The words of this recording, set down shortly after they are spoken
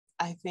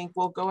I think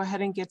we'll go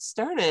ahead and get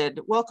started.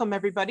 Welcome,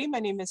 everybody. My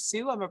name is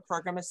Sue. I'm a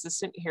program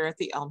assistant here at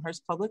the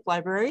Elmhurst Public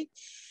Library.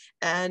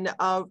 And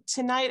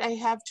tonight I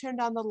have turned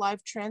on the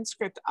live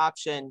transcript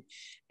option.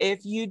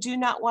 If you do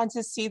not want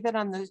to see that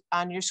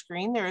on your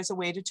screen, there is a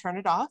way to turn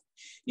it off.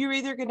 You're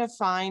either going to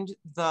find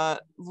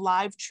the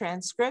live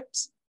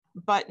transcript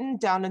button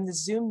down in the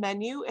Zoom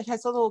menu. It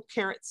has a little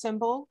caret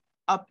symbol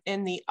up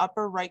in the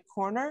upper right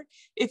corner.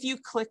 If you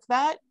click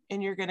that,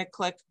 and you're going to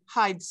click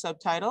hide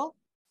subtitle.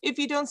 If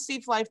you don't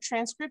see live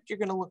transcript, you're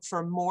going to look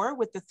for more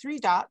with the 3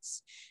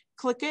 dots.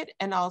 Click it,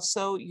 and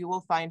also you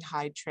will find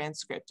hide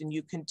transcript, and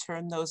you can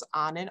turn those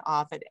on and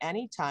off at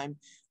any time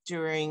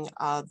during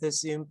the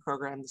Zoom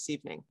program this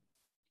evening.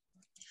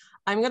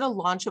 I'm going to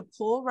launch a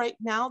poll right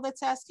now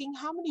that's asking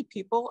how many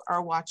people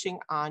are watching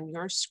on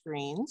your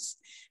screens.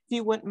 If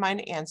you wouldn't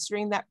mind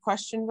answering that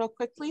question real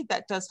quickly,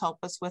 that does help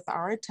us with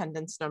our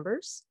attendance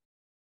numbers.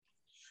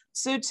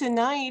 So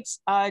tonight,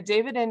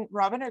 David and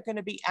Robin are going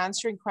to be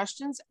answering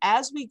questions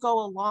as we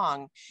go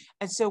along.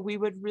 And so we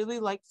would really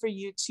like for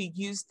you to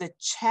use the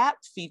chat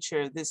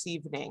feature this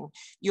evening.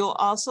 You'll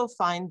also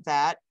find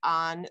that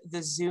on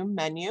the Zoom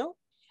menu,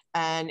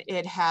 and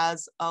it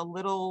has a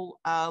little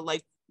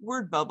like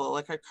word bubble,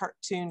 like a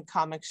cartoon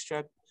comic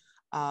strip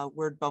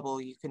word bubble.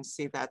 You can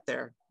see that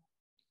there.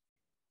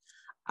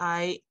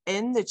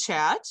 In the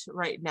chat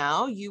right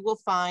now, you will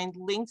find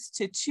links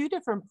to 2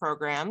 different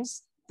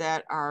programs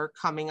that are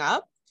coming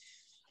up.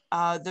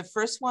 The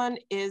first one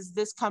is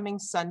this coming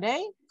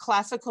Sunday,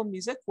 Classical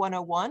Music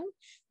 101.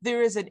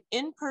 There is an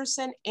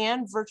in-person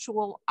and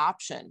virtual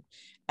option,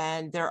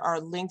 and there are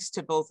links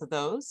to both of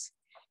those.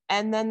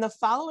 And then the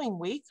following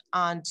week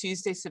on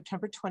Tuesday,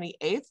 September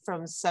 28th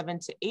from 7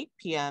 to 8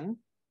 p.m.,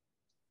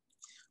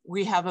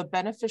 we have a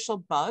Beneficial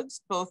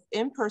Bugs, both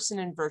in-person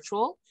and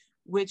virtual,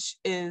 which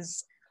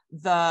is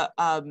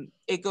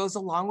it goes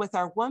along with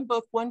our One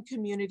Book, One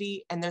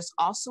Community, and there's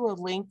also a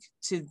link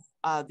to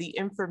the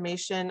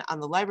information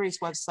on the library's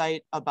website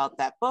about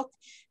that book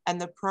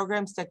and the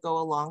programs that go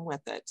along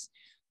with it.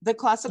 The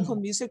classical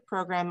music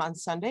program on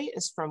Sunday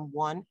is from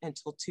 1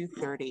 until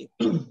 2:30.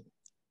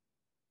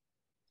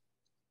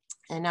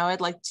 And now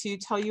I'd like to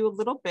tell you a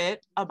little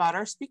bit about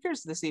our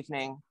speakers this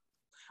evening.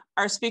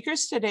 Our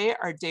speakers today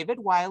are David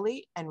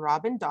Wiley and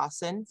Robin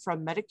Dawson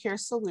from Medicare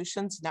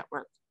Solutions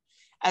Network.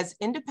 As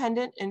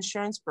independent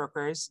insurance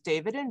brokers,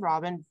 David and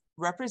Robin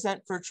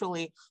represent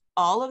virtually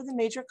all of the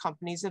major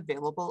companies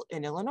available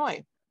in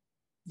Illinois.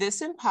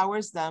 This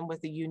empowers them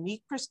with a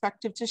unique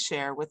perspective to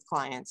share with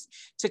clients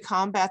to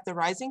combat the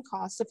rising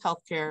costs of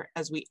healthcare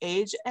as we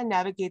age and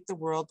navigate the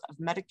world of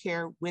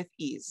Medicare with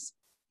ease.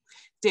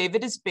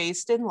 David is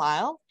based in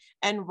Lisle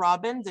and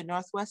Robin the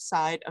northwest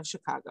side of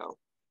Chicago.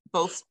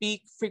 Both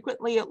speak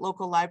frequently at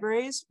local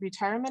libraries,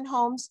 retirement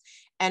homes,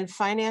 and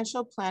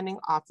financial planning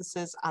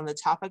offices on the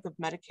topic of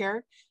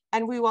Medicare,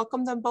 and we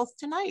welcome them both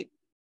tonight.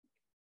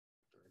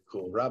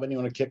 Cool. Robin, you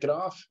want to kick it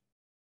off?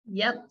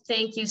 Yep.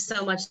 Thank you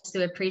so much,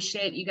 Sue.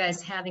 Appreciate you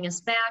guys having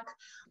us back.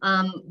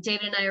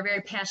 David and I are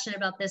very passionate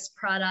about this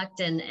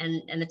product and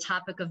the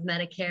topic of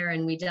Medicare,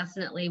 and we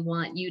definitely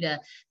want you to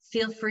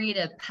feel free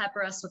to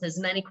pepper us with as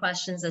many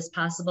questions as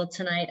possible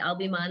tonight. I'll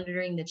be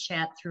monitoring the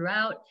chat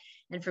throughout.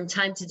 And from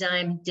time to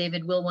time,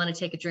 David will want to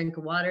take a drink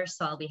of water,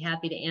 so I'll be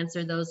happy to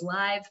answer those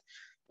live.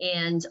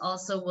 And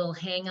also we'll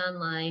hang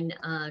online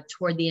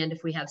toward the end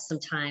if we have some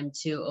time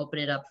to open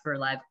it up for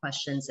live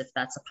questions, if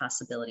that's a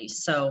possibility.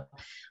 So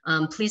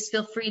please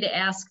feel free to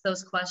ask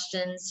those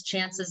questions.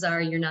 Chances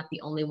are you're not the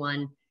only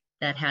one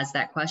that has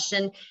that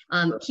question.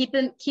 Keep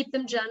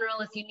them general.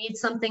 If you need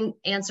something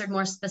answered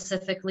more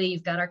specifically,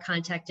 you've got our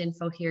contact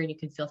info here, and you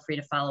can feel free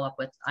to follow up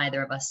with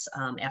either of us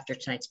after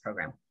tonight's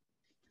program.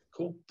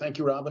 Cool. Thank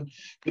you, Robin.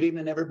 Good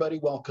evening, everybody.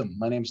 Welcome.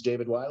 My name's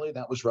David Wiley.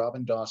 That was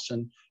Robin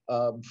Dawson.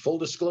 Full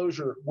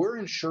disclosure, we're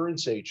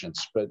insurance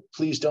agents, but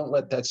please don't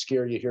let that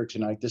scare you here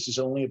tonight. This is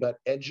only about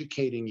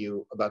educating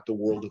you about the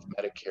world of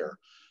Medicare.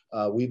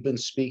 We've been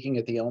speaking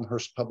at the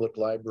Elmhurst Public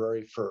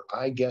Library for,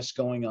 I guess,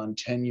 going on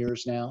 10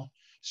 years now.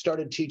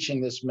 Started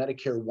teaching this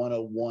Medicare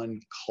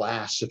 101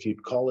 class, if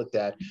you'd call it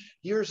that,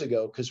 years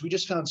ago, because we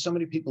just found so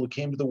many people who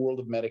came to the world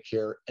of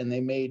Medicare and they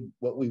made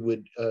what we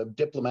would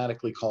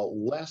diplomatically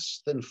call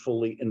less than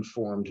fully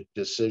informed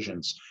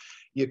decisions.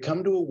 You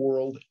come to a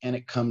world and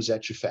it comes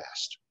at you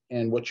fast.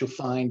 And what you'll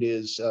find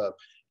is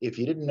if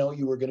you didn't know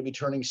you were going to be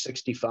turning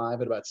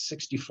 65 at about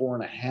 64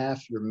 and a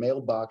half, your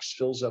mailbox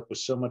fills up with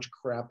so much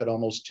crap it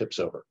almost tips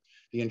over.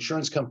 The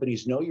insurance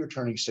companies know you're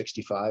turning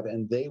 65,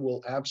 and they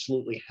will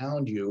absolutely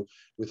hound you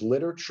with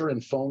literature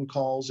and phone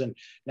calls. And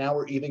now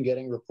we're even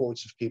getting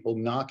reports of people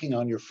knocking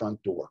on your front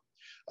door.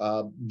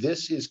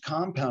 This is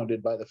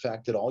compounded by the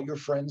fact that all your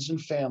friends and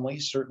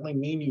family certainly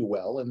mean you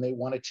well, and they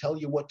want to tell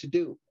you what to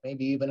do,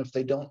 maybe even if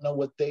they don't know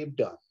what they've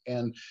done.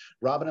 And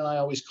Robin and I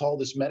always call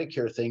this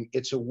Medicare thing,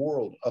 it's a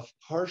world of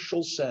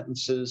partial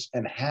sentences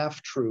and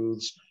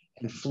half-truths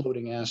and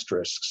floating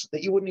asterisks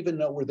that you wouldn't even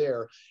know were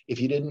there if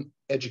you didn't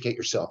educate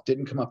yourself,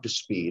 didn't come up to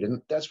speed.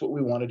 And that's what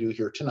we want to do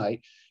here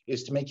tonight,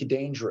 is to make you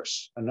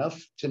dangerous enough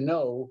to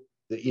know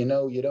that you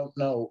don't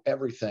know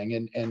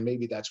everything, and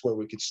maybe that's where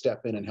we could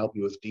step in and help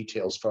you with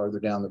details farther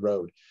down the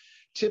road.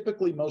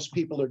 Typically, most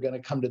people are going to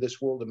come to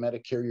this world of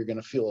Medicare. You're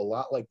going to feel a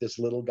lot like this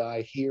little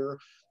guy here,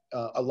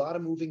 a lot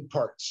of moving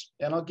parts.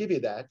 And I'll give you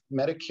that.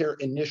 Medicare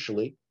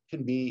initially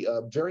can be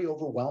very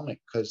overwhelming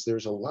because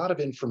there's a lot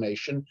of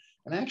information.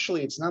 And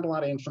actually, it's not a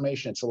lot of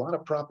information. It's a lot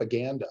of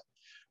propaganda.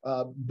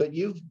 But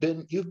you've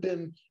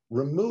been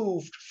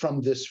removed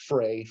from this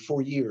fray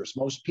for years.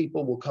 Most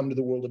people will come to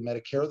the world of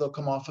Medicare. They'll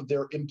come off of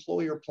their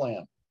employer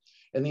plan.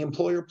 And the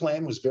employer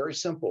plan was very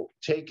simple.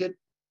 Take it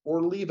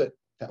or leave it.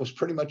 That was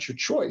pretty much your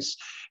choice.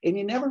 And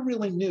you never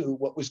really knew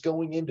what was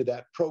going into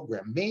that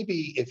program.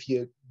 Maybe if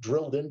you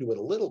drilled into it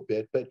a little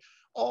bit, but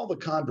all the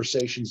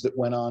conversations that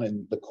went on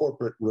in the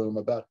corporate room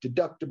about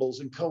deductibles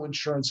and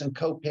coinsurance and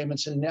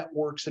co-payments and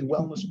networks and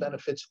wellness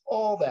benefits,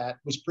 all that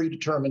was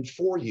predetermined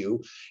for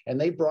you. And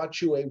they brought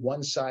you a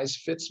one size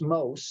fits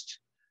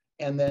most.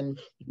 And then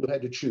you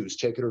had to choose,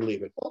 take it or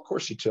leave it. Well, of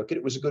course you took it.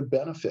 It was a good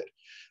benefit.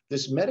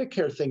 This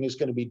Medicare thing is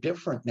going to be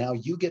different. Now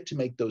you get to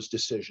make those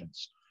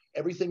decisions.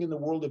 Everything in the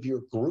world of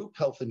your group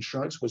health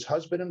insurance was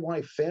husband and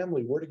wife,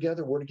 family, we're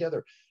together, we're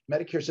together.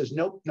 Medicare says,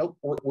 nope,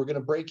 we're going to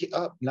break you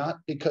up, not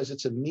because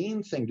it's a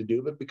mean thing to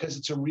do, but because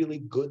it's a really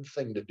good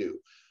thing to do.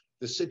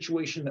 The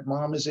situation that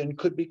mom is in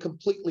could be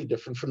completely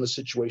different from the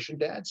situation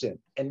dad's in.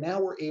 And now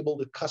we're able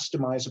to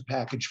customize a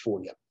package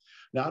for you.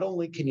 Not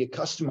only can you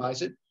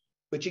customize it,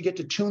 but you get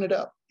to tune it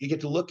up. You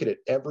get to look at it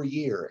every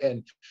year.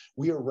 And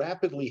we are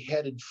rapidly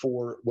headed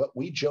for what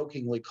we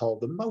jokingly call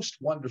the most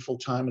wonderful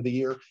time of the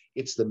year.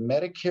 It's the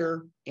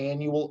Medicare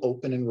annual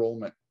open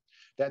enrollment.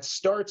 That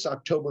starts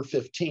October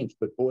 15th,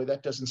 but boy,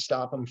 that doesn't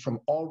stop them from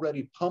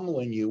already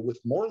pummeling you with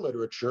more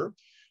literature.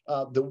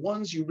 The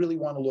ones you really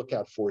want to look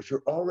out for, if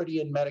you're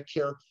already in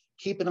Medicare,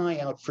 keep an eye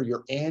out for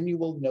your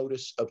annual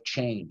notice of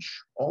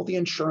change. All the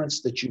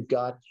insurance that you've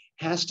got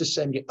has to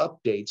send you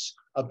updates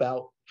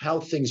about how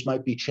things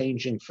might be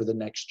changing for the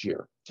next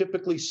year.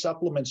 Typically,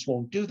 supplements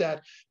won't do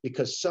that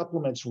because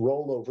supplements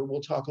roll over.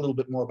 We'll talk a little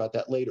bit more about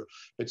that later.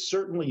 But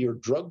certainly your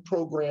drug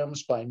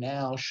programs by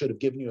now should have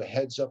given you a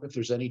heads up if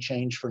there's any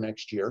change for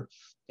next year.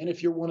 And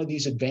if you're one of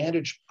these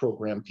Advantage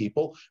program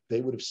people, they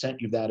would have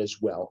sent you that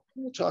as well.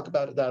 We'll talk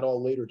about that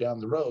all later down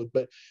the road,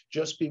 but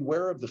just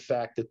beware of the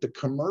fact that the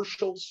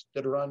commercials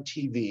that are on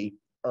TV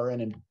are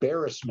an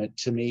embarrassment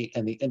to me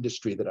and the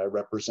industry that I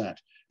represent.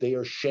 They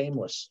are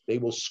shameless. They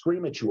will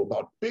scream at you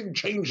about big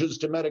changes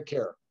to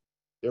Medicare.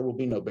 There will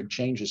be no big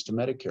changes to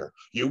Medicare.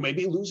 You may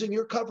be losing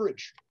your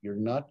coverage. You're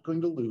not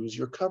going to lose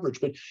your coverage,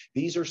 but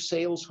these are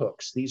sales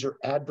hooks. These are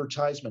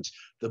advertisements.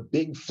 The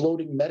big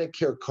floating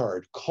Medicare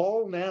card.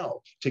 Call now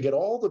to get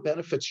all the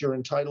benefits you're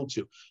entitled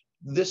to.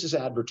 This is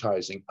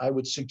advertising. I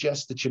would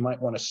suggest that you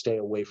might want to stay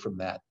away from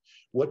that.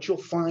 What you'll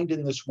find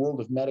in this world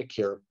of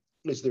Medicare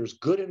is there's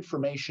good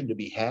information to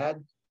be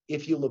had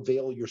if you'll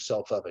avail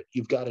yourself of it.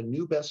 You've got a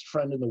new best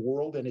friend in the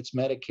world, and it's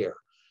Medicare.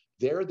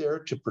 They're there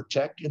to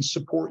protect and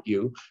support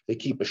you. They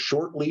keep a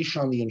short leash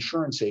on the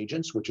insurance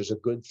agents, which is a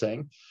good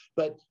thing.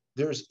 But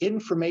there's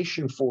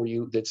information for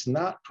you that's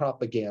not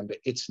propaganda.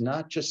 It's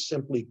not just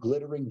simply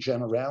glittering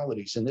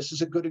generalities. And this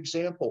is a good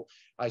example.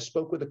 I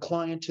spoke with a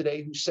client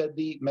today who said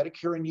the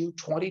Medicare and You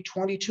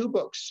 2022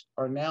 books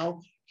are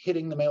now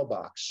hitting the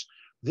mailbox.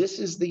 This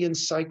is the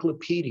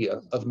encyclopedia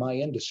of my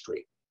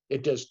industry.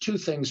 It does two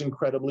things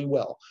incredibly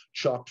well: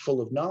 chock full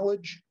of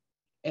knowledge,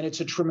 and it's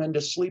a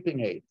tremendous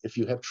sleeping aid. If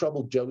you have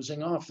trouble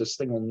dozing off, this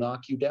thing will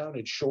knock you down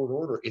in short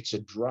order. It's a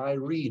dry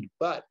read,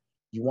 but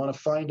you want to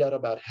find out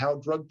about how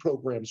drug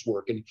programs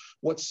work and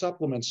what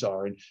supplements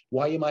are and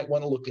why you might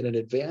want to look at an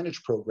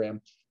Advantage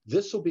program.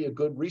 This will be a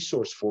good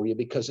resource for you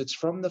because it's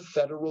from the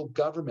federal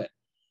government.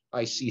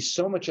 I see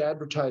so much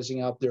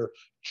advertising out there.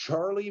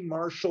 Charlie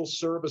Marshall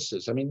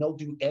Services. I mean, they'll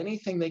do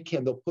anything they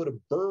can. They'll put a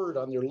bird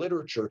on their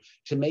literature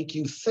to make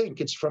you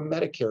think it's from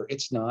Medicare.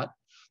 It's not.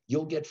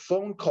 You'll get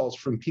phone calls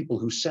from people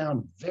who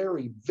sound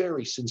very,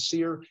 very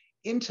sincere,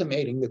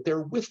 intimating that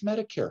they're with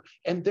Medicare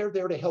and they're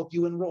there to help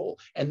you enroll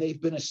and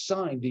they've been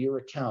assigned to your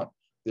account.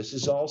 This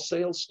is all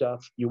sales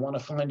stuff. You want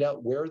to find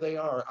out where they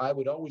are. I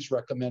would always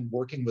recommend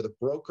working with a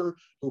broker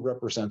who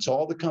represents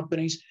all the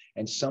companies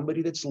and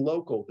somebody that's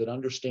local that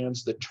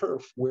understands the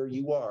turf where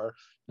you are,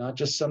 not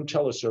just some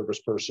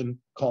teleservice person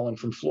calling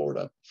from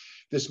Florida.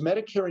 This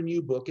Medicare and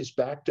You book is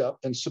backed up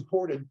and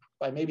supported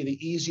by maybe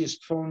the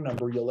easiest phone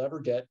number you'll ever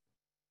get,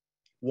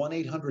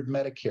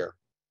 1-800-Medicare.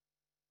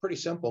 Pretty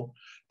simple.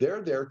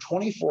 They're there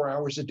 24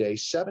 hours a day,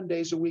 7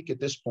 days a week at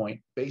this point.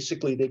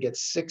 Basically, they get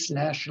 6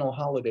 national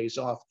holidays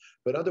off,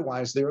 but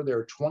otherwise they're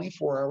there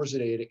 24 hours a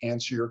day to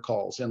answer your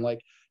calls. And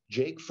like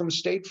Jake from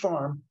State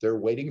Farm, they're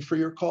waiting for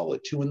your call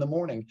at 2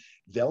 a.m.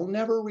 They'll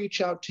never reach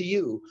out to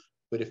you,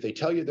 but if they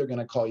tell you they're going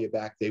to call you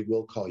back, they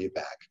will call you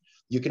back.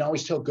 You can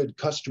always tell good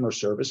customer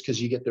service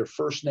because you get their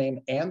first name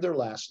and their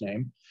last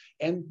name.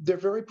 And they're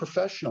very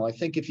professional. I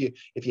think if you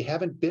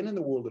haven't been in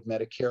the world of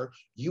Medicare,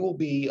 you will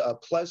be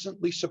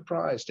pleasantly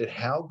surprised at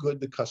how good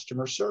the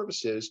customer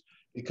service is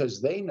because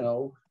they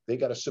know they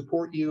got to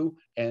support you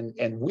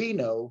and we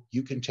know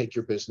you can take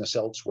your business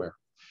elsewhere.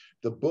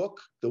 The book,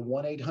 the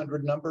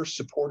 1-800 number,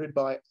 supported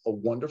by a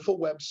wonderful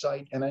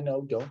website. And I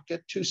know, don't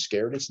get too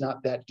scared. It's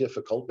not that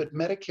difficult, but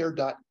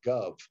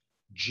Medicare.gov,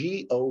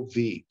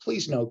 G-O-V.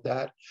 Please note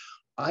that.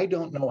 I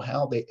don't know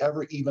how they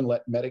ever even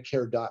let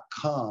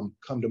Medicare.com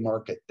come to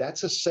market.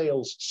 That's a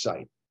sales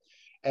site.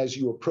 As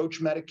you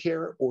approach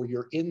Medicare or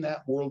you're in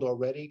that world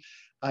already,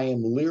 I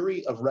am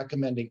leery of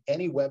recommending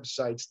any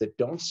websites that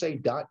don't say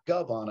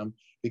 .gov on them,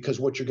 because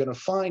what you're going to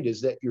find is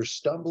that you're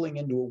stumbling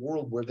into a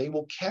world where they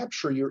will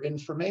capture your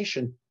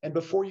information. And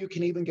before you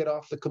can even get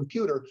off the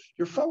computer,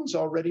 your phone's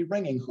already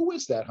ringing. Who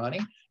is that, honey?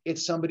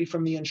 It's somebody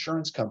from the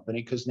insurance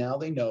company, because now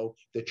they know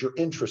that you're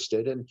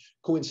interested. And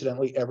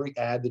coincidentally, every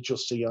ad that you'll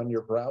see on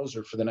your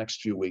browser for the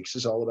next few weeks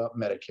is all about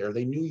Medicare.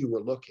 They knew you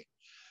were looking.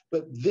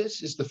 But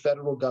this is the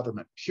federal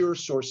government, pure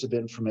source of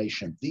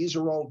information. These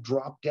are all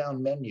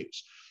drop-down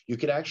menus. You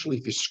could actually,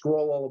 if you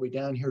scroll all the way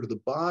down here to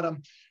the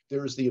bottom,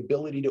 there's the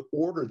ability to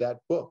order that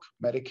book,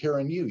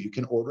 Medicare and You. You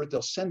can order it.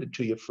 They'll send it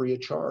to you free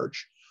of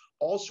charge.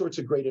 All sorts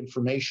of great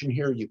information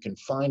here. You can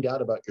find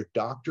out about your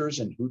doctors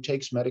and who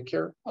takes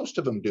Medicare. Most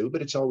of them do,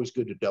 but it's always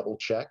good to double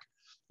check.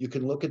 You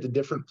can look at the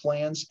different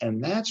plans,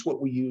 and that's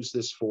what we use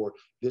this for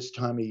this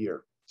time of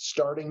year,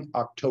 starting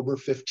October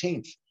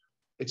 15th.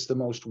 It's the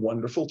most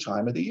wonderful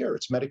time of the year.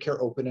 It's Medicare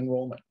open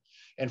enrollment.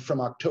 And from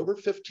October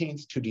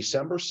 15th to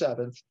December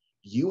 7th,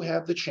 you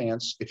have the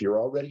chance, if you're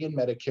already in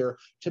Medicare,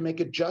 to make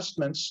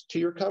adjustments to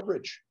your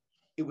coverage.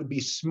 It would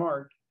be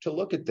smart to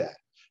look at that.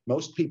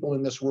 Most people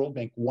in this world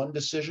make one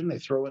decision, they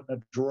throw it in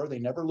a drawer, they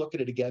never look at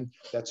it again.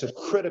 That's a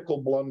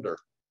critical blunder.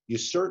 You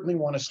certainly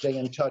want to stay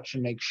in touch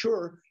and make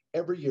sure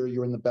every year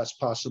you're in the best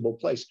possible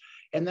place.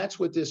 And that's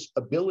what this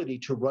ability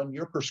to run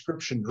your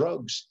prescription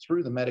drugs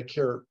through the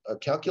Medicare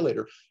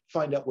calculator,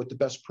 find out what the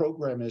best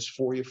program is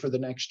for you for the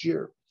next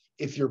year.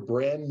 If you're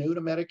brand new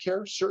to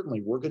Medicare,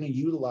 certainly we're going to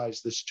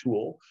utilize this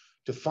tool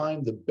to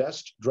find the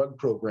best drug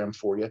program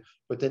for you.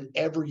 But then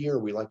every year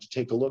we like to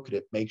take a look at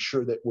it, make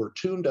sure that we're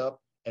tuned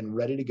up and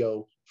ready to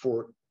go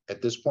for,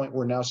 at this point,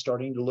 we're now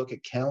starting to look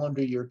at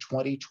calendar year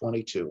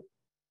 2022.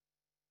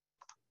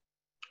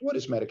 What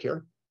is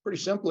Medicare?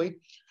 Pretty simply,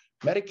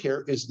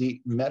 Medicare is the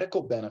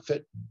medical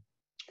benefit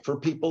for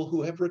people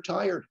who have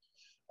retired.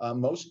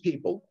 Most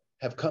people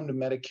have come to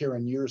Medicare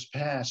in years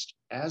past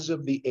as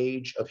of the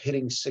age of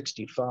hitting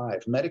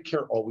 65.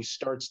 Medicare always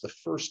starts the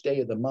first day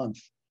of the month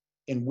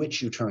in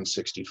which you turn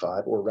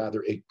 65, or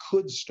rather it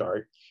could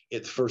start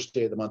at the first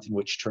day of the month in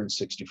which you turn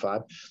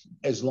 65.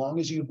 As long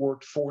as you've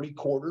worked 40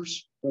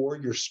 quarters or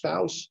your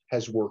spouse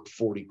has worked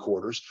 40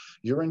 quarters,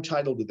 you're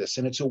entitled to this.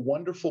 And it's a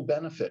wonderful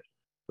benefit.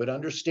 But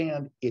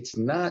understand, it's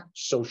not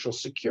Social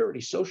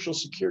Security. Social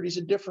Security is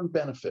a different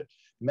benefit.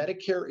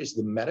 Medicare is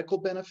the medical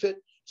benefit.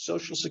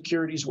 Social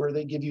Security is where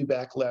they give you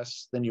back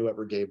less than you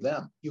ever gave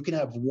them. You can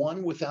have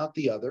one without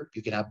the other.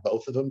 You can have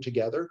both of them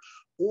together,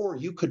 or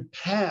you could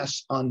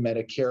pass on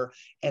Medicare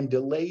and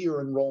delay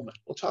your enrollment.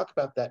 We'll talk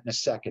about that in a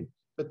second.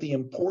 But the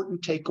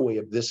important takeaway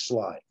of this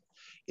slide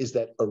is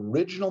that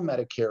original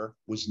Medicare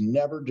was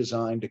never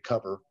designed to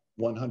cover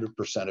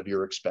 100% of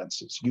your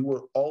expenses. You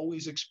were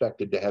always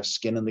expected to have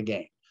skin in the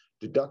game.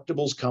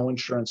 Deductibles,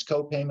 coinsurance,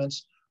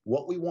 copayments.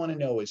 What we want to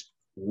know is,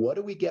 what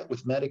do we get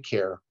with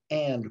Medicare,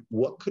 and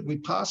what could we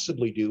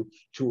possibly do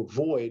to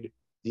avoid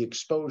the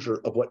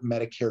exposure of what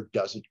Medicare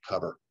doesn't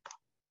cover?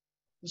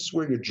 This is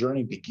where your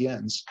journey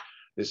begins.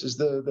 This is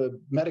the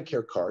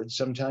Medicare card.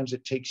 Sometimes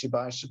it takes you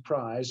by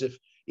surprise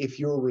if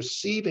you're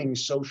receiving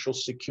Social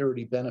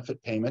Security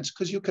benefit payments,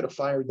 because you could have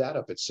fired that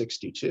up at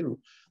 62.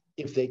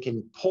 If they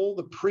can pull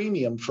the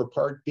premium for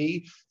Part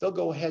B, they'll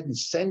go ahead and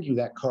send you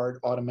that card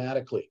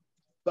automatically.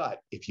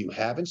 But if you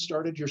haven't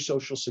started your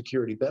Social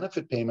Security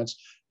benefit payments,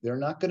 they're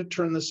not going to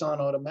turn this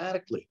on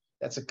automatically.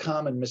 That's a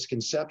common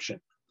misconception.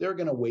 They're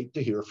going to wait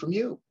to hear from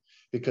you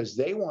because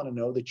they want to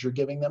know that you're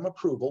giving them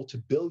approval to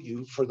bill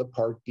you for the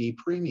Part B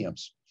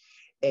premiums.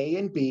 A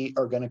and B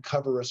are going to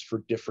cover us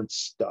for different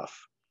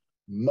stuff.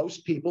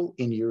 Most people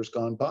in years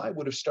gone by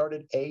would have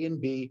started A and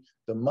B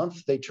the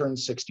month they turned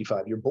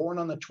 65. You're born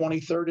on the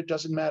 23rd, it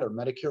doesn't matter.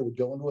 Medicare would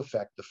go into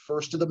effect the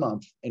first of the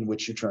month in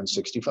which you turn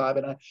 65.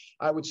 And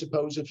I would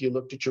suppose if you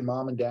looked at your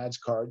mom and dad's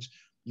cards,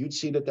 you'd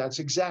see that that's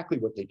exactly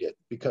what they did,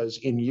 because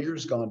in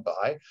years gone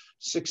by,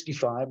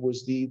 65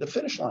 was the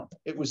finish line.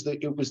 It was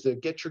the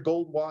get your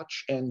gold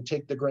watch and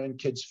take the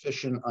grandkids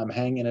fishing, I'm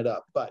hanging it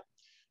up. But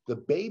the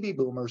baby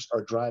boomers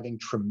are driving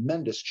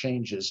tremendous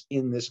changes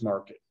in this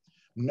market.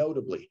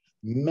 Notably,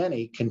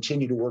 many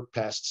continue to work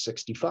past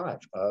 65.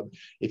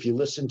 If you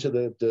listen to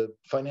the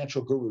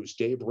financial gurus,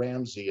 Dave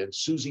Ramsey and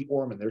Susie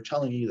Orman, they're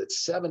telling you that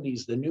 70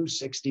 is the new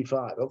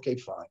 65. Okay,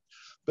 fine.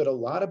 But a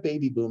lot of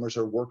baby boomers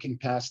are working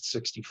past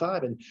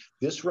 65. And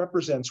this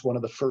represents one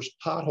of the first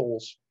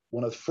potholes,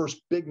 one of the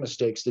first big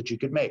mistakes that you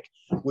could make,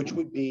 which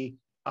would be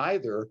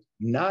either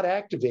not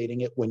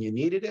activating it when you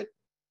needed it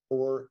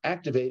or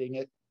activating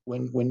it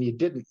when you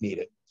didn't need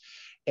it.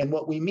 And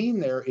what we mean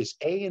there is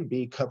A and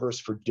B covers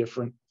for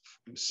different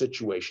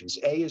situations.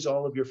 A is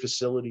all of your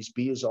facilities,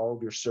 B is all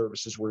of your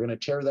services. We're going to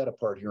tear that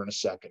apart here in a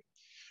second.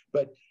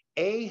 But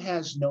A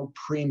has no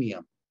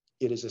premium.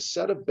 It is a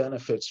set of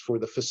benefits for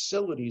the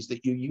facilities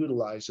that you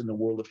utilize in the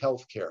world of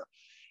healthcare.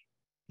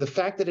 The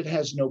fact that it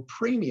has no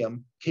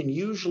premium can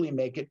usually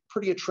make it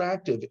pretty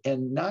attractive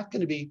and not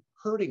going to be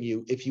hurting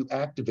you if you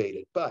activate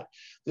it. But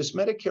this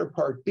Medicare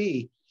Part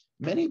B,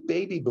 many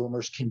baby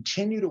boomers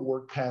continue to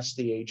work past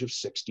the age of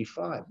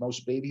 65.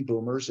 Most baby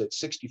boomers at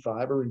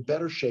 65 are in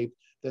better shape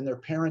than their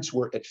parents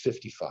were at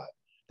 55.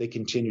 They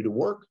continue to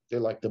work, they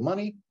like the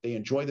money, they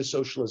enjoy the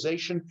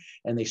socialization,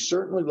 and they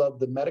certainly love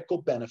the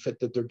medical benefit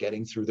that they're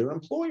getting through their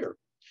employer.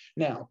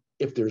 Now,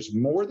 if there's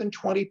more than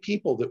 20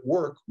 people that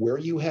work where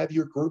you have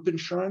your group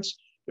insurance,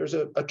 there's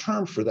a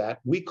term for that.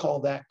 We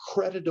call that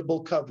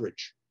creditable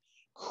coverage.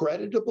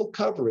 Creditable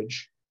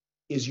coverage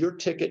is your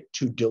ticket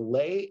to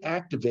delay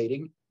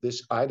activating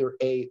this either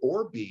A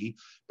or B,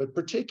 but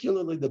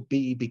particularly the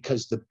B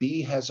because the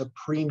B has a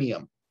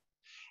premium.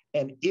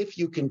 And if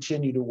you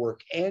continue to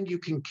work and you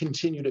can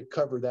continue to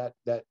cover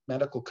that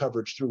medical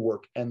coverage through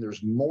work, and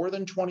there's more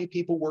than 20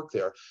 people work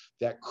there,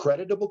 that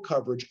creditable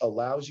coverage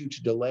allows you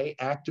to delay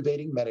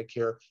activating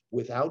Medicare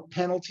without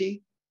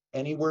penalty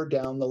anywhere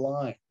down the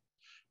line.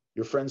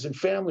 Your friends and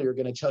family are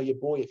going to tell you,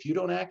 boy, if you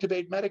don't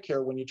activate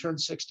Medicare when you turn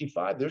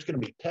 65, there's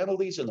going to be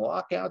penalties and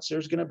lockouts.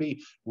 There's going to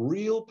be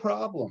real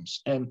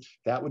problems. And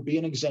that would be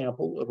an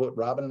example of what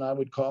Robin and I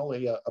would call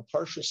a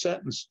partial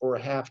sentence or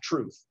a half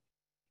truth.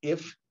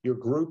 If your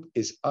group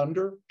is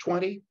under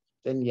 20,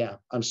 then yeah,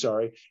 I'm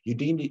sorry, you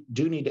do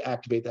need to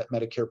activate that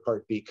Medicare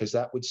Part B because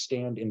that would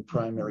stand in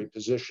primary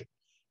position.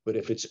 But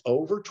if it's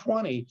over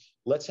 20,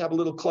 let's have a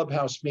little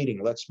clubhouse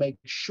meeting. Let's make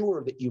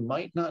sure that you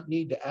might not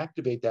need to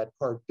activate that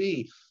Part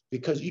B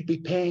because you'd be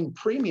paying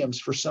premiums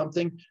for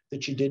something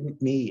that you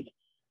didn't need.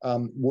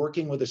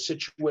 Working with a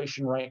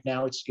situation right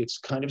now, it's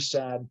kind of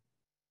sad.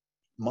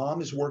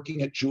 Mom is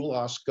working at Jewel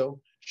Osco.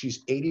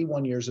 She's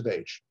 81 years of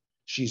age.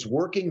 She's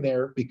working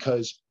there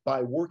because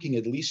by working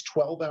at least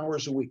 12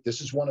 hours a week,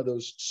 this is one of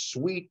those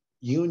sweet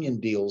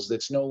union deals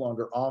that's no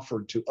longer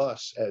offered to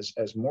us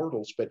as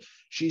mortals, but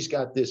she's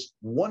got this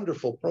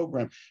wonderful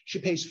program. She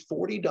pays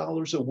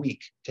 $40 a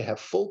week to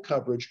have full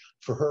coverage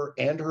for her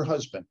and her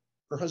husband.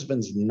 Her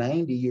husband's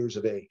 90 years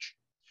of age.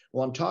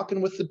 Well, I'm talking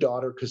with the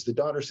daughter because the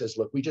daughter says,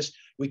 look,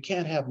 we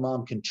can't have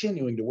mom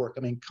continuing to work.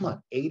 I mean, come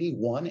on,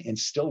 81 and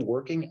still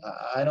working.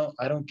 I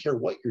don't care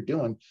what you're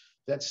doing.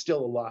 That's still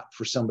a lot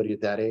for somebody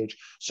at that age.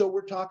 So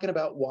we're talking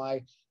about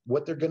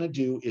what they're going to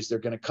do is they're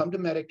going to come to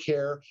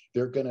Medicare.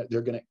 They're going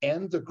to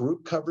end the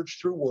group coverage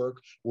through work.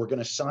 We're going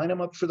to sign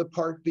them up for the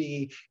Part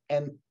B.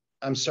 And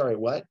I'm sorry,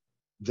 what?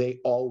 They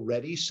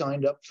already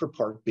signed up for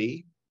Part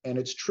B, and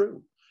it's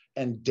true.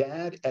 And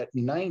Dad at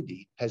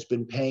 90 has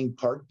been paying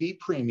Part B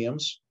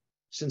premiums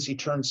since he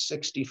turned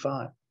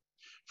 65.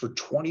 For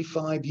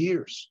 25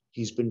 years,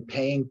 he's been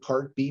paying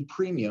Part B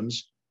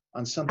premiums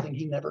on something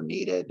he never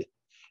needed.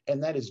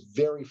 And that is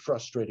very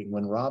frustrating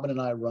when Robin and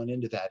I run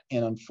into that.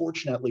 And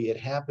unfortunately, it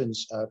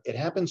happens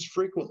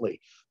frequently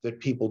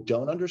that people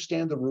don't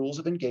understand the rules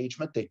of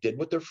engagement. They did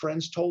what their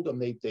friends told them.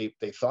 They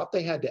thought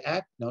they had to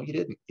act. No, you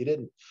didn't. You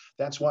didn't.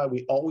 That's why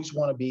we always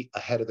want to be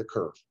ahead of the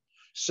curve.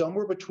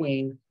 Somewhere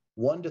between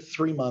 1 to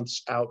 3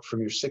 months out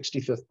from your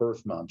 65th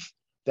birth month,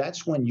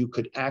 that's when you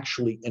could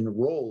actually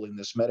enroll in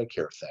this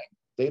Medicare thing.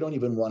 They don't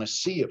even want to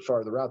see it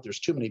farther out.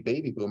 There's too many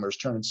baby boomers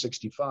turning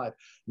 65,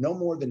 no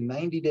more than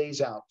 90 days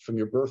out from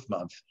your birth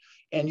month.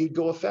 And you'd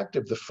go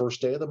effective the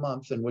first day of the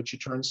month in which you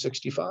turn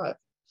 65.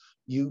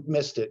 You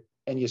missed it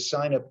and you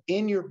sign up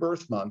in your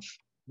birth month,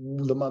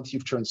 the month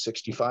you've turned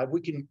 65.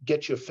 We can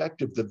get you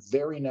effective the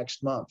very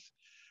next month.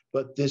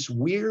 But this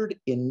weird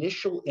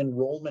initial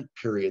enrollment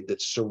period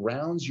that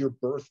surrounds your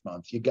birth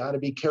month, you got to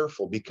be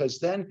careful because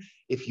then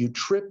if you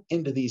trip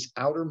into these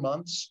outer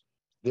months,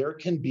 there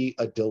can be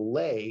a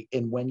delay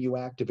in when you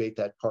activate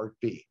that Part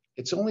B.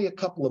 It's only a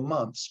couple of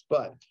months,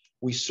 but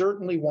we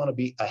certainly want to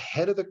be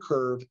ahead of the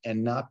curve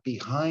and not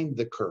behind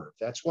the curve.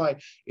 That's why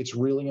it's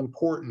really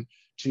important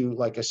to,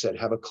 like I said,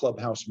 have a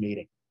clubhouse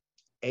meeting.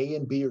 A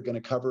and B are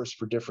going to cover us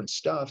for different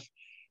stuff.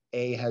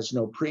 A has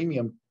no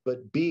premium,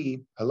 but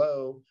B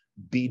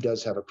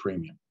does have a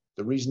premium.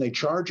 The reason they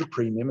charge a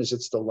premium is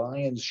it's the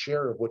lion's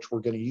share of which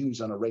we're going to use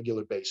on a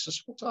regular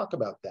basis. We'll talk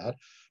about that.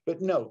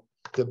 But no,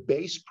 the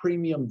base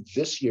premium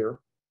this year,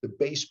 the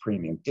base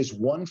premium is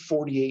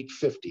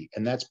 $148.50,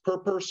 and that's per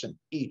person,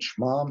 each,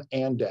 mom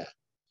and dad.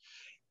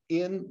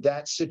 In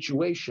that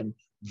situation,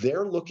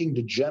 they're looking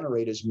to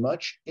generate as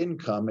much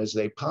income as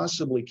they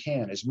possibly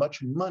can, as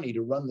much money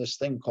to run this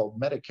thing called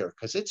Medicare,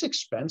 because it's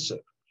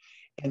expensive.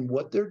 And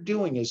what they're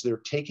doing is they're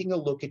taking a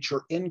look at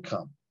your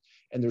income.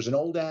 And there's an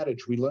old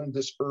adage, we learned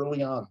this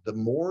early on, the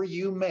more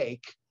you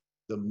make,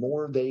 the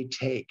more they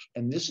take.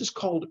 And this is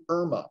called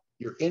IRMA,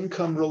 your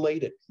income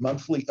related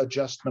monthly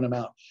adjustment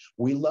amount.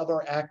 We love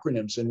our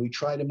acronyms and we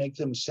try to make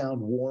them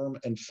sound warm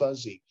and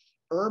fuzzy.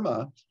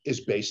 IRMA is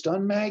based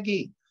on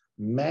MAGI.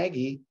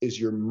 MAGI is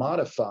your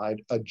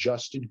modified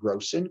adjusted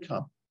gross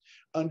income.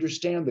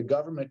 Understand the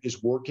government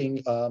is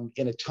working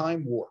in a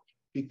time warp.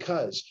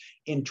 because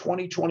in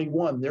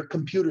 2021, their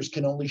computers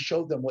can only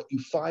show them what you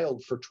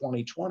filed for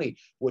 2020.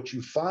 What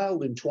you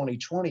filed in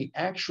 2020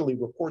 actually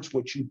reports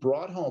what you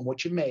brought home,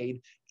 what you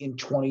made in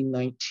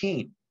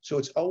 2019. So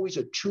it's always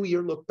a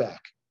 2-year look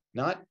back,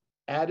 not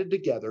added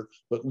together,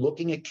 but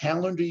looking at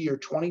calendar year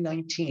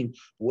 2019.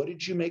 What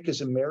did you make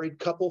as a married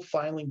couple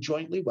filing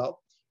jointly? Well,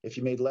 if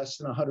you made less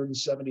than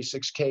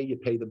 176K, you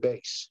pay the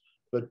base.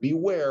 But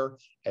beware,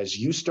 as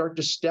you start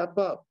to step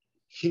up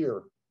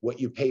here,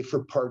 what you pay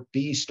for Part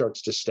B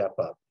starts to step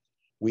up.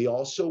 We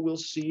also will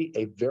see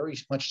a very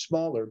much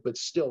smaller, but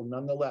still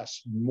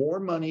nonetheless, more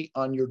money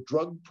on your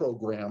drug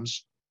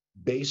programs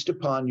based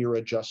upon your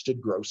adjusted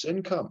gross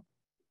income.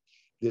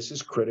 This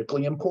is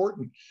critically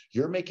important.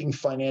 You're making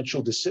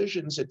financial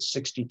decisions at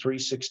 63,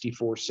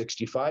 64,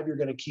 65. You're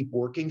going to keep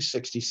working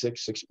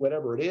 66, 60,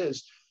 whatever it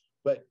is.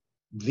 But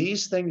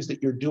these things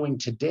that you're doing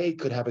today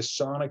could have a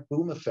sonic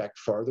boom effect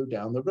farther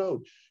down the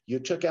road. You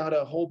took out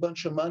a whole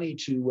bunch of money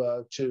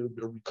to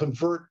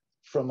convert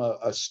from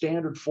a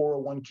standard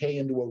 401k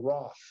into a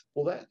Roth.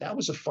 Well, that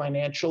was a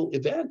financial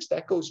event.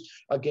 That goes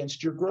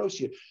against your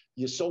gross.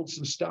 You sold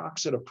some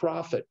stocks at a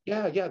profit.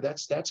 Yeah,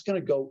 that's going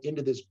to go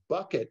into this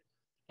bucket.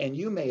 And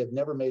you may have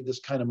never made this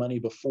kind of money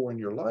before in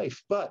your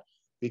life, but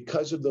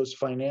because of those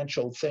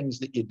financial things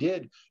that you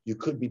did, you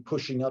could be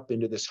pushing up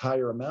into this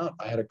higher amount.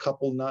 I had a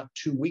couple not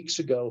 2 weeks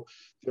ago.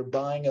 They're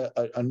buying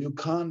a new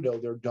condo.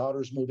 Their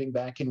daughter's moving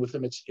back in with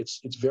them.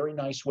 It's very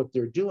nice what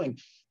they're doing,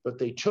 but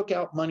they took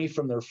out money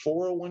from their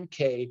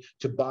 401k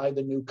to buy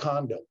the new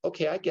condo.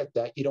 Okay, I get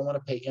that. You don't want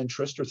to pay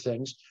interest or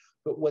things.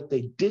 But what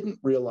they didn't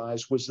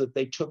realize was that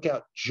they took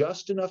out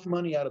just enough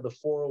money out of the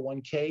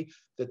 401k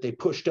that they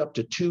pushed up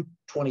to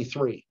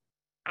 223.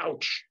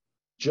 Ouch.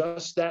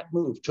 Just that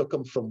move took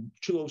them from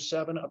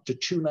 207 up to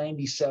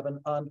 297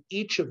 on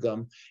each of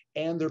them,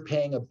 and they're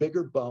paying a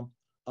bigger bump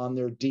on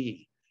their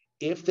D.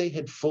 If they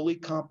had fully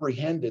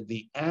comprehended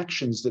the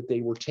actions that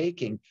they were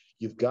taking,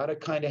 you've got to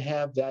kind of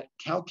have that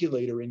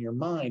calculator in your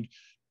mind.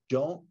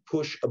 Don't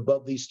push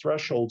above these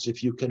thresholds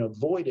if you can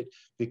avoid it,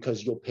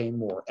 because you'll pay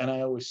more. And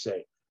I always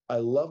say, I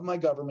love my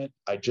government.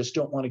 I just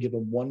don't want to give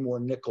them one more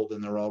nickel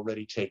than they're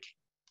already taking.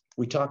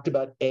 We talked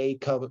about A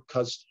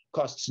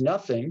costs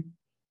nothing.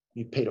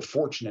 You paid a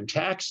fortune in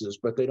taxes,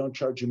 but they don't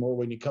charge you more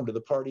when you come to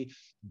the party.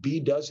 B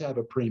does have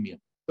a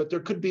premium, but there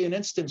could be an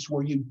instance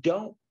where you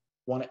don't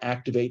want to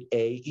activate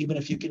A, even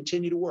if you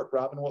continue to work.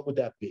 Robin, what would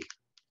that be?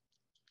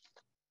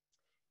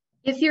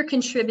 If you're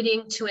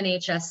contributing to an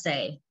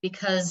HSA,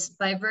 because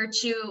by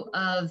virtue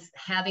of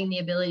having the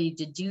ability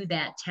to do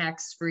that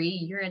tax-free,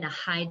 you're in a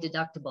high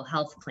deductible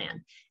health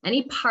plan.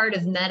 Any part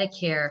of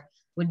Medicare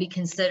would be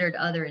considered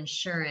other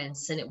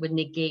insurance, and it would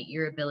negate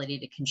your ability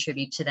to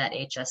contribute to that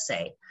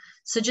HSA.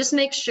 So just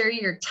make sure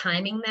you're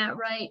timing that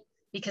right,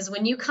 because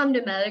when you come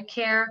to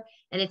Medicare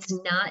and it's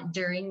not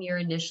during your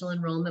initial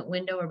enrollment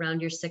window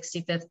around your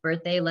 65th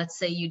birthday, let's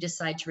say you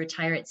decide to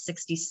retire at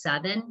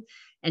 67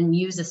 and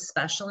use a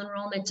special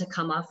enrollment to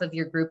come off of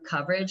your group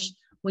coverage,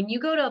 when you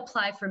go to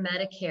apply for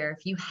Medicare,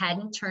 if you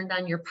hadn't turned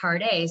on your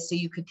Part A so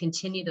you could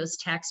continue those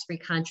tax-free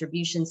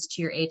contributions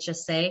to your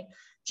HSA,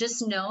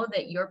 just know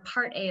that your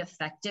Part A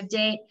effective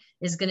date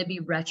is going to be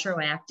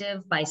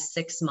retroactive by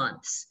 6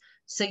 months.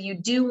 So you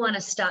do want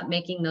to stop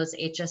making those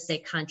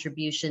HSA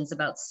contributions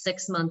about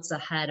 6 months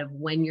ahead of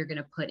when you're going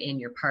to put in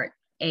your Part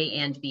A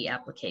and B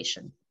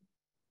application.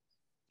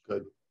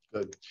 Good.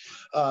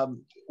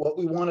 What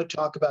we want to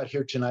talk about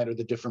here tonight are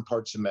the different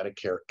parts of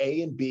Medicare.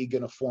 A and B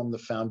going to form the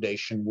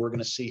foundation. We're going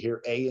to see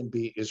here A and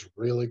B is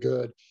really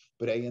good,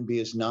 but A and B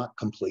is not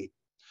complete.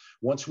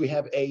 Once we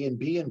have A and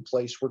B in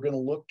place, we're going to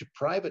look to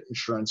private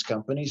insurance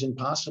companies and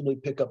possibly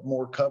pick up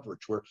more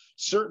coverage. We're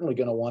certainly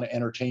going to want to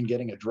entertain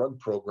getting a drug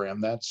program.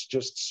 That's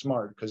just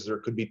smart, because there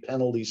could be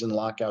penalties and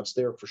lockouts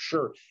there for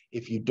sure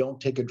if you don't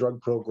take a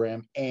drug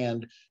program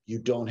and you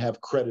don't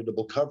have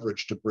creditable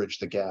coverage to bridge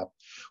the gap.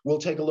 We'll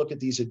take a look at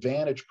these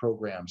advantage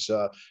programs.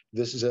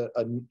 This is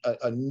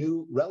a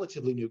new,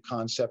 relatively new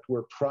concept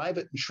where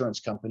private insurance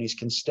companies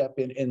can step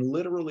in and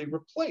literally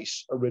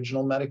replace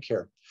original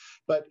Medicare.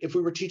 But if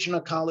we were teaching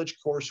a college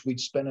course, we'd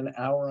spend an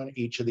hour on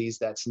each of these.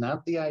 That's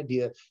not the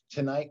idea.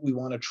 Tonight, we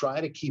want to try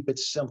to keep it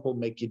simple,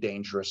 make you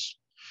dangerous.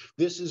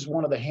 This is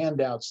one of the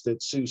handouts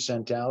that Sue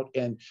sent out,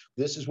 and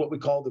this is what we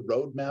call the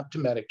roadmap to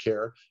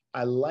Medicare.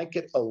 I like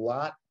it a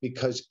lot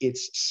because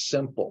it's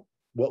simple.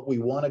 What we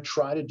want to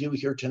try to do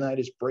here tonight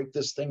is break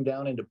this thing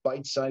down into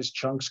bite-sized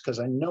chunks, because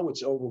I know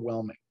it's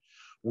overwhelming.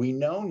 We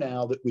know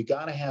now that we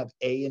got to have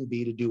A and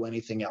B to do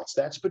anything else.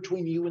 That's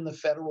between you and the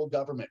federal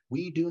government.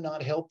 We do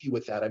not help you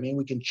with that. I mean,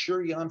 we can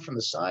cheer you on from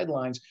the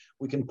sidelines.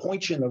 We can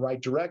point you in the right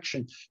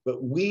direction,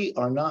 but we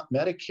are not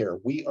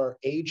Medicare. We are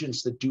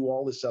agents that do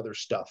all this other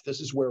stuff.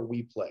 This is where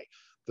we play.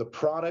 The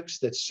products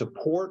that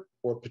support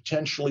or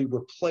potentially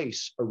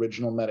replace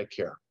original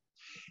Medicare.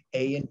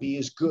 A and B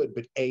is good,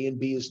 but A and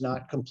B is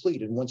not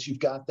complete. And once you've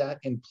got that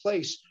in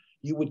place,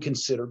 you would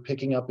consider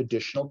picking up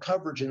additional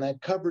coverage, and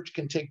that coverage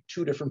can take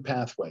two different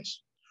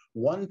pathways.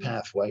 One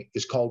pathway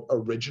is called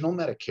original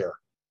Medicare,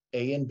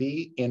 A and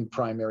B in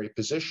primary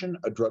position,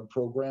 a drug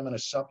program and a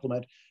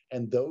supplement,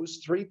 And those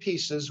three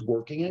pieces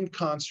working in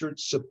concert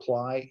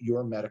supply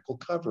your medical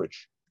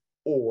coverage.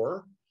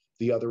 Or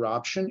the other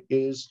option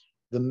is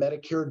the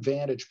Medicare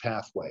Advantage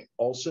pathway,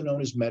 also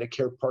known as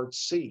Medicare Part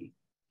C,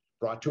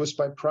 brought to us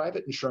by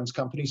private insurance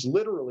companies,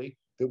 literally,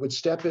 that would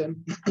step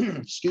in.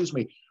 Excuse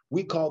me.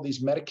 We call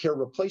these Medicare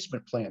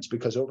replacement plans,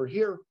 because over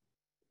here,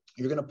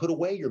 you're going to put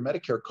away your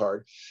Medicare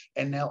card,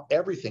 and now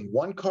everything,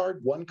 one card,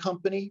 one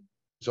company,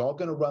 is all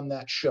going to run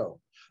that show.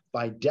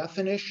 By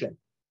definition,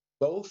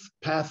 both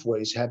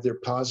pathways have their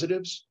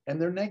positives and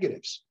their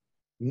negatives.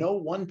 No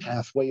one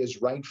pathway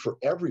is right for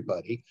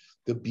everybody.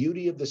 The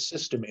beauty of the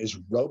system is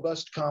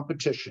robust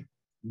competition.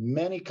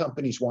 Many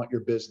companies want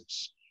your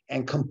business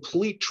and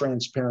complete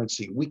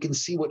transparency. We can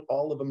see what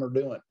all of them are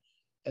doing.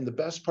 And the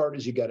best part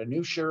is you got a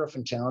new sheriff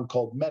in town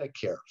called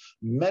Medicare.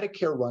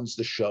 Medicare runs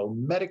the show.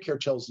 Medicare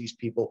tells these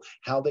people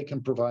how they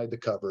can provide the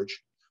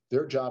coverage.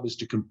 Their job is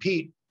to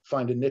compete,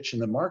 find a niche in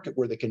the market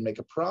where they can make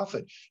a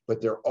profit,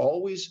 but they're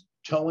always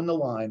toeing the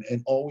line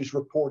and always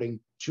reporting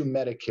to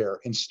Medicare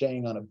and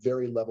staying on a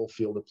very level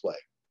field of play.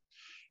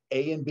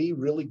 A and B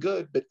really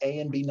good, but A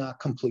and B not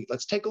complete.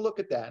 Let's take a look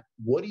at that.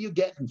 What are you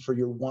getting for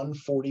your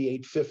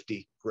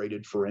 $148.50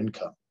 graded for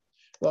income?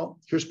 Well,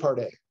 here's Part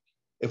A.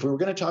 If we were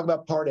going to talk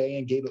about Part A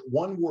and gave it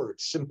one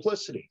word,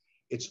 simplicity,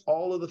 it's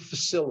all of the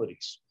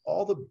facilities,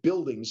 all the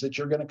buildings that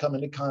you're going to come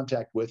into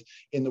contact with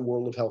in the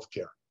world of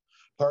healthcare.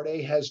 Part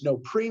A has no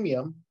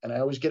premium, and I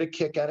always get a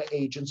kick out of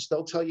agents.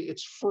 They'll tell you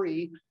it's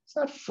free. It's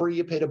not free.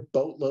 You paid a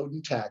boatload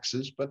in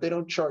taxes, but they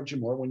don't charge you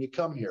more when you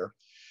come here.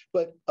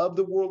 But of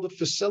the world of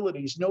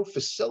facilities, no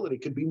facility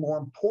could be more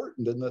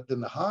important than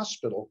the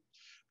hospital.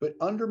 But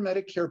under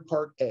Medicare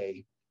Part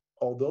A,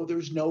 although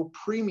there's no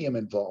premium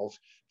involved,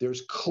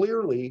 there's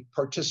clearly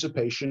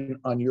participation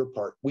on your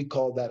part. We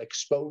call that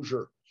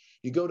exposure.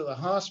 You go to the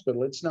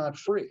hospital, it's not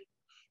free.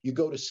 You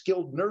go to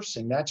skilled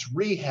nursing, that's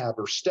rehab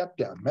or step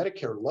down.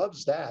 Medicare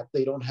loves that.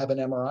 They don't have an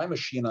MRI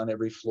machine on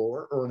every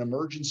floor or an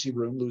emergency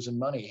room losing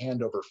money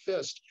hand over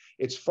fist.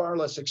 It's far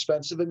less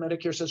expensive, and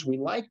Medicare says, we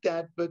like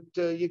that, but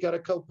you got a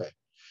copay.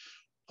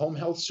 Home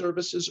health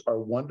services are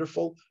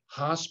wonderful.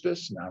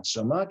 Hospice, not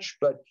so much,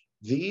 but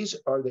these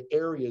are the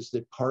areas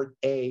that Part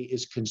A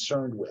is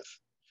concerned with.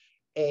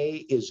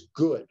 A is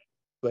good,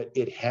 but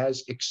it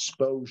has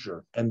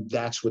exposure, and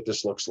that's what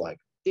this looks like.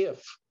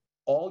 If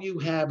all you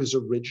have is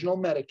original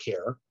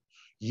Medicare,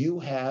 you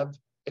have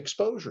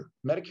exposure.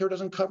 Medicare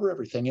doesn't cover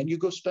everything, and you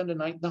go spend a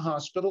night in the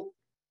hospital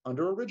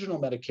under original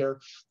Medicare,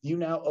 you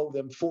now owe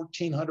them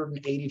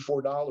 $1,484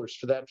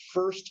 for that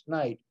first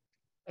night.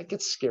 That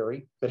gets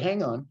scary, but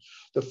hang on.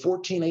 The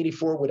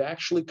 $1,484 would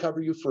actually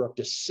cover you for up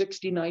to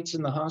 60 nights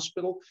in the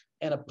hospital,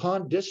 and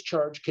upon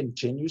discharge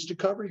continues to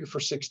cover you for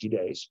 60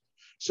 days.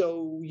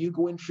 So you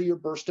go in for your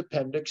burst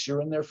appendix,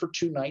 you're in there for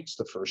 2 nights.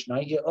 The first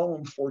night you owe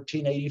them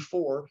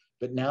 $1,484,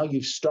 but now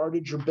you've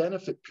started your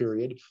benefit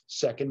period.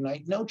 Second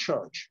night, no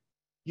charge.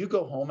 You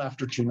go home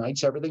after 2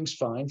 nights, everything's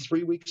fine.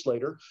 3 weeks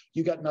later,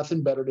 you got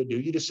nothing better to do.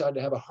 You decide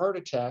to have a heart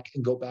attack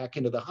and go back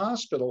into the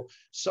hospital.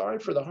 Sorry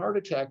for the heart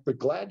attack, but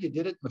glad you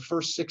did it in the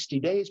first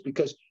 60 days,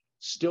 because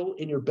still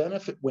in your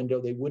benefit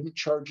window, they wouldn't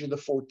charge you the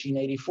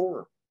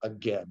 $1,484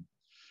 again.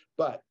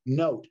 But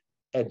note,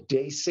 at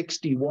day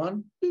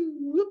 61,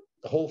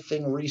 the whole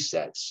thing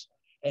resets,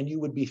 and you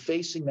would be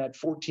facing that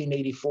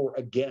 $1,484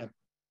 again.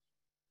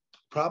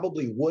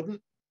 Probably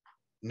wouldn't,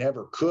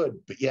 never could,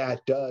 but yeah, it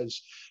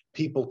does.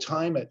 People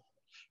time it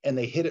and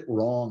they hit it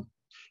wrong.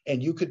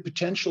 And you could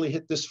potentially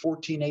hit this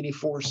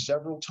 $1,484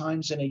 several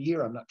times in a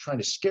year. I'm not trying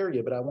to scare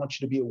you, but I want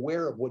you to be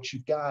aware of what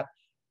you've got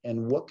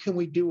and what can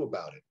we do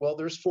about it? Well,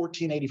 there's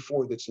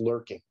 $1,484 that's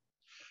lurking.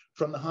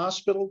 From the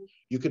hospital,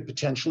 you could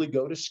potentially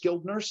go to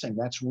skilled nursing.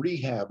 That's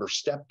rehab or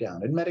step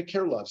down. And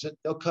Medicare loves it.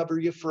 They'll cover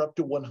you for up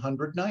to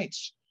 100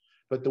 nights.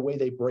 But the way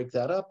they break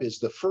that up is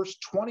the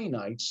first 20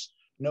 nights,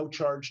 no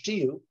charge to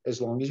you, as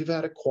long as you've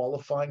had a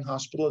qualifying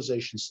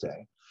hospitalization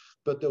stay.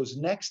 But those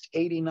next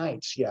 80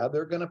 nights, yeah,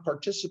 they're going to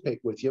participate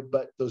with you.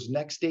 But those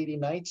next 80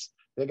 nights,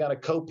 they got a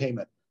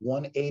copayment,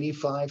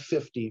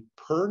 $185.50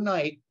 per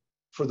night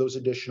for those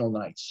additional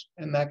nights.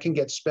 And that can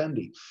get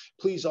spendy.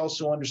 Please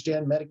also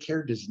understand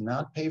Medicare does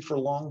not pay for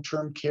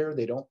long-term care.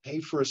 They don't pay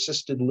for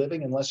assisted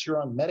living unless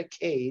you're on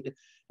Medicaid.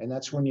 And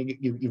that's when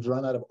you've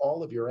run out of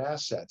all of your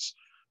assets.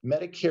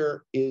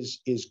 Medicare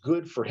is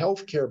good for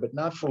health care, but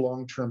not for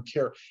long-term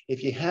care.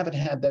 If you haven't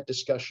had that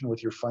discussion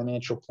with your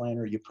financial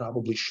planner, you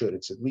probably should.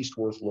 It's at least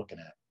worth looking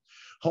at.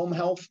 Home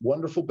health,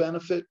 wonderful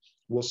benefit.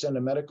 We'll send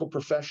a medical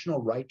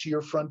professional right to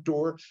your front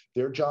door.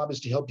 Their job is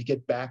to help you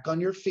get back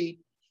on your feet.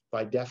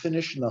 By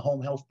definition, the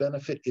home health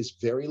benefit is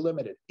very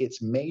limited.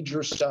 It's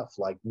major stuff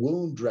like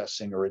wound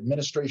dressing or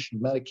administration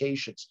of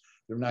medications.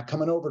 They're not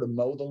coming over to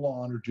mow the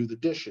lawn or do the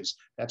dishes.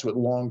 That's what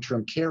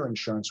long-term care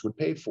insurance would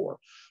pay for.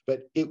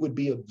 But it would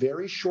be a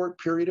very short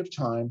period of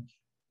time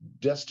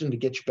destined to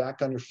get you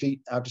back on your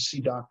feet, out to see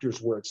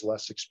doctors where it's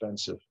less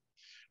expensive.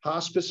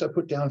 Hospice, I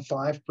put down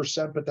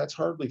 5%, but that's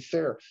hardly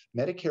fair.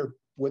 Medicare,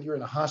 whether you're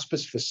in a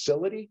hospice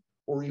facility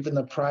or even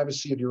the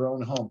privacy of your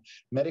own home.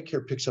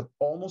 Medicare picks up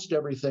almost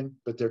everything,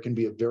 but there can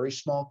be a very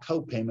small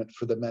copayment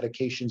for the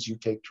medications you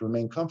take to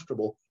remain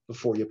comfortable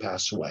before you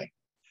pass away.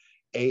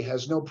 A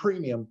has no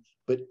premium,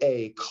 but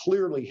A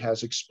clearly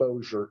has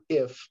exposure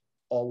if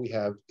all we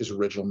have is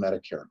original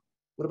Medicare.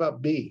 What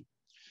about B?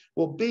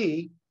 Well,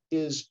 B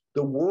is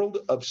the world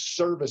of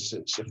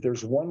services. If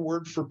there's one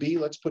word for B,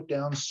 let's put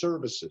down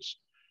services.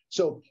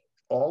 So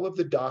all of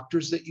the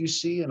doctors that you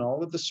see and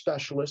all of the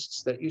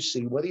specialists that you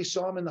see, whether you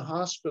saw them in the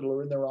hospital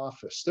or in their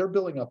office, they're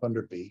billing up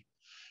under B.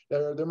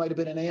 There might have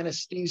been an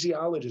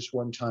anesthesiologist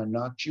one time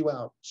knocked you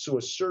out, so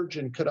a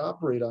surgeon could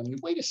operate on you.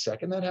 Wait a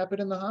second, that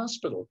happened in the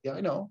hospital. Yeah,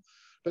 I know.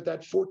 But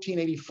that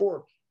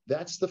 1484,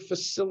 that's the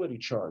facility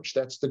charge.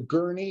 That's the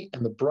gurney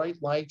and the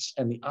bright lights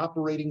and the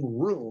operating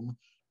room.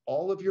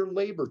 All of your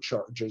labor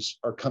charges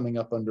are coming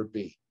up under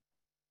B.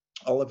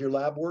 All of your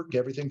lab work,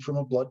 everything from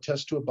a blood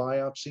test to a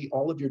biopsy,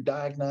 all of your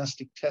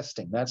diagnostic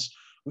testing.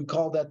 We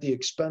call that the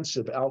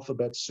expensive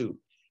alphabet soup.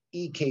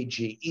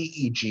 EKG,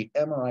 EEG,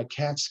 MRI,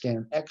 CAT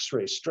scan,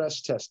 X-ray,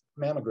 stress test,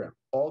 mammogram,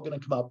 all going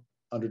to come up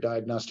under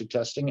diagnostic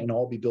testing and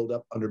all be billed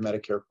up under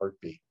Medicare Part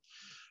B.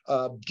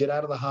 Get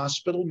out of the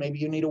hospital, maybe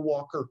you need a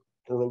walker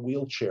or a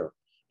wheelchair,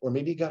 or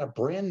maybe you got a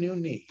brand new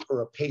knee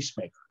or a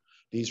pacemaker.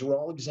 These are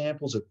all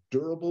examples of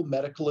durable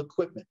medical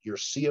equipment, your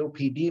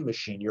COPD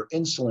machine, your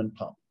insulin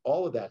pump,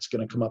 all of that's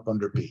going to come up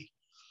under B.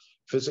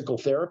 Physical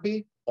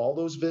therapy, all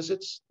those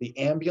visits, the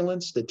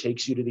ambulance that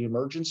takes you to the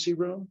emergency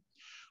room,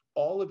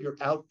 all of your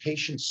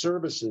outpatient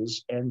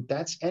services, and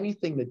that's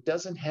anything that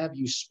doesn't have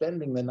you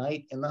spending the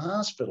night in the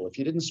hospital. If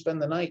you didn't spend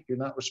the night, you're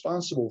not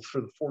responsible for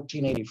the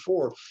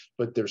 1484,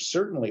 but there's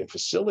certainly a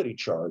facility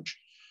charge.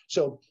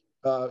 So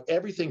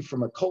everything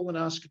from a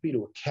colonoscopy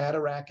to a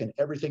cataract and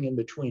everything in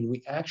between,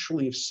 we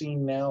actually have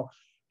seen now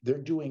they're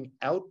doing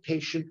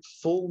outpatient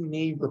full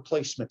knee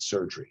replacement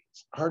surgery.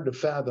 It's hard to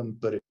fathom,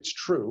 but it's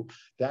true.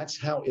 That's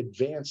how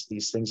advanced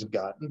these things have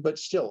gotten, but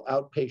still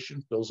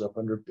outpatient bills up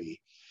under B.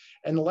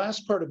 And the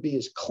last part of B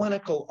is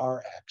clinical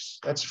RX.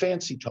 That's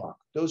fancy talk.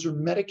 Those are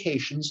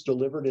medications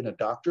delivered in a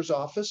doctor's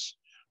office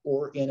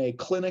or in a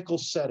clinical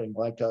setting,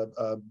 like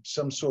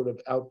some sort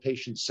of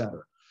outpatient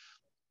center.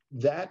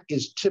 That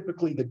is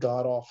typically the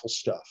god-awful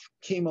stuff.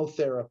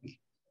 Chemotherapy,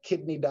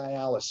 kidney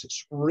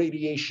dialysis,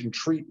 radiation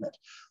treatment.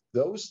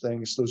 Those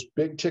things, those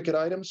big ticket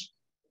items,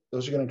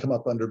 those are going to come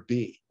up under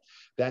B.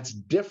 That's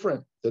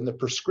different than the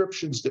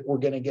prescriptions that we're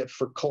going to get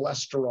for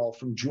cholesterol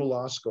from Jewel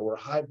Osco or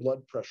high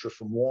blood pressure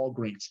from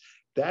Walgreens.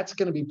 That's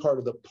going to be part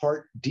of the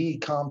Part D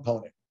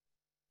component,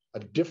 a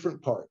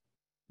different part,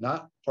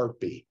 not Part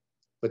B,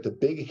 but the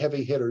big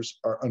heavy hitters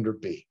are under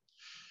B.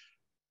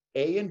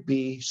 A and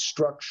B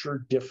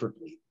structured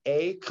differently.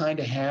 A kind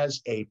of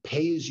has a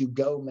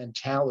pay-as-you-go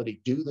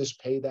mentality. Do this,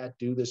 pay that,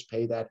 do this,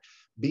 pay that.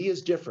 B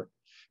is different.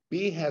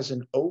 B has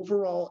an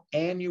overall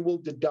annual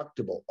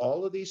deductible.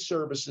 All of these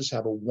services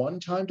have a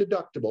one-time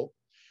deductible.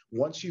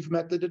 Once you've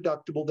met the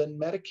deductible, then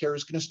Medicare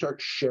is going to start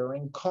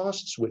sharing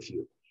costs with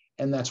you.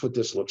 And that's what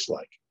this looks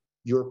like.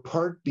 Your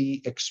Part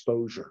B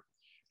exposure.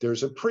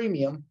 There's a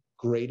premium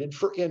graded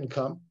for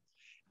income,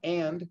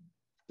 and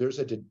there's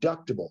a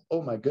deductible.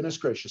 Oh my goodness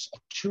gracious,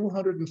 a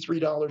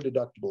 $203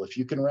 deductible. If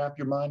you can wrap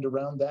your mind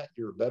around that,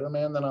 you're a better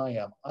man than I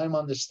am. I'm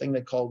on this thing they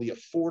call the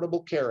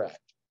Affordable Care Act.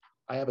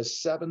 I have a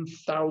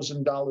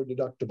 $7,000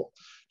 deductible.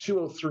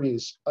 203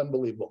 is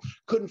unbelievable.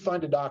 Couldn't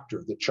find a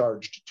doctor that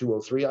charged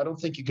 203. I don't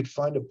think you could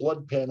find a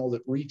blood panel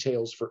that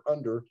retails for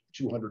under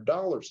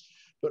 $200.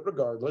 But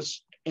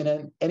regardless,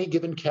 in any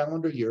given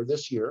calendar year,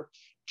 this year,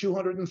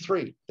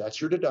 203,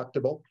 that's your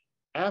deductible.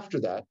 After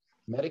that,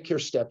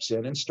 Medicare steps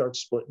in and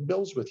starts splitting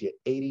bills with you,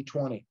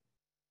 80-20.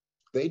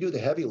 They do the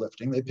heavy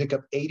lifting. They pick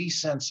up 80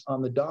 cents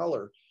on the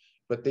dollar,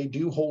 but they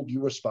do hold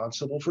you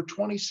responsible for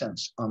 20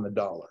 cents on the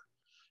dollar.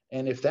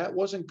 And if that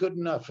wasn't good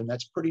enough, and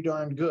that's pretty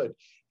darn good,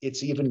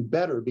 it's even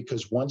better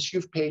because once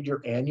you've paid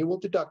your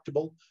annual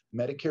deductible,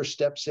 Medicare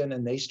steps in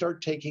and they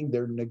start taking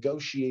their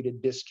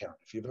negotiated discount.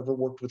 If you've ever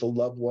worked with a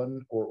loved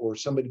one or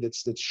somebody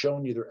that's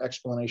shown you their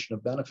explanation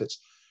of benefits,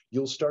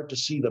 you'll start to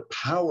see the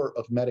power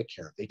of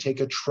Medicare. They take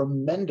a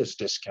tremendous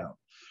discount.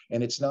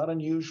 And it's not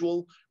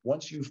unusual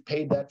once you've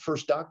paid that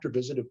first doctor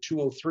visit of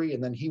 203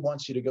 and then he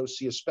wants you to go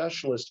see a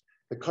specialist,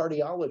 the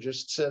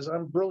cardiologist says,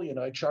 I'm brilliant,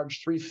 I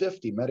charge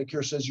 $350.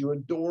 Medicare says, you're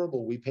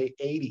adorable, we pay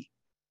 $80.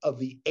 Of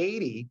the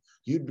 80,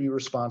 you'd be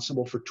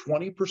responsible for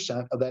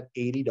 20% of that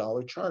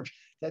 $80 charge.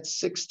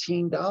 That's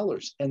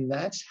 $16. And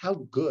that's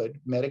how good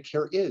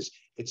Medicare is.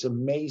 It's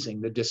amazing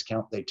the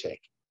discount they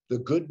take. The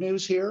good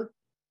news here,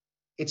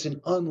 it's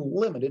an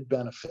unlimited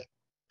benefit.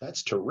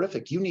 That's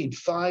terrific. You need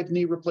 5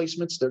 knee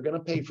replacements, they're going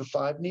to pay for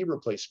 5 knee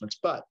replacements.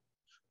 But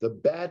the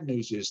bad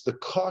news is, the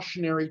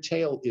cautionary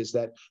tale is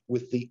that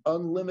with the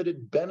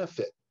unlimited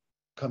benefit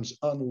comes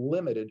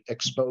unlimited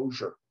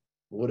exposure.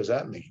 What does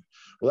that mean?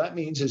 Well, that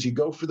means as you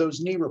go for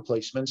those knee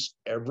replacements,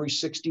 every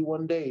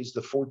 61 days, the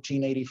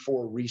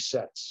 1484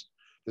 resets.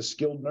 The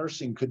skilled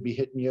nursing could be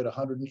hitting you at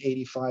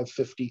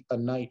 $185.50 a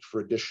night for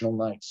additional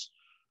nights.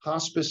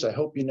 Hospice, I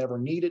hope you never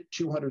need it,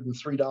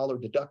 $203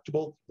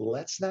 deductible.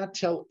 Let's not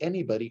tell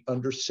anybody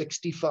under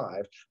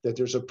 65 that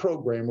there's a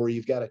program where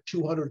you've got a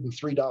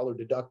 $203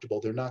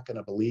 deductible. They're not going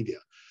to believe you.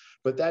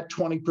 But that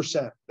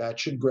 20%, that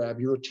should grab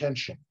your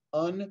attention.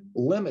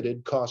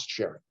 Unlimited cost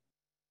sharing.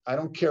 I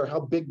don't care how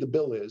big the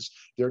bill is,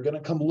 they're going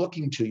to come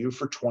looking to you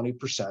for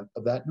 20%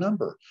 of that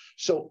number.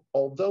 So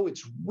although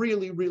it's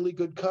really, really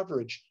good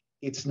coverage,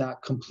 it's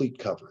not complete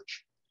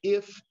coverage.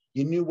 If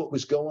you knew what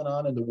was going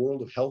on in the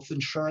world of health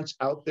insurance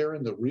out there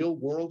in the real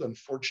world,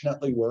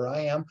 unfortunately, where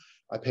I am,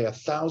 I pay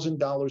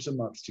 $1,000 a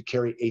month to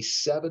carry a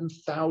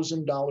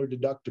 $7,000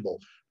 deductible.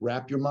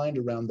 Wrap your mind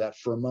around that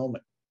for a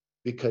moment,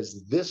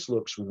 because this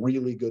looks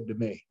really good to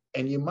me.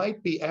 And you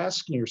might be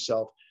asking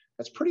yourself,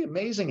 that's pretty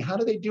amazing. How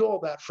do they do all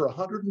that for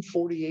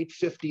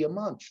 $148.50 a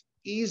month?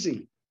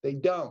 Easy. They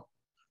don't.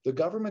 The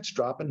government's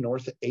dropping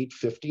north of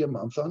 $850 a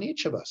month on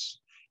each of us.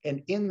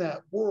 And in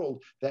that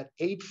world, that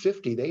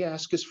 $850, they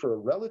ask us for a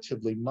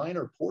relatively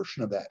minor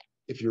portion of that.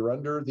 If you're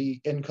under the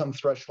income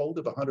threshold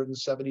of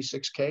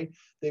 $176K,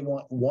 they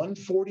want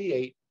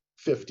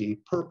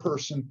 $148.50 per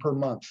person per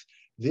month.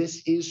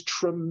 This is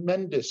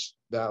tremendous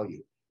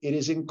value. It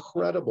is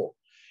incredible.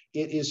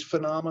 It is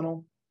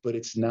phenomenal, but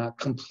it's not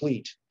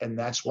complete. And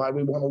that's why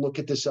we want to look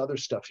at this other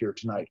stuff here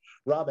tonight.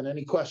 Robin,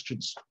 any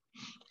questions?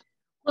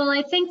 Well,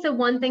 I think the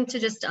one thing to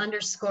just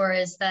underscore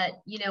is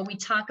that, you know, we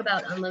talk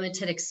about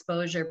unlimited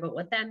exposure, but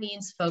what that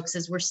means, folks,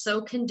 is we're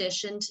so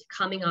conditioned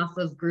coming off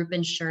of group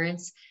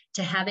insurance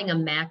to having a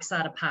max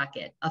out of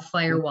pocket, a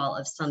firewall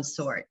of some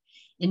sort.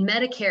 In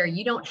Medicare,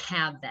 you don't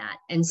have that.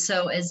 And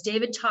so as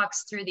David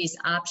talks through these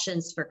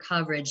options for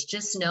coverage,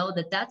 just know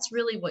that that's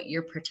really what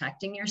you're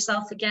protecting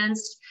yourself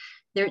against.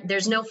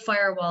 There's no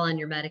firewall on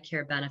your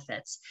Medicare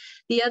benefits.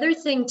 The other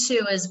thing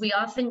too, is we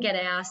often get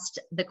asked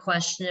the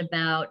question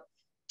about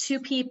two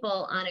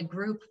people on a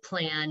group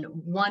plan,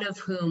 one of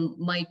whom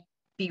might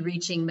be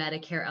reaching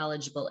Medicare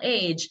eligible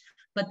age,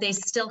 but they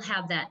still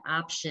have that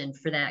option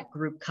for that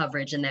group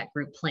coverage and that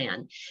group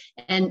plan.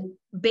 And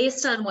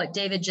based on what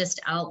David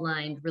just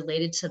outlined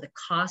related to the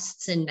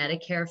costs in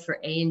Medicare for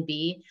A and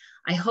B,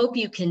 I hope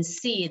you can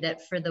see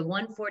that for the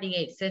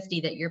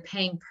 $148.50 that you're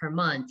paying per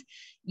month,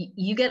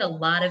 you get a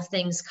lot of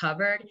things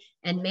covered.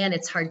 And man,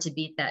 it's hard to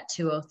beat that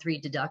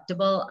 $203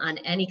 deductible on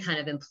any kind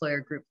of employer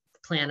group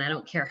plan. I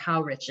don't care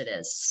how rich it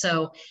is.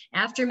 So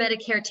after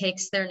Medicare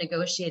takes their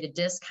negotiated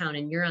discount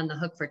and you're on the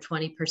hook for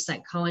 20%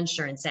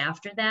 coinsurance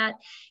after that,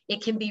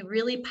 it can be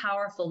really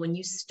powerful when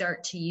you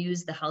start to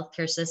use the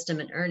healthcare system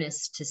in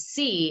earnest to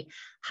see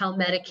how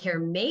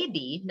Medicare may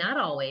be, not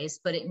always,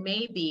 but it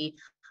may be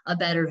a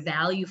better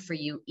value for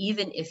you,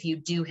 even if you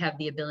do have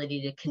the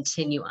ability to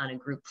continue on a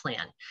group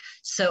plan.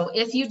 So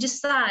if you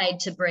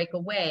decide to break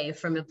away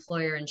from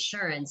employer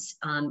insurance,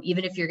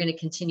 even if you're going to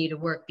continue to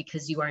work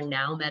because you are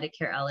now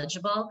Medicare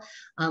eligible,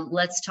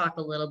 let's talk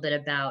a little bit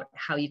about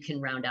how you can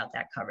round out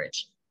that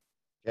coverage.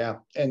 Yeah,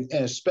 and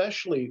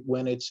especially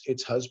when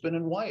it's husband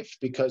and wife,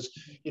 because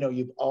you know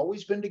you've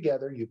always been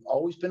together, you've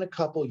always been a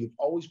couple, you've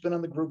always been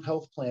on the group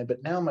health plan,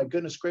 but now, my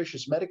goodness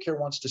gracious, Medicare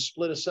wants to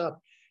split us up.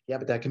 Yeah,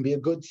 but that can be a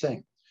good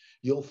thing.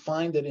 You'll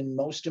find that in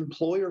most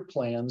employer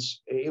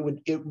plans, it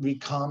would be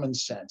common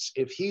sense.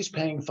 If he's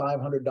paying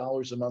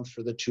 $500 a month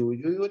for the two of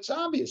you, it's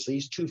obvious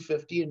he's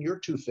 $250 and you're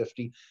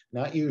 $250,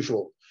 not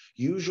usual.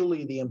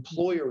 Usually the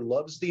employer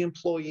loves the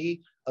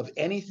employee. Of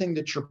anything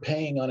that you're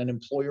paying on an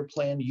employer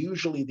plan,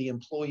 usually the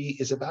employee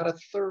is about a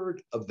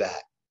third of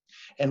that.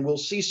 And we'll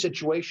see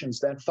situations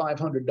that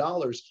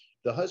 $500,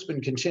 the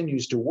husband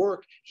continues to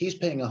work, he's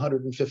paying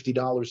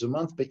 $150 a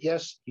month, but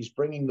yes, he's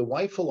bringing the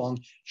wife along,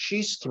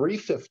 she's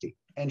 $350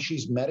 and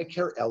she's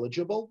Medicare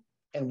eligible,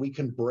 and we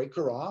can break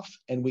her off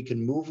and we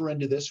can move her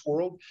into this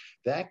world.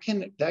 That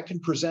can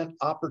present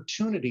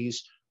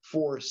opportunities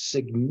for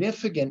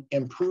significant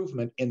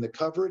improvement in the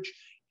coverage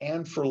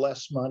and for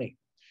less money.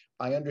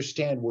 I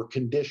understand we're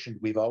conditioned.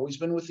 We've always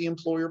been with the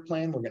employer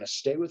plan. We're going to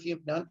stay with you.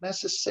 Not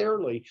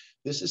necessarily.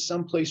 This is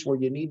someplace where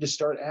you need to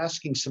start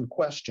asking some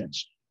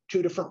questions.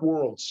 Two different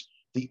worlds,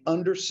 the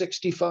under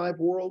 65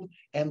 world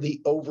and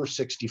the over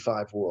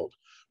 65 world.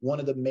 One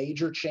of the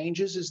major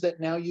changes is that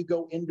now you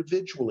go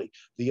individually.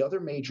 The other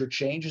major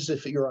change is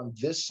if you're on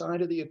this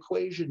side of the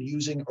equation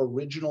using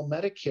original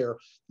Medicare,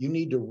 you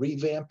need to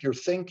revamp your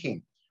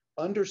thinking.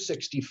 Under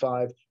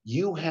 65,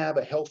 you have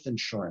a health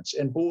insurance.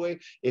 And boy,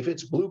 if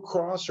it's Blue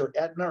Cross or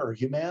Aetna or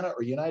Humana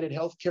or United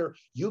Healthcare,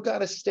 you got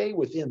to stay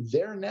within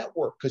their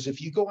network, because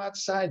if you go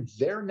outside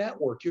their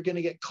network, you're going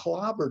to get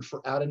clobbered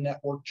for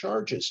out-of-network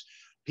charges.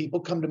 People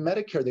come to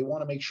Medicare, they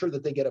want to make sure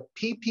that they get a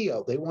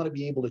PPO. They want to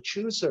be able to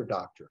choose their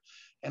doctor.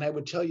 And I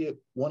would tell you,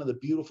 one of the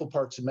beautiful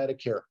parts of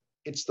Medicare,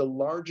 it's the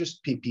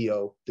largest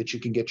PPO that you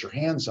can get your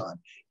hands on.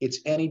 It's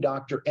any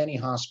doctor, any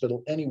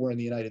hospital, anywhere in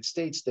the United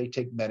States, they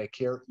take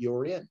Medicare,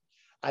 you're in.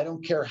 I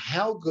don't care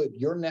how good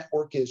your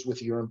network is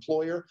with your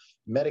employer,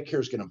 Medicare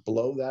is going to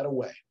blow that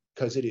away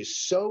because it is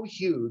so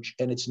huge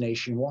and it's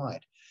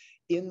nationwide.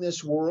 In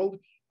this world,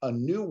 a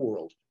new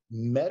world,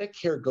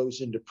 Medicare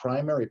goes into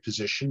primary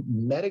position.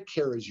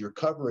 Medicare is your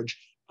coverage.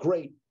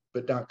 Great.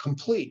 but not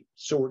complete.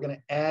 So we're going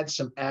to add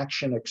some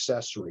action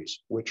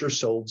accessories, which are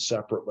sold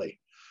separately.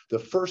 The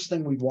first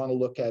thing we want to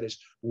look at is,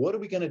 what are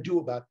we going to do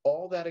about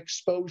all that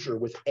exposure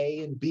with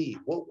A and B?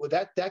 Well,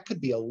 that could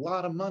be a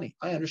lot of money.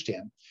 I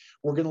understand.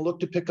 We're going to look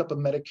to pick up a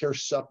Medicare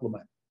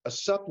supplement. A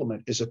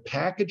supplement is a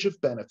package of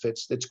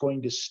benefits that's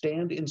going to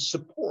stand in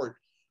support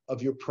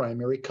of your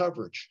primary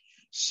coverage.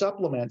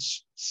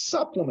 Supplements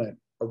supplement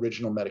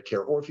original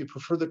Medicare, or if you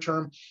prefer the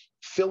term,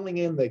 filling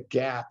in the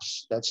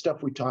gaps, that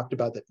stuff we talked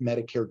about that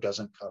Medicare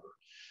doesn't cover.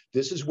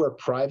 This is where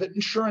private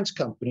insurance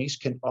companies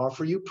can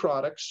offer you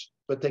products,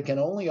 but they can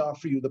only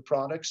offer you the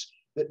products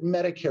that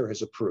Medicare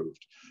has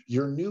approved.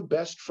 Your new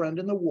best friend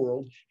in the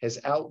world has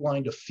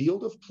outlined a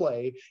field of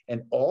play,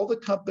 and all the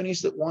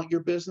companies that want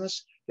your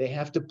business, they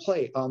have to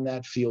play on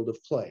that field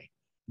of play.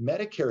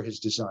 Medicare has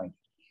designed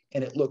it,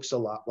 and it looks a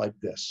lot like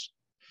this.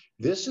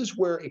 This is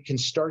where it can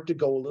start to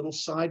go a little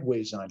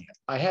sideways on you.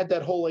 I had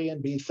that whole A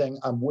and B thing.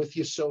 I'm with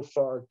you so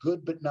far,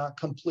 good but not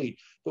complete.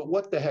 But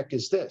what the heck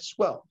is this?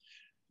 Well,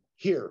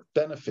 here,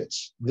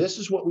 benefits. This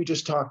is what we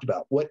just talked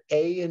about, what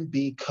A and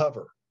B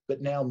cover.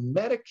 But now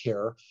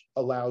Medicare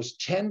allows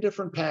 10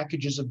 different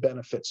packages of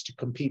benefits to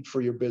compete for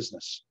your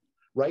business.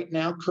 Right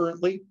now,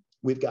 currently,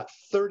 we've got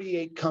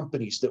 38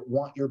 companies that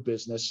want your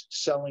business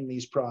selling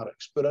these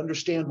products. But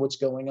understand what's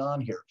going on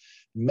here.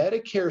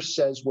 Medicare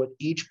says what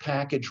each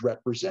package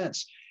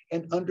represents.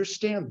 And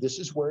understand, this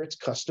is where it's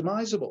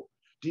customizable.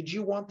 Did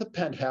you want the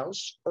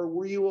penthouse, or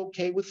were you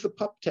okay with the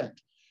pup tent?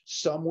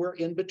 Somewhere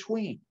in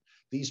between.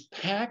 These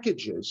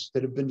packages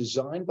that have been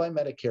designed by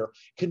Medicare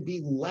can be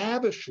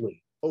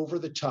lavishly over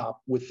the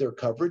top with their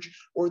coverage,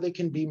 or they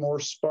can be more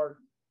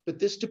Spartan. But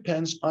this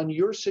depends on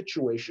your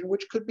situation,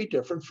 which could be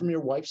different from your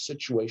wife's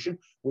situation,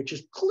 which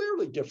is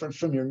clearly different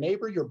from your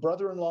neighbor, your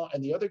brother-in-law,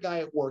 and the other guy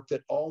at work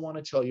that all want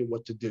to tell you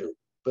what to do.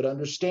 But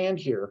understand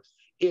here,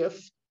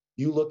 if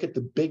you look at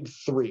the big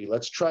three,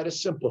 let's try to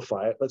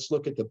simplify it. Let's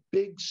look at the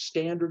big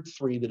standard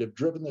three that have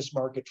driven this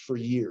market for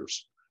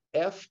years.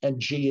 F and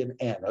G and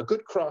N, a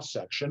good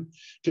cross-section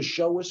to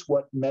show us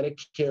what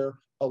Medicare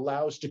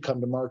allows to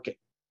come to market.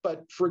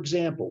 But for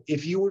example,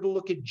 if you were to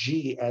look at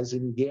G as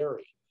in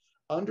Gary,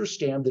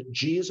 understand that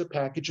G is a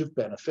package of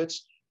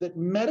benefits that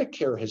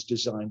Medicare has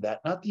designed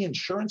that, not the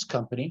insurance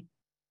company.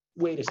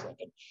 Wait a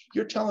second.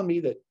 You're telling me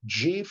that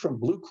G from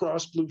Blue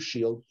Cross Blue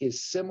Shield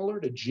is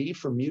similar to G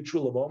from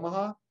Mutual of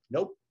Omaha?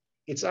 Nope.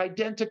 It's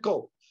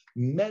identical.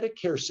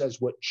 Medicare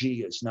says what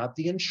G is, not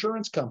the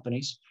insurance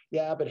companies.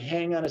 Yeah, but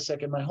hang on a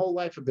second. My whole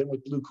life I've been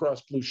with Blue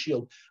Cross Blue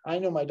Shield. I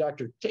know my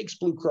doctor takes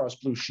Blue Cross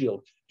Blue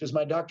Shield. Does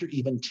my doctor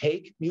even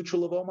take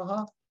Mutual of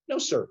Omaha? No,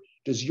 sir.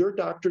 Does your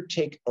doctor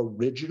take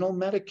original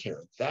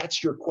Medicare?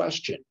 That's your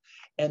question.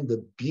 And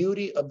the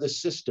beauty of the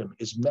system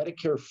is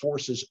Medicare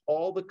forces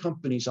all the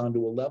companies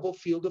onto a level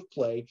field of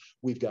play.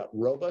 We've got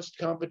robust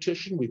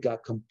competition. We've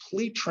got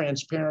complete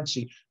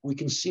transparency. We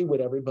can see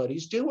what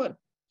everybody's doing.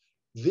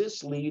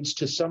 This leads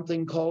to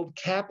something called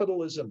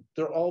capitalism.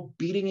 They're all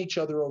beating each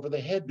other over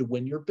the head to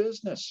win your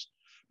business.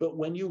 But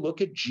when you look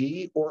at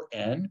G or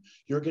N,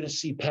 you're going to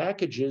see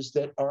packages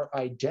that are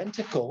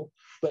identical,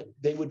 but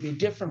they would be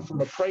different from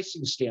a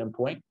pricing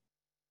standpoint.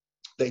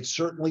 They'd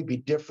certainly be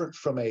different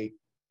from a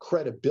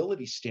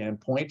credibility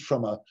standpoint,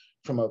 from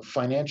a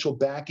financial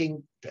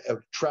backing, a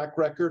track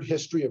record,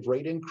 history of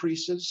rate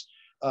increases.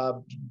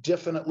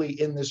 Definitely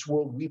in this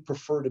world, we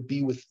prefer to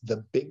be with the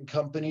big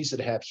companies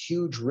that have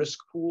huge risk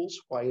pools.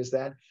 Why is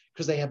that?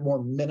 Because they have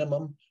more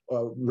minimum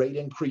rate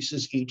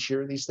increases each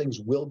year. These things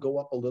will go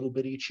up a little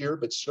bit each year,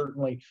 but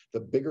certainly the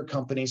bigger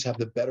companies have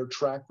the better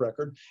track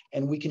record.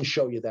 And we can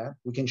show you that.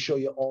 We can show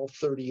you all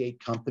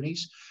 38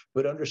 companies,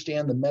 but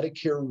understand the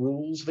Medicare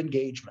rules of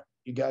engagement.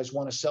 You guys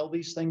want to sell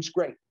these things?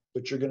 Great,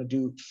 but you're going to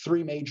do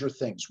three major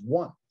things.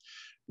 One,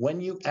 when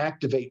you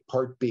activate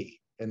Part B,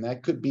 and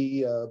that could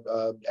be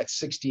at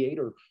 68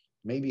 or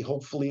maybe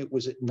hopefully it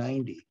was at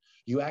 90.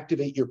 You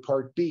activate your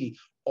Part B,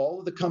 all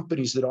of the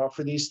companies that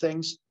offer these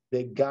things,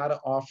 they got to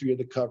offer you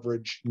the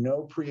coverage,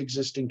 no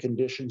pre-existing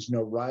conditions,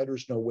 no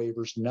riders, no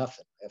waivers,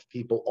 nothing. I have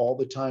people all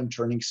the time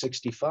turning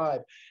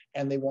 65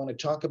 and they want to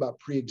talk about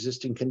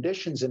pre-existing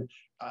conditions. And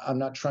I'm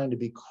not trying to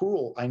be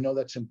cruel. I know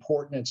that's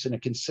important. It's in a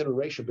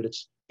consideration, but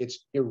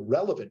it's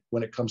irrelevant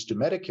when it comes to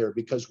Medicare,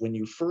 because when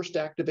you first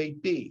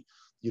activate B,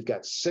 you've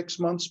got 6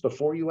 months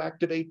before you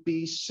activate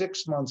B,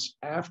 6 months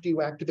after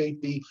you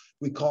activate B.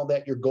 We call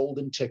that your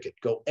golden ticket.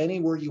 Go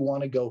anywhere you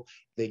want to go.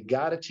 They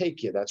got to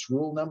take you. That's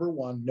rule number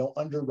one. No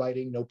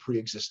underwriting, no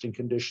pre-existing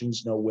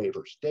conditions, no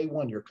waivers. Day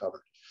one, you're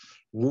covered.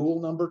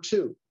 Rule number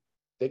two,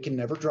 they can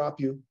never drop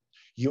you.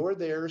 You're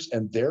theirs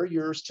and they're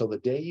yours till the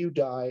day you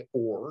die,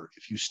 or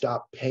if you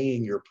stop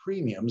paying your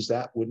premiums,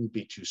 that wouldn't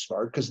be too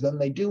smart, because then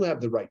they do have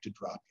the right to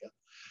drop you.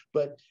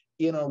 But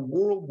in a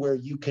world where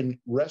you can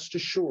rest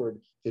assured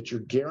that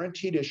you're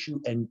guaranteed issue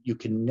and you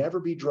can never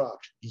be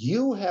dropped,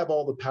 you have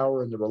all the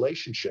power in the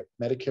relationship.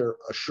 Medicare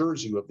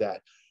assures you of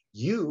that.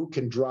 You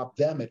can drop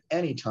them at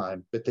any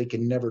time, but they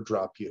can never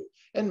drop you.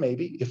 And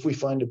maybe if we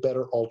find a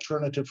better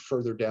alternative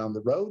further down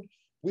the road,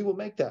 we will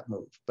make that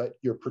move, but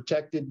you're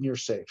protected and you're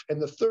safe.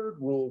 And the third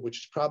rule, which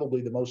is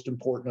probably the most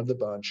important of the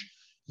bunch,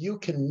 you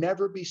can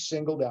never be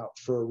singled out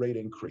for a rate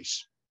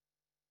increase.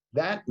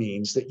 That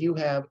means that you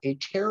have a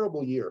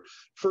terrible year.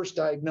 First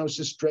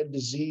diagnosis, dread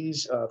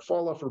disease,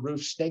 fall off a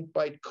roof, snake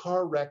bite,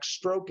 car wreck,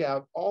 stroke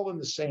out, all in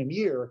the same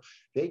year.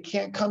 They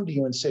can't come to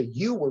you and say,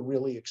 you were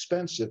really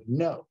expensive.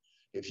 No.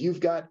 If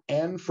you've got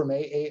N from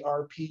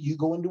AARP, you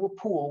go into a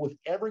pool with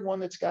everyone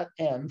that's got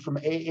N from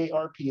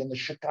AARP in the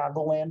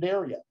Chicagoland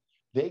area.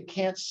 They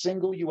can't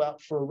single you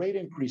out for a rate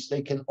increase.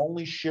 They can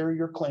only share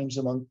your claims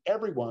among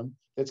everyone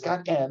that's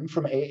got N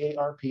from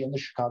AARP in the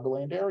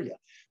Chicagoland area.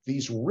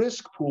 These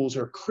risk pools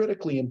are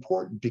critically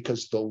important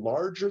because the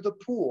larger the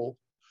pool,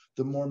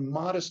 the more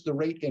modest the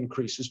rate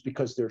increases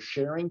because they're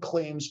sharing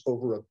claims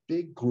over a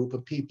big group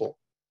of people.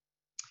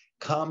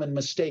 Common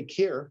mistake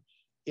here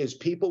is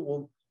people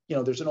will,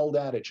 there's an old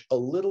adage, a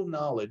little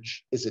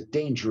knowledge is a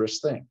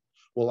dangerous thing.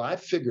 Well,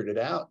 I've figured it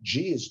out.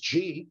 G is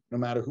G, no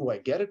matter who I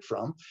get it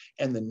from.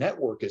 And the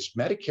network is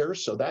Medicare,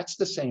 so that's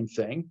the same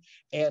thing.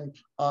 And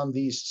on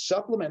these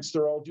supplements,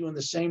 they're all doing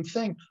the same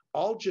thing.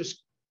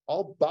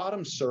 I'll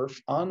bottom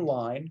surf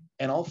online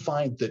and I'll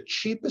find the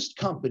cheapest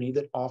company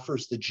that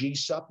offers the G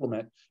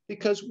supplement,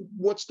 because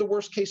what's the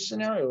worst case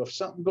scenario? If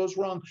something goes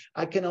wrong,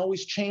 I can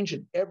always change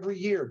it every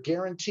year,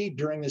 guaranteed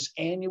during this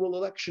annual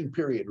election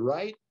period,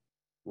 right?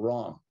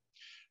 Wrong.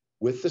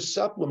 With the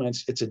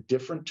supplements, it's a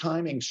different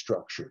timing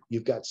structure.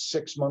 You've got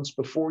 6 months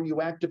before you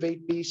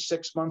activate B,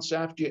 6 months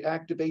after you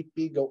activate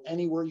B, go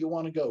anywhere you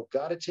want to go.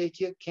 Got to take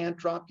you, can't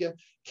drop you,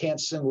 can't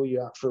single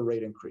you out for a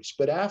rate increase.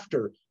 But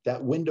after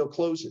that window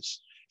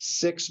closes,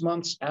 6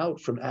 months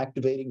out from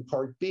activating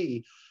Part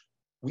B,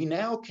 we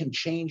now can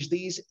change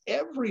these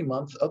every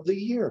month of the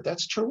year.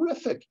 That's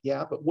terrific.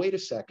 Yeah, but wait a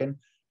second.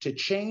 To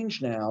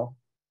change now,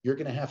 you're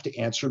going to have to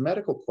answer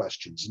medical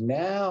questions.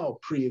 Now,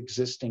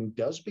 pre-existing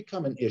does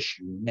become an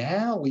issue.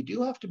 Now, we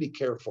do have to be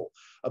careful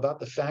about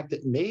the fact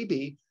that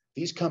maybe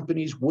these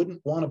companies wouldn't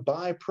want to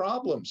buy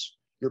problems.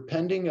 You're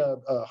pending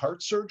a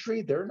heart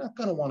surgery, they're not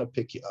going to want to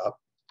pick you up.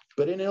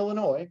 But in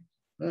Illinois,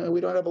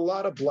 we don't have a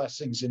lot of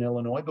blessings in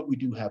Illinois, but we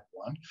do have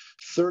one.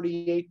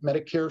 38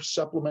 Medicare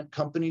supplement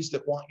companies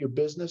that want your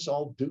business,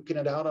 all duking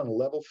it out on a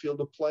level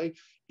field of play.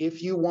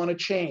 If you want to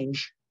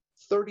change,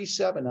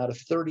 37 out of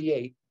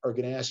 38 are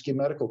going to ask you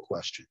medical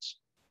questions.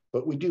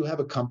 But we do have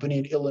a company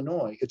in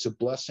Illinois. It's a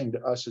blessing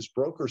to us as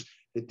brokers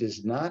that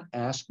does not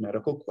ask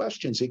medical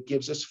questions. It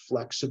gives us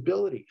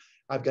flexibility.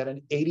 I've got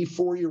an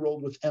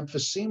 84-year-old with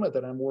emphysema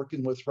that I'm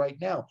working with right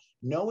now.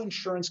 No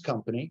insurance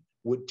company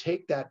would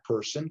take that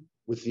person,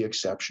 with the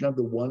exception of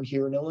the one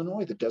here in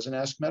Illinois that doesn't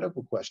ask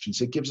medical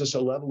questions. It gives us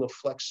a level of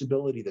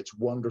flexibility that's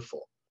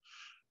wonderful.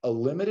 A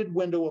limited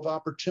window of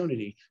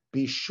opportunity.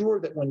 Be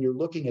sure that when you're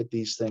looking at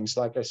these things,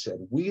 like I said,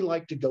 we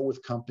like to go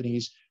with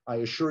companies. I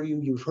assure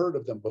you, you've heard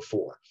of them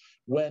before.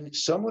 When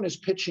someone is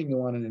pitching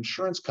you on an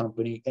insurance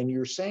company and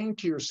you're saying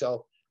to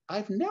yourself,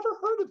 I've never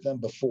heard of them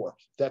before,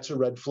 that's a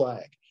red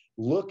flag.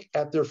 Look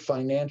at their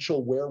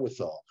financial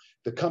wherewithal.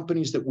 The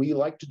companies that we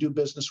like to do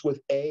business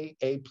with, A+.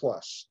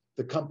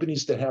 The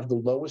companies that have the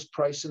lowest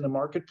price in the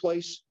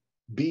marketplace,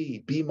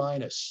 B-,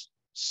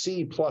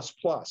 C++.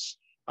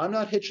 I'm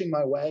not hitching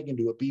my wagon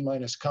to a B-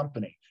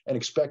 company and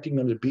expecting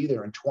them to be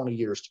there in 20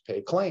 years to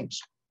pay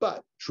claims.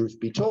 But truth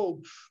be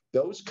told,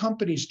 those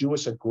companies do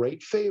us a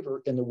great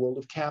favor in the world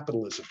of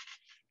capitalism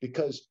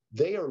because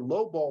they are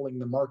lowballing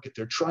the market.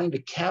 They're trying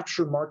to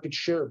capture market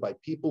share by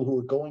people who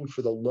are going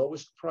for the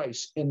lowest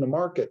price in the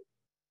market.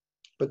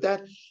 But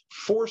that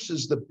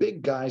forces the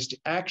big guys to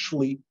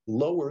actually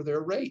lower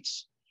their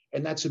rates.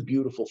 And that's a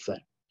beautiful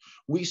thing.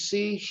 We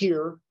see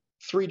here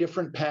 3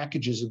 different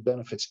packages of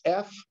benefits.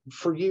 F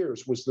for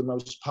years was the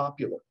most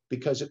popular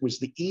because it was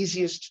the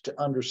easiest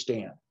to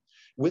understand.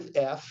 With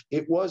F,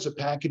 it was a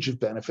package of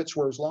benefits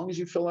where as long as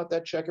you fill out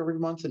that check every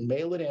month and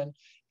mail it in,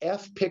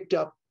 F picked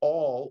up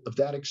all of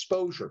that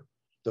exposure.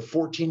 The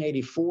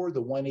 $14.84,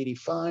 the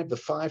 $185, the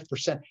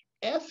 5%.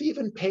 F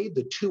even paid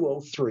the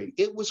 $203.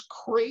 It was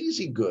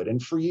crazy good.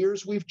 And for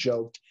years we've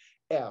joked,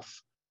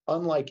 F,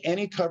 unlike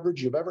any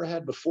coverage you've ever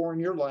had before in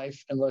your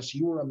life, unless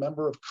you were a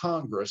member of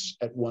Congress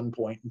at one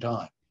point in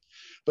time.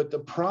 But the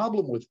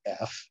problem with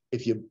F,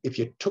 if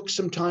you took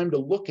some time to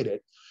look at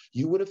it,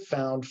 you would have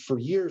found for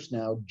years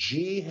now,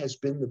 G has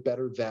been the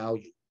better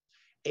value.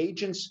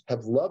 Agents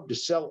have loved to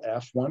sell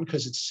F1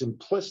 because it's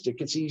simplistic,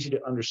 it's easy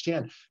to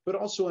understand, but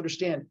also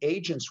understand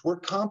agents, we're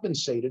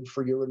compensated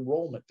for your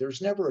enrollment.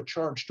 There's never a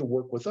charge to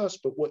work with us,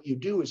 but what you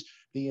do is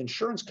the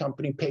insurance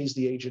company pays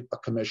the agent a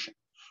commission.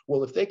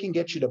 Well, if they can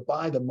get you to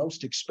buy the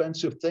most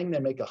expensive thing, they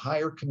make a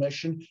higher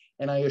commission.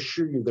 And I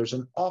assure you, there's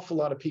an awful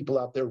lot of people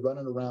out there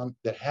running around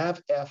that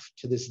have F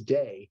to this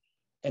day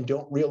and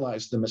don't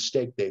realize the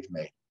mistake they've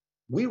made.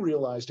 We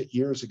realized it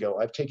years ago.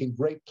 I've taken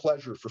great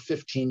pleasure for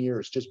 15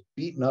 years just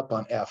beating up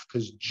on F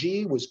because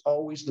G was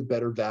always the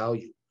better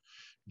value.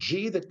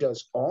 G that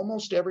does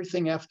almost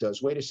everything F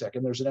does. Wait a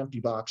second, there's an empty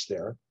box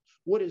there.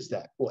 What is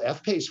that? Well,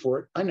 F pays for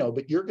it. I know,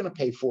 but you're going to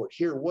pay for it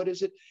here. What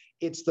is it?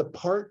 It's the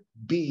Part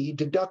B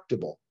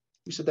deductible.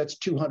 We said that's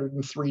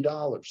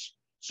 $203.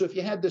 So if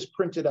you had this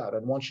printed out,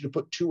 I'd want you to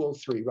put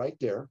 203 right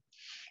there.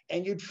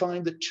 And you'd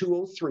find that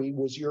 203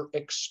 was your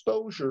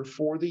exposure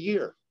for the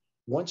year.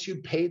 Once you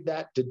paid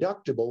that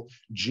deductible,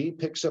 G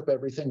picks up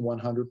everything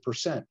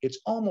 100%. It's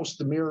almost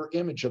the mirror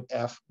image of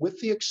F with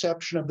the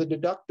exception of the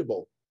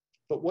deductible.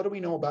 But what do we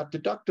know about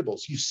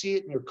deductibles? You see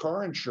it in your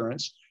car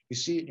insurance, you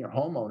see it in your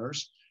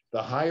homeowners.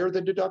 The higher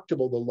the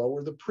deductible, the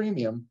lower the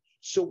premium.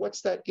 So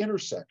what's that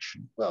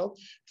intersection? Well,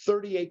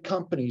 38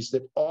 companies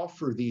that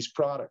offer these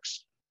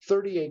products,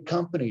 38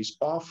 companies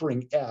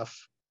offering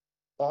F,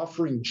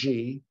 offering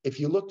G. If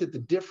you looked at the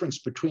difference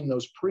between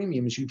those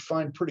premiums, you'd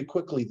find pretty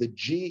quickly the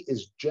G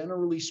is,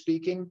 generally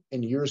speaking,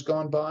 in years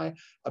gone by,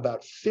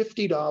 about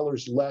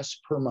 $50 less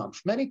per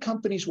month. Many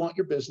companies want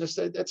your business.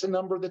 That's a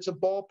number that's a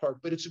ballpark,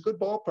 but it's a good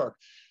ballpark.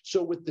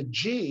 So with the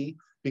G,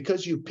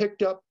 because you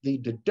picked up the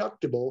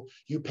deductible,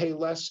 you pay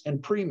less in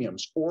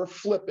premiums. Or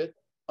flip it,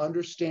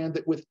 understand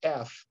that with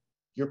F,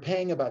 you're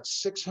paying about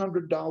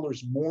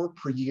 $600 more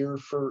per year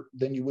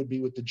than you would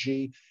be with the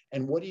G.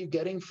 And what are you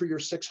getting for your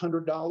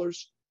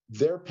 $600?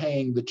 They're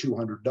paying the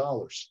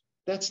 $200.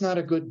 That's not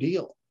a good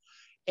deal.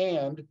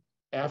 And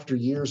after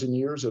years and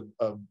years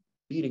of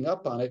beating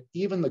up on it,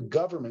 even the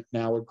government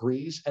now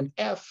agrees, and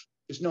F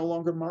is no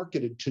longer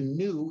marketed to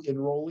new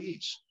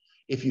enrollees.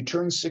 If you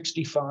turn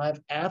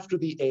 65 after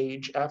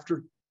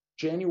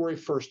January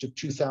 1st of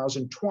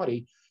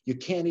 2020, you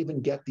can't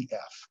even get the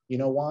F. You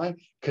know why?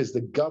 Because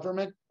the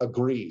government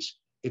agrees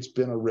it's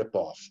been a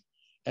ripoff.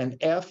 And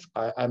F,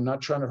 I'm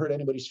not trying to hurt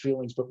anybody's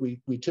feelings, but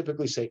we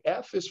typically say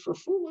F is for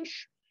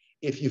foolish.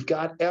 If you've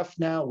got F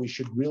now, we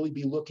should really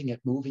be looking at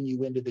moving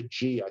you into the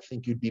G. I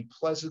think you'd be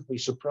pleasantly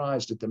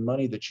surprised at the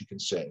money that you can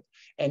save.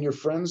 And your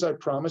friends, I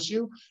promise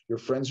you, your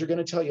friends are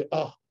going to tell you,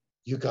 oh,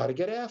 you got to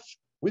get F.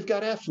 We've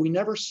got F. We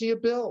never see a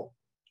bill.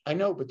 I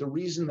know, but the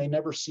reason they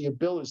never see a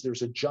bill is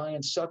there's a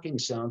giant sucking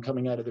sound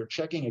coming out of their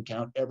checking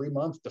account every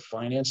month to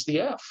finance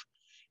the F.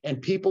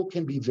 And people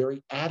can be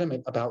very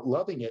adamant about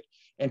loving it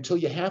until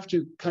you have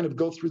to kind of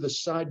go through the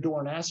side door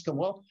and ask them,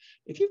 well,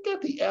 if you've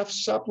got the F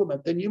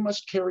supplement, then you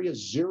must carry a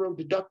zero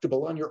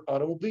deductible on your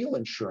automobile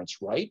insurance,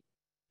 right?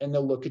 And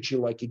they'll look at you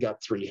like you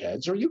got three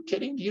heads. Are you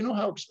kidding? Do you know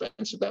how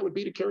expensive that would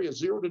be to carry a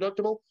zero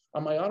deductible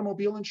on my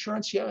automobile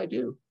insurance? Yeah, I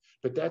do.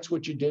 But that's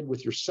what you did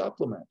with your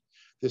supplement.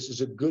 This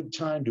is a good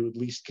time to at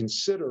least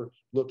consider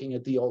looking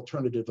at the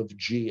alternative of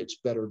G. It's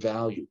better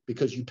value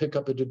because you pick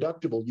up a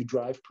deductible, you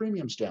drive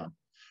premiums down.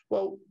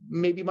 Well,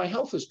 maybe my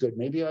health is good.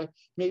 Maybe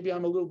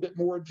I'm a little bit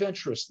more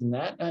adventurous than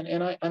that.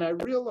 And I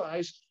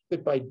realize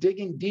that by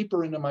digging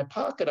deeper into my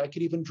pocket, I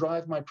could even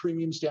drive my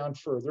premiums down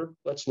further.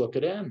 Let's look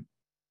at N.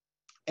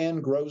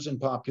 N grows in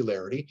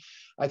popularity,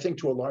 I think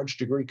to a large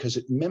degree because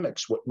it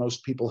mimics what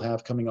most people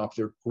have coming off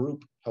their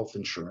group health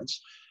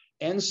insurance.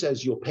 N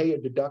says you'll pay a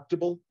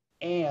deductible.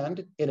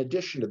 And in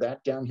addition to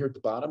that, down here at the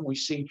bottom, we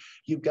see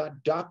you've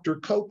got doctor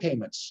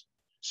co-payments.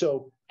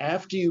 So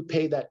after you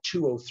pay that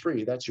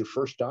 $203, that's your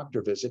first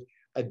doctor visit,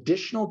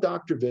 additional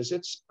doctor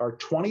visits are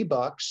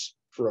 $20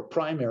 for a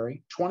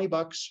primary,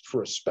 $20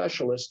 for a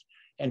specialist,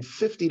 and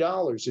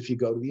 $50 if you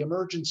go to the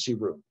emergency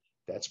room.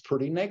 That's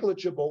pretty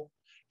negligible.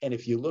 And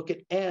if you look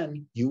at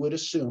N, you would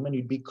assume, and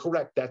you'd be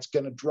correct, that's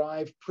going to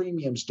drive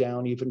premiums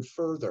down even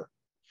further.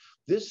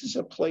 This is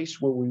a place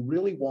where we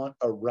really want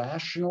a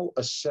rational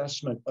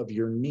assessment of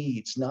your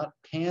needs, not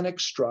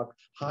panic-struck,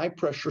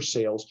 high-pressure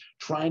sales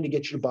trying to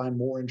get you to buy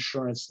more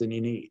insurance than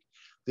you need.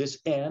 This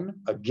N,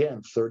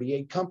 again,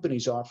 38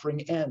 companies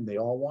offering N. They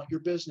all want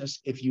your business.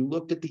 If you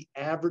looked at the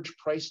average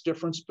price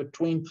difference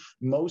between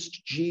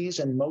most Gs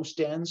and most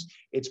Ns,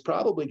 it's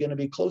probably going to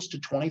be close to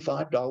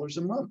 $25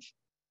 a month.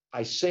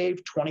 I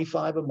save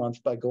 $25 a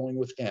month by going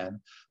with N.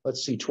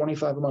 Let's see,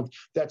 $25 a month.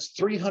 That's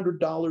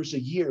 $300 a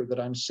year that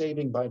I'm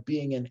saving by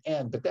being in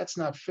N, but that's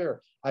not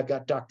fair. I've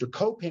got doctor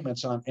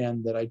co-payments on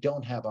N that I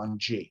don't have on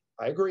G.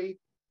 I agree,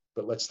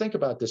 but let's think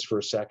about this for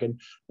a second.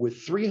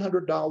 With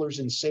 $300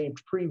 in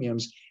saved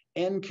premiums,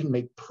 N can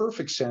make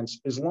perfect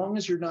sense as long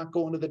as you're not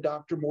going to the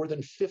doctor more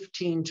than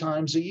 15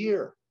 times a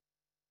year.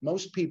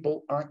 Most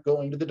people aren't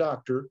going to the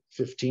doctor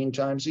 15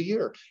 times a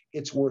year.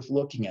 It's worth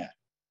looking at.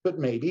 But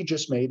maybe,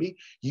 just maybe,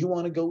 you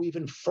want to go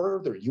even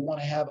further. You want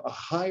to have a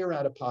higher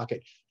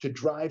out-of-pocket to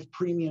drive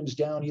premiums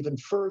down even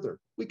further.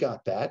 We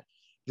got that.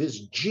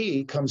 This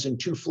G comes in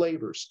two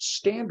flavors.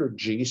 Standard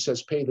G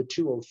says pay the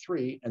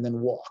 $203 and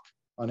then walk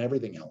on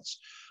everything else.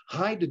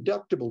 High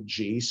deductible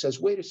G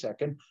says, wait a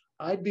second,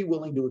 I'd be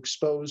willing to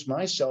expose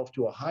myself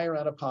to a higher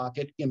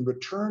out-of-pocket in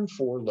return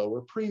for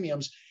lower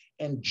premiums.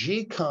 And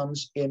G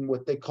comes in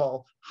what they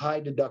call high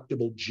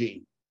deductible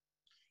G.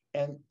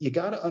 And you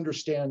got to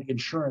understand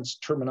insurance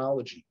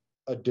terminology.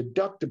 A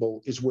deductible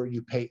is where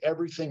you pay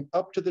everything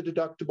up to the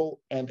deductible,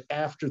 and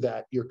after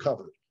that, you're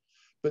covered.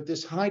 But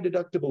this high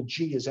deductible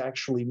G is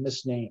actually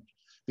misnamed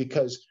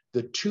because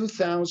the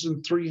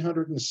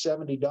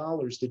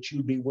 $2,370 that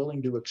you'd be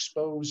willing to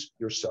expose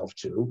yourself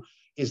to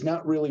is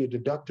not really a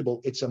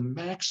deductible. It's a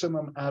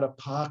maximum out of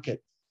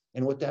pocket.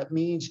 And what that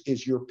means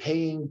is you're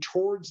paying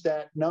towards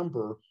that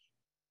number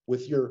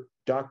with your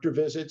doctor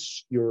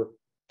visits, your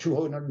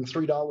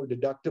 $203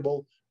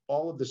 deductible,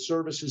 all of the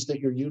services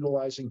that you're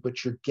utilizing,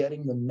 but you're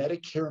getting the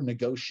Medicare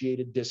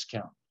negotiated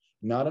discount.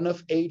 Not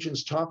enough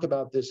agents talk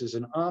about this as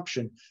an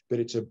option, but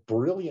it's a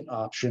brilliant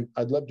option.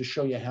 I'd love to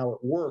show you how it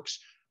works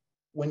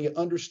when you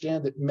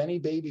understand that many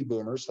baby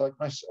boomers like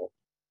myself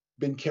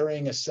been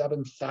carrying a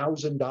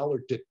 $7,000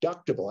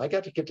 deductible. I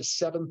got to get to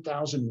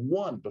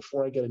 $7,001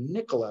 before I get a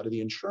nickel out of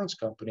the insurance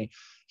company.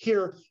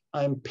 Here,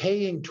 I'm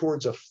paying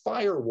towards a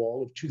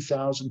firewall of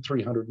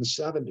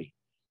 $2,370.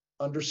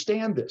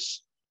 Understand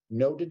this.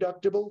 No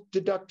deductible,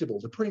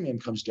 deductible, the premium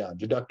comes down.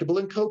 Deductible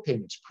and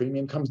copayments,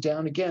 premium comes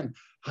down again.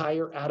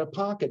 Higher out of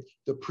pocket,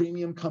 the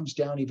premium comes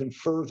down even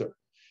further.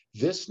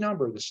 This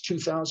number, this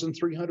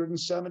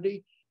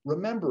 2,370,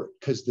 remember it,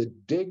 because the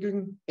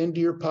digging into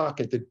your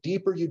pocket, the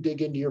deeper you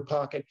dig into your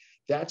pocket,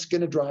 that's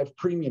going to drive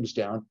premiums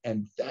down.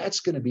 And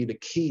that's going to be the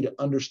key to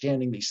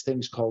understanding these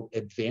things called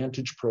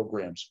advantage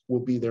programs.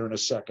 We'll be there in a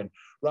second.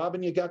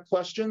 Robin, you got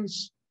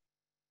questions?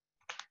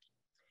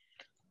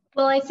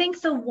 Well, I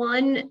think the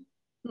one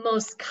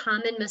most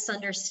common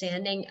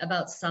misunderstanding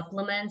about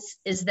supplements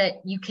is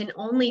that you can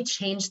only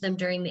change them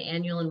during the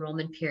annual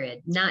enrollment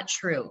period. Not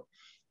true.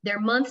 They're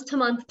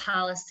month-to-month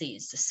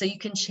policies, so you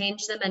can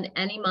change them in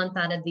any month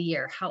out of the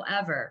year.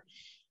 However,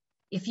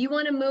 if you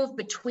want to move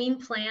between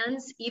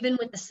plans, even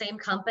with the same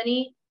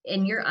company,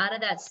 and you're out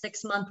of that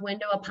 6-month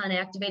window upon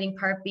activating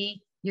Part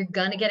B, you're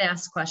going to get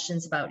asked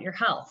questions about your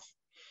health.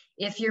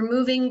 If you're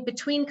moving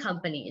between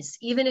companies,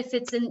 even if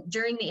it's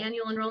during the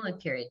annual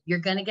enrollment period, you're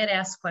going to get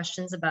asked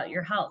questions about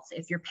your health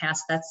if you're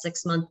past that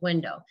 6-month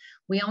window.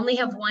 We only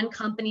have one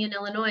company in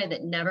Illinois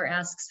that never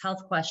asks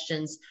health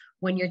questions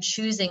when you're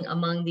choosing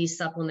among these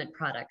supplement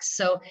products.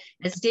 So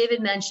as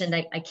David mentioned,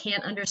 I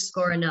can't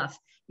underscore enough.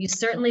 You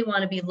certainly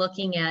want to be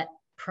looking at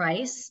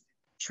price,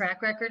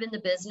 track record in the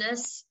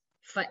business,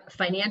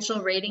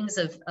 financial ratings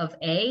of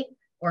A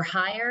or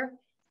higher,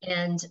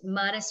 and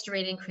modest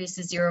rate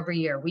increases year over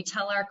year. We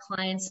tell our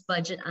clients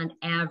budget on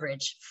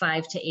average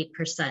 5 to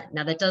 8%.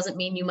 Now that doesn't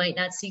mean you might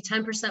not see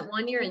 10%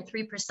 one year and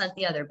 3%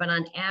 the other, but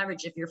on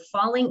average, if you're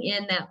falling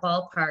in that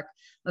ballpark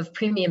of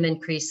premium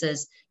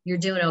increases, you're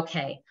doing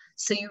okay.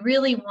 So you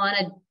really want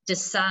to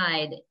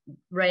decide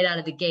right out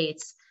of the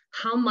gates,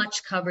 how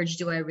much coverage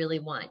do I really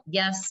want?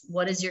 Yes,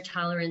 what is your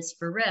tolerance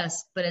for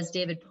risk? But as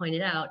David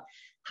pointed out,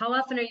 how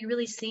often are you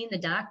really seeing the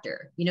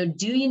doctor? You know,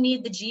 do you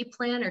need the G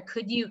plan, or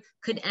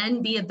could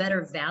N be a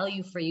better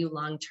value for you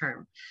long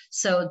term?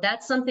 So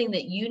that's something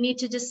that you need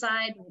to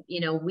decide.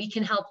 You know, we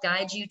can help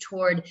guide you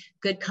toward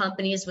good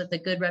companies with a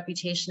good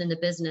reputation in the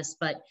business,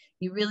 but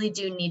you really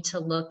do need to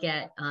look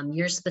at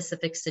your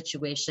specific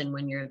situation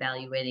when you're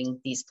evaluating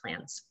these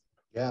plans.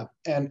 Yeah,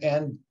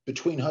 and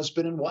between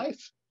husband and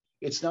wife,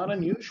 it's not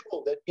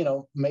unusual that, you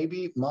know,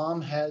 maybe mom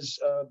has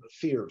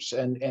fears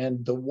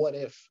and the what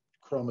if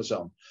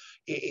chromosome.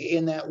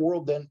 In that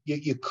world, then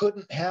you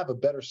couldn't have a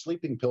better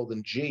sleeping pill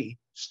than G.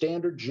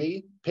 Standard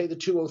G, pay the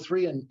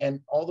 203, and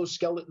all those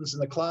skeletons in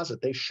the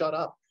closet, they shut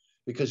up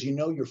because you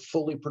know you're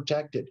fully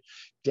protected.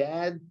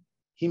 Dad,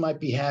 he might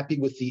be happy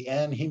with the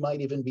N. He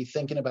might even be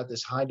thinking about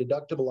this high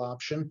deductible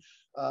option.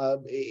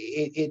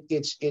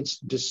 It's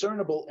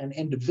discernible and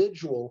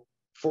individual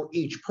for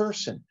each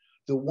person.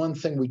 The one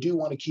thing we do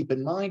want to keep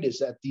in mind is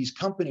that these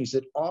companies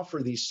that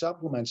offer these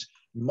supplements,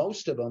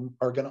 most of them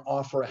are going to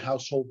offer a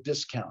household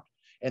discount.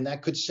 And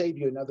that could save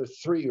you another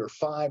 3 or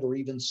 5 or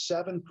even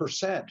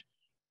 7%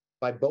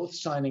 by both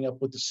signing up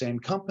with the same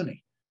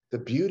company. The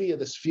beauty of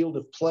this field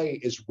of play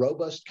is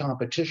robust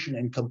competition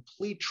and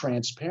complete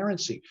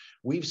transparency.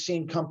 We've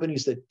seen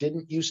companies that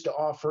didn't used to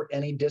offer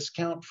any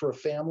discount for a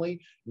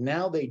family.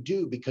 Now they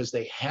do, because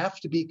they have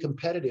to be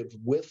competitive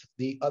with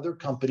the other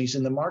companies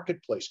in the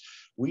marketplace.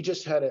 We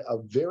just had a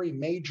very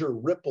major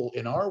ripple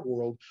in our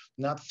world.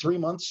 Not 3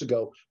 months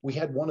ago, we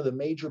had one of the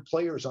major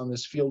players on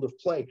this field of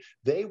play.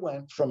 They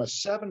went from a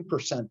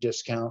 7%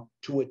 discount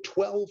to a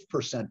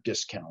 12%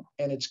 discount.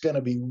 And it's going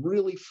to be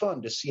really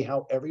fun to see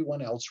how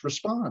everyone else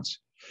responds.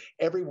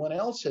 Everyone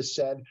else has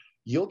said,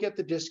 you'll get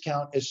the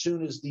discount as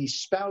soon as the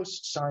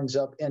spouse signs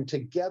up and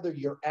together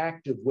you're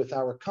active with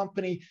our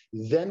company,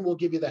 then we'll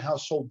give you the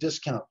household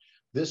discount.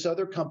 This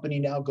other company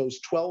now goes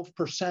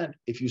 12%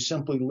 if you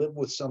simply live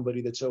with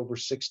somebody that's over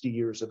 60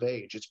 years of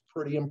age. It's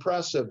pretty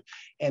impressive,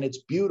 and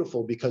it's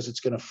beautiful because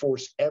it's going to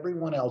force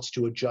everyone else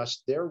to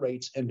adjust their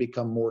rates and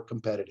become more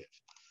competitive.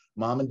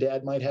 Mom and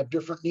dad might have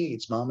different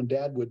needs. Mom and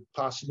dad would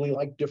possibly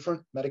like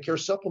different Medicare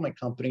supplement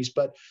companies,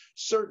 but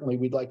certainly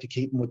we'd like to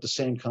keep them with the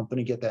same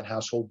company, get that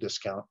household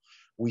discount.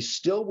 We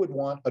still would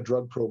want a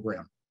drug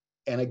program.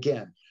 And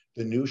again,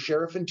 the new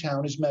sheriff in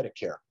town is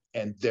Medicare,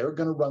 and they're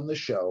going to run the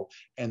show,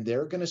 and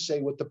they're going to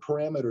say what the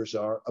parameters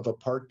are of a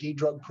Part D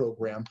drug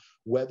program,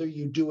 whether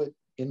you do it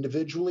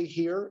individually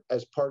here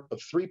as part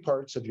of 3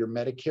 parts of your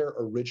Medicare,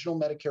 original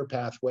Medicare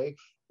pathway,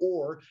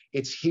 or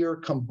it's here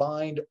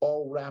combined,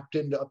 all wrapped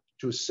into up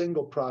to a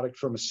single product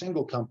from a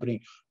single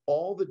company.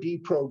 All the D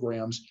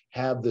programs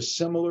have the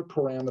similar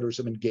parameters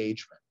of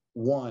engagement.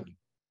 1,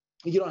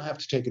 you don't have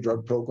to take a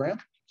drug program.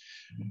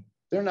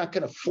 They're not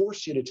going to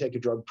force you to take a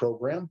drug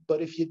program,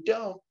 but if you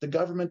don't, the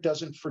government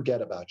doesn't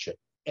forget about you.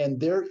 and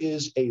there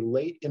is a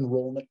late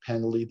enrollment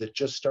penalty that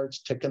just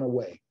starts ticking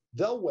away.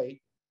 They'll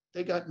wait.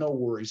 They got no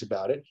worries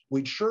about it.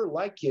 We'd sure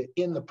like you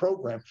in the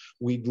program.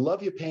 We'd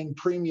love you paying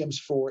premiums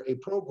for a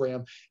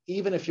program.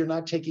 Even if you're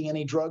not taking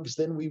any drugs,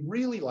 then we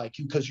really like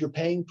you because you're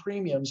paying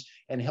premiums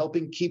and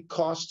helping keep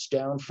costs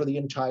down for the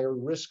entire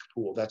risk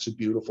pool. That's a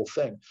beautiful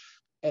thing.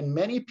 And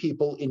many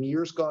people in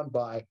years gone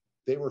by,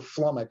 they were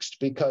flummoxed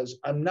because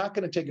I'm not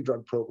going to take a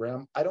drug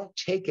program. I don't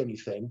take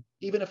anything.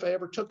 Even if I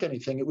ever took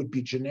anything, it would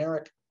be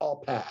generic.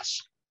 I'll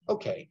pass.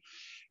 Okay.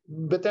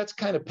 But that's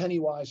kind of penny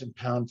wise and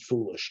pound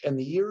foolish. And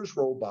the years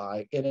roll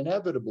by, and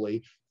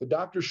inevitably, the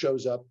doctor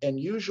shows up, and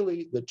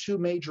usually the two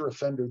major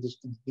offenders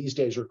these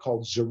days are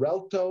called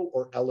Xarelto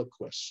or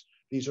Eliquis.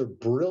 These are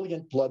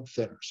brilliant blood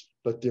thinners,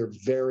 but they're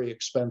very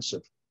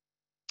expensive.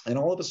 And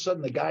all of a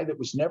sudden, the guy that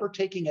was never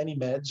taking any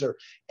meds or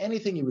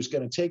anything he was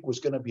going to take was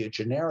going to be a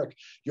generic.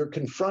 You're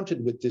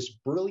confronted with this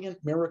brilliant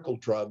miracle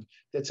drug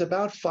that's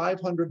about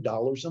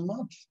 $500 a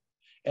month.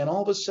 And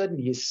all of a sudden,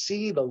 you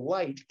see the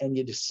light and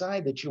you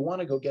decide that you want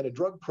to go get a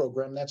drug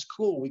program. That's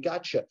cool. We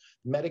got you.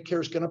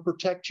 Medicare is going to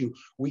protect you.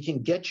 We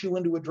can get you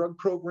into a drug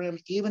program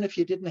even if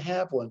you didn't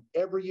have one.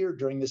 Every year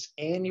during this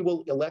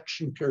annual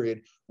election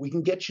period, we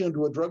can get you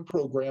into a drug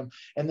program,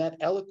 and that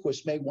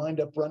Eliquis may wind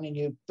up running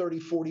you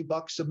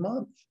 $30-40 a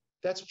month.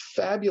 That's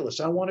fabulous.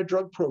 I want a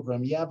drug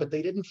program. Yeah, but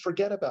they didn't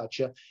forget about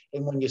you.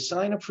 And when you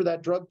sign up for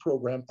that drug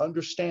program,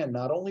 understand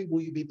not only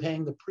will you be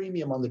paying the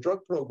premium on the drug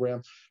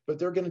program, but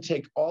they're going to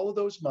take all of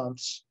those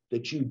months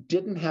that you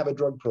didn't have a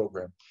drug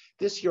program.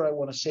 This year, I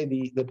want to say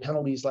the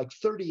penalty is like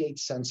 38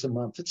 cents a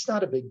month. It's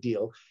not a big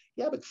deal.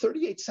 Yeah, but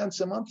 38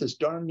 cents a month is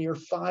darn near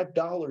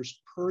 $5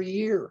 per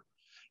year.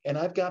 And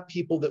I've got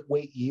people that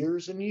wait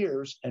years and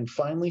years and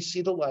finally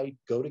see the light,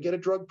 go to get a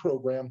drug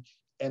program,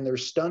 and they're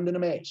stunned and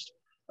amazed.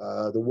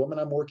 The woman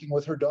I'm working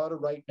with, her daughter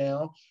right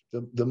now,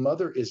 the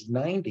mother is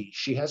 90.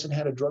 She hasn't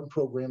had a drug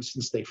program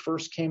since they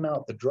first came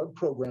out. The drug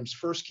programs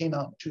first came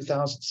out in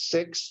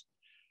 2006.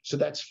 So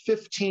that's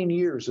 15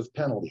 years of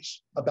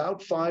penalties,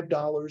 about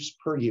 $5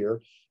 per year.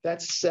 That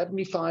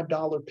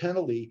 $75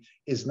 penalty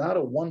is not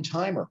a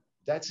one-timer.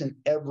 That's an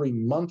every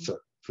monther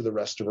for the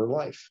rest of her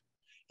life.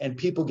 And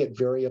people get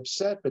very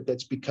upset, but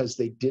that's because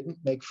they didn't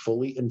make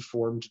fully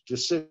informed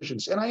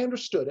decisions. And I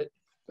understood it.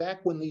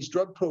 Back when these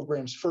drug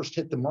programs first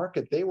hit the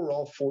market, they were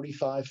all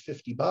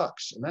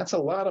 $45-50. And that's a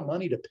lot of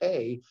money to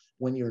pay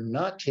when you're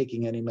not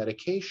taking any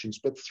medications.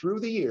 But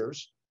through the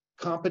years,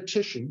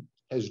 competition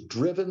has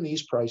driven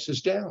these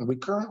prices down. We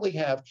currently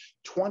have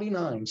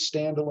 29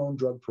 standalone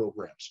drug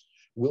programs.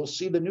 We'll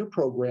see the new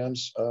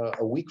programs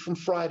a week from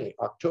Friday,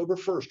 October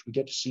 1st. We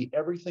get to see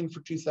everything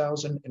for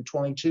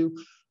 2022.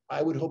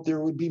 I would hope there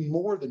would be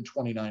more than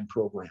 29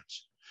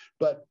 programs.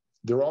 But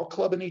they're all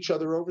clubbing each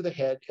other over the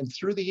head. And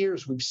through the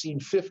years, we've seen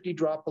 50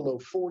 drop below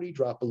 40,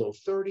 drop below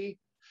 30.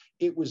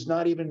 It was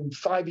not even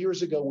 5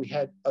 years ago, we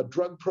had a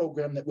drug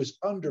program that was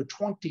under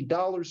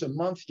 $20 a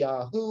month,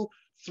 Yahoo.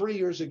 3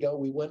 years ago,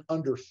 we went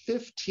under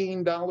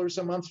 $15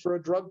 a month for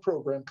a drug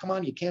program. Come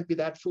on, you can't be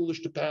that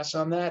foolish to pass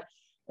on that.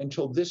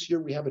 Until this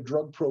year, we have a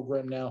drug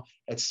program now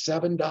at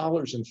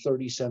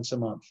 $7.30 a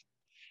month.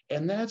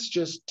 And that's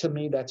just, to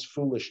me, that's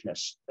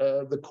foolishness.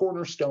 The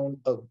cornerstone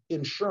of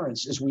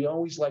insurance is, we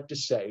always like to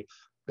say,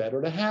 better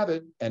to have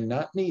it and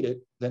not need it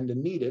than to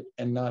need it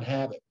and not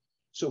have it.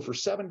 So for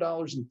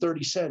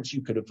 $7.30,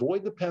 you could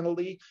avoid the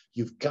penalty.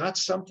 You've got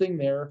something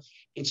there.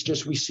 It's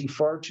just we see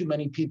far too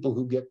many people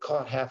who get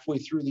caught halfway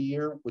through the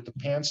year with the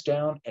pants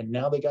down, and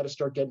now they got to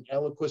start getting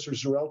Eliquis or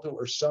Xarelto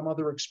or some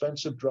other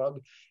expensive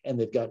drug, and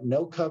they've got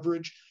no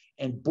coverage.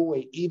 And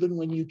boy, even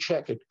when you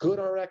check at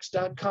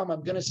goodrx.com,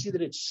 I'm going to see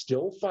that it's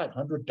still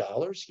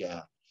 $500.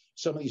 Yeah,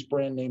 some of these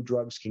brand name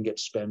drugs can get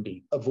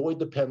spendy. Avoid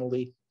the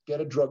penalty,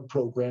 get a drug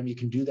program. You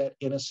can do that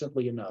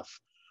innocently enough.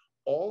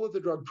 All of the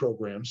drug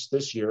programs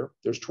this year,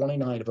 there's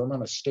 29 of them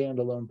on a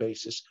standalone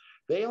basis.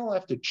 They all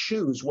have to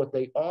choose what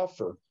they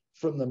offer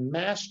from the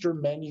master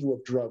menu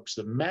of drugs,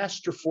 the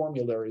master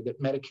formulary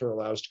that Medicare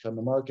allows to come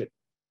to market.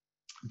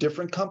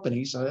 Different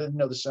companies, I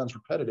know this sounds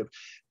repetitive,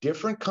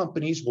 different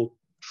companies will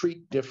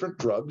treat different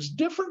drugs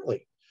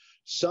differently.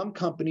 Some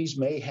companies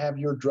may have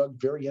your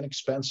drug very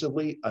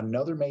inexpensively.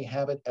 Another may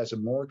have it as a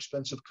more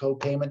expensive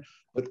copayment,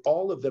 but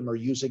all of them are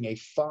using a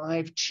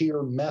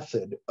 5-tier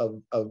method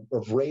of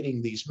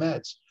rating these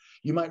meds.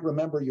 You might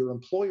remember your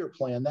employer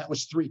plan, that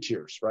was 3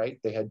 tiers, right?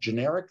 They had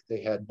generic,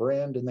 they had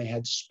brand, and they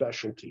had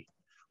specialty.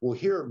 Well,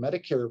 here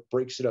Medicare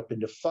breaks it up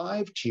into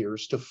 5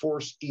 tiers to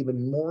force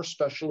even more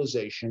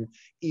specialization,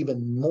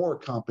 even more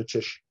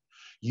competition.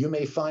 You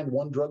may find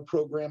one drug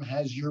program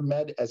has your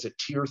med as a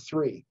tier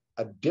 3.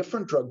 A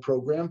different drug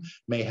program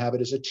may have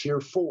it as a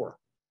tier 4.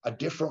 A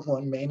different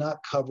one may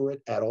not cover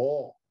it at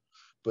all.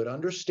 But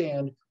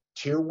understand,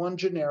 tier 1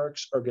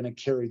 generics are going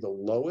to carry the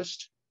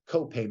lowest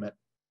copayment.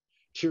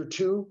 Tier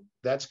 2,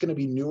 that's going to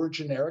be newer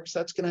generics.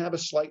 That's going to have a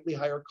slightly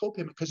higher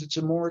copayment because it's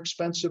a more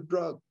expensive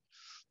drug.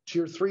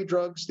 Tier 3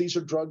 drugs, these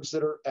are drugs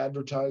that are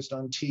advertised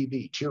on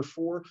TV. Tier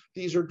 4,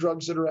 these are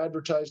drugs that are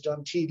advertised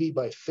on TV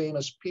by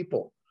famous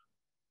people.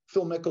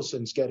 Phil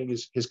Mickelson's getting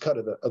his cut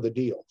of the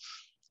deal.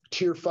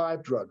 Tier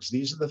 5 drugs,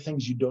 these are the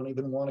things you don't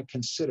even want to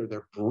consider.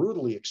 They're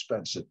brutally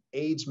expensive.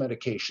 AIDS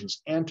medications,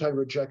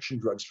 anti-rejection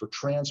drugs for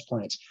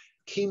transplants,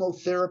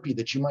 chemotherapy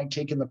that you might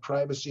take in the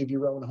privacy of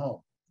your own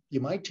home. You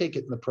might take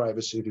it in the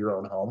privacy of your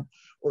own home,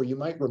 or you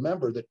might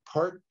remember that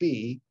Part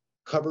B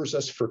covers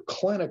us for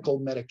clinical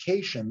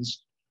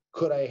medications.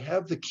 Could I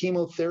have the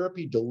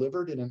chemotherapy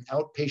delivered in an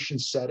outpatient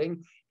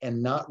setting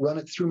and not run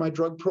it through my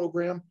drug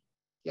program?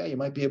 Yeah, you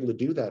might be able to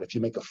do that if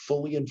you make a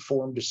fully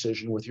informed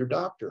decision with your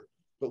doctor.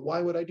 But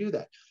why would I do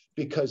that?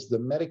 Because the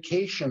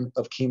medication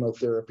of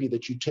chemotherapy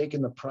that you take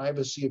in the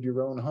privacy of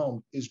your own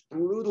home is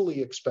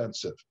brutally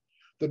expensive.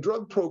 The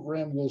drug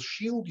program will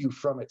shield you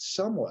from it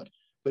somewhat,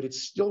 but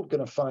it's still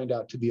going to find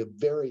out to be a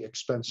very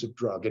expensive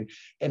drug.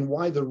 And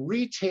why the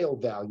retail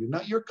value,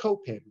 not your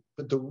copayment,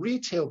 but the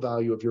retail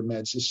value of your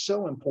meds is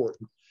so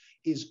important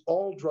is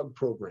all drug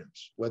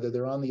programs, whether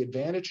they're on the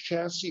Advantage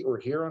chassis or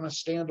here on a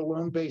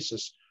standalone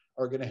basis,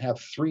 are going to have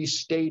 3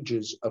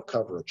 stages of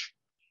coverage.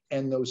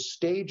 And those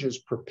stages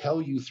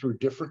propel you through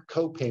different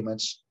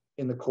copayments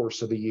in the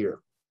course of a year.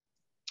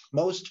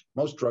 Most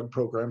drug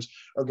programs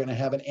are going to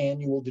have an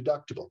annual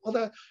deductible.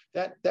 Well,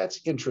 that's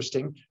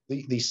interesting.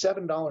 The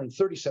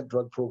 $7.30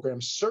 drug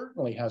program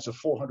certainly has a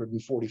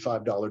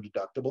 $445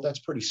 deductible. That's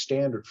pretty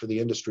standard for the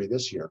industry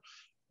this year.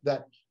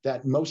 That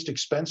most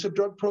expensive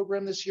drug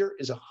program this year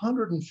is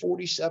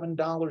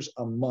 $147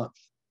 a month.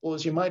 Well,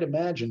 as you might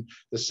imagine,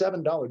 the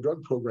 $7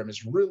 drug program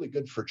is really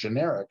good for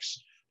generics.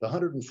 The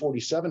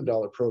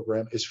 $147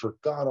 program is for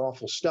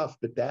god-awful stuff,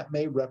 but that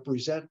may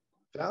represent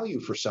value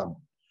for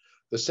someone.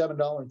 The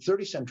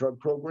 $7.30 drug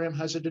program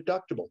has a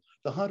deductible.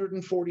 The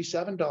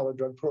 $147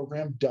 drug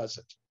program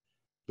doesn't,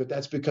 but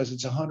that's because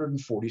it's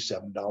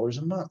 $147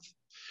 a month.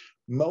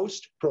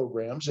 Most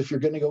programs, if you're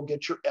going to go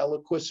get your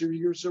Eliquis or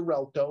your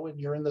Xarelto and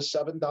you're in the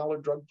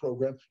 $7 drug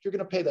program, you're going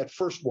to pay that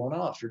first one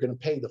off. You're going to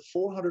pay the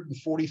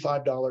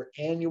 $445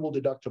 annual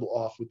deductible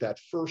off with that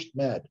first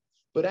med.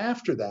 But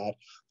after that,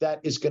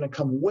 that is going to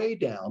come way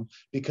down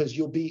because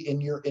you'll be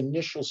in your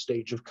initial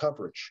stage of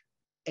coverage.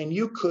 And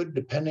you could,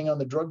 depending on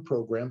the drug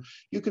program,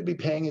 you could be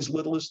paying as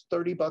little as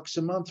 $30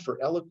 a month for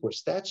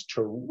Eliquis. That's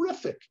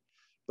terrific.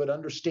 But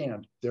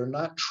understand, they're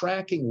not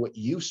tracking what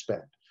you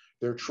spend.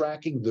 They're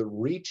tracking the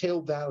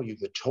retail value,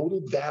 the total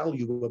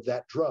value of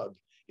that drug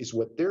is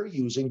what they're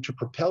using to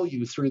propel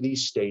you through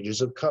these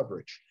stages of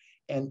coverage.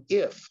 And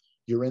if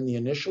you're in the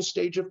initial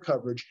stage of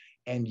coverage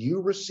and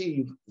you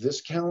receive this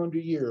calendar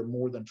year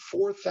more than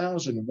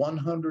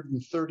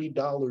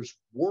 $4,130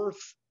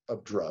 worth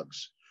of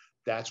drugs,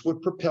 that's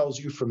what propels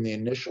you from the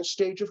initial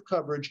stage of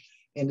coverage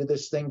into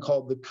this thing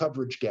called the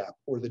coverage gap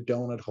or the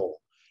donut hole.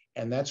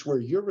 And that's where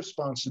your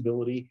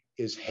responsibility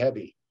is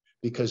heavy,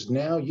 because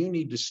now you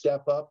need to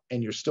step up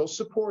and you're still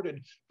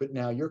supported, but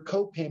now your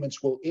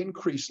co-payments will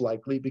increase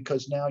likely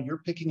because now you're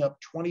picking up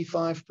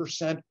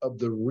 25% of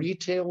the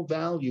retail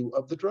value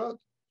of the drug.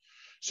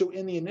 So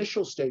in the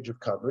initial stage of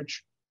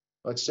coverage,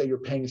 let's say you're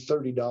paying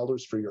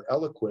 $30 for your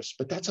Eliquis,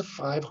 but that's a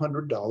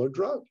 $500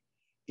 drug.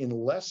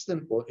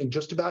 In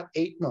just about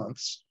 8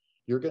 months,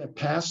 you're going to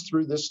pass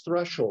through this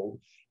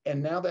threshold.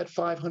 And now that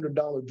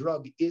 $500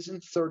 drug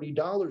isn't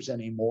 $30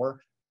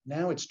 anymore.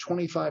 Now it's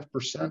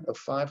 25% of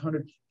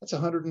 500. That's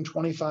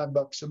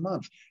 $125 a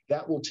month.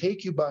 That will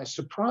take you by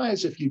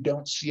surprise if you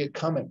don't see it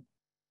coming.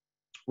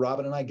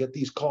 Robin and I get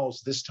these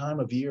calls this time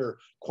of year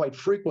quite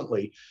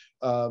frequently.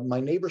 My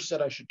neighbor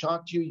said I should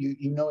talk to you.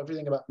 You know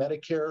everything about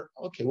Medicare.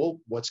 Okay, well,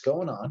 what's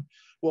going on?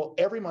 Well,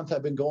 every month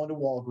I've been going to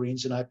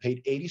Walgreens and I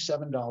paid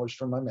 $87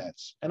 for my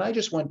meds. And I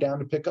just went down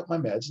to pick up my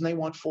meds and they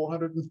want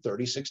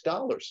 $436.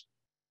 I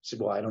said,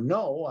 well, I don't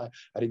know.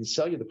 I didn't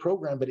sell you the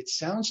program, but it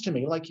sounds to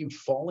me like you've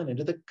fallen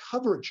into the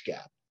coverage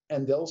gap.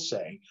 And they'll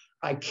say,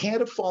 I can't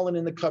have fallen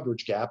in the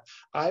coverage gap.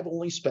 I've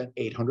only spent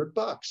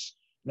 $800.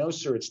 No,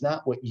 sir, it's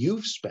not what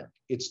you've spent.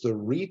 It's the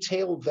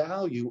retail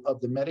value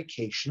of the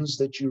medications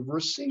that you've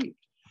received.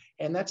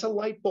 And that's a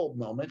light bulb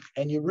moment.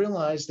 And you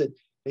realize that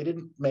they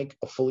didn't make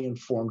a fully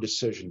informed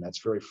decision.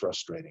 That's very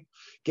frustrating.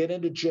 Get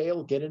into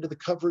jail, get into the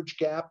coverage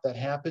gap. That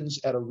happens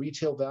at a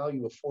retail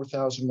value of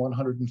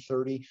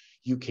 $4,130.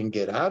 You can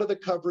get out of the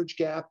coverage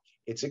gap.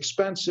 It's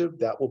expensive.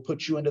 That will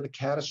put you into the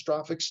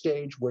catastrophic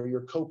stage where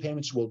your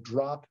copayments will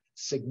drop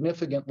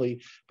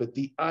significantly. But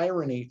the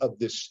irony of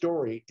this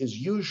story is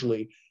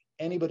usually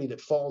anybody that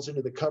falls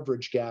into the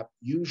coverage gap,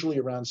 usually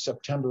around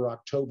September,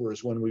 October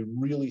is when we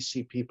really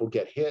see people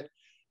get hit.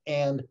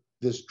 And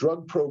this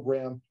drug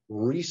program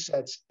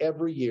resets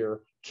every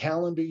year.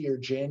 Calendar year,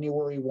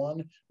 January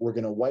 1, we're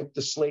going to wipe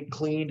the slate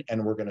clean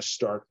and we're going to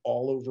start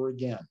all over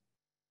again.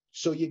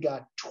 So you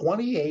got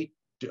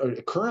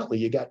currently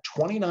you got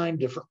 29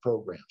 different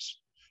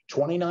programs,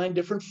 29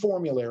 different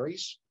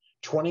formularies,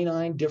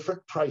 29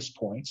 different price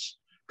points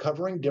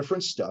covering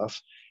different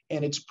stuff.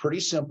 And it's pretty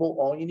simple.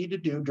 All you need to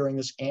do during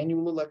this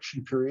annual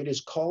election period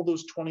is call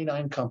those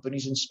 29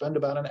 companies and spend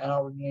about an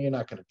hour. You're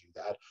not going to do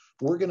that.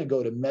 We're going to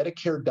go to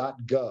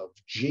Medicare.gov,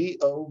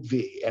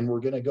 G-O-V, and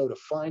we're going to go to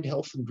Find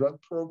Health and Drug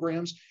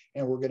Programs,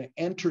 and we're going to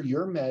enter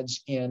your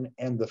meds in,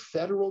 and the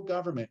federal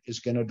government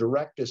is going to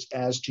direct us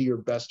as to your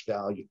best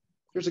value.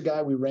 Here's a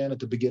guy we ran at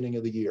the beginning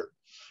of the year.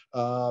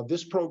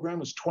 This program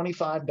was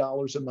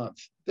 $25 a month.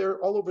 They're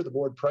all over the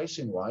board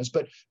pricing wise,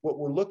 but what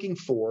we're looking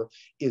for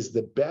is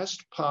the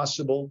best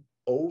possible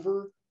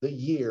over the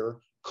year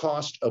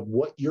cost of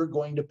what you're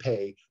going to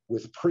pay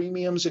with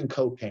premiums and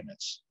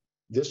co-payments.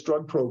 This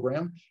drug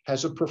program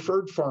has a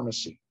preferred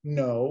pharmacy.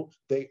 No,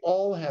 they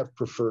all have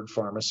preferred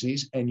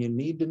pharmacies, and you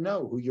need to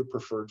know who your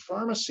preferred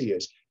pharmacy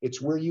is.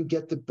 It's where you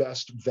get the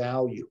best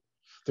value.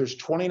 There's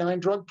 29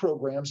 drug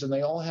programs, and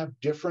they all have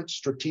different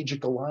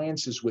strategic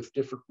alliances with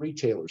different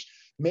retailers.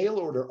 Mail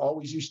order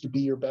always used to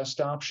be your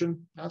best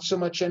option, not so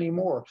much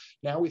anymore.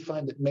 Now we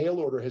find that mail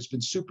order has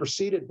been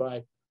superseded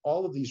by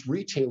all of these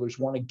retailers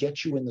want to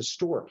get you in the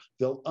store.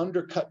 They'll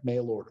undercut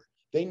mail order.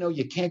 They know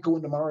you can't go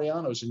into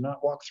Mariano's and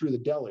not walk through the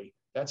deli.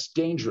 That's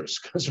dangerous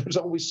because there's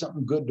always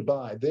something good to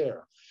buy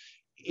there.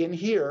 In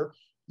here,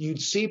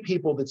 you'd see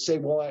people that say,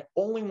 well, I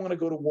only want to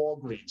go to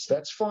Walgreens.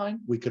 That's fine.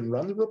 We can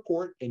run the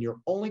report and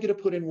you're only going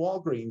to put in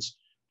Walgreens.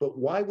 But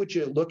why would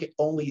you look at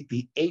only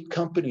the 8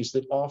 companies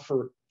that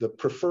offer the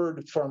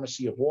preferred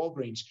pharmacy of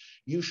Walgreens?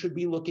 You should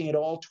be looking at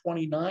all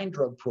 29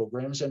 drug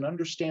programs and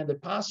understand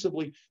that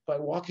possibly by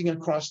walking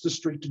across the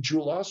street to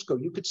Jewel Osco,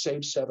 you could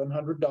save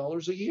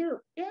 $700 a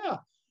year. Yeah,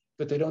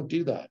 but they don't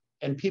do that.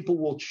 And people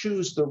will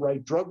choose the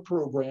right drug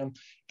program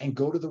and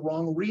go to the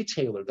wrong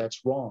retailer.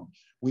 That's wrong.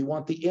 We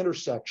want the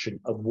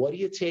intersection of what are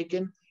you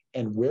taking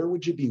and where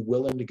would you be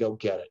willing to go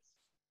get it.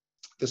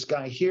 This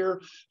guy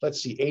here,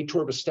 let's see,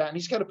 atorvastatin,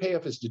 he's got to pay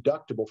off his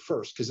deductible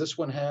first because this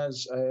one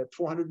has a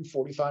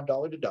 $445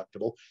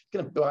 deductible. He's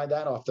going to buy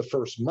that off the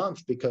first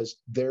month because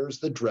there's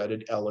the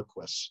dreaded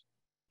Eliquis.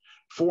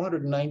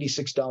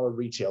 $496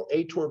 retail.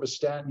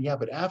 Atorvastatin, yeah,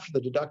 but after the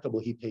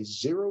deductible, he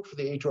pays $0 for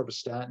the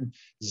atorvastatin,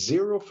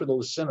 $0 for the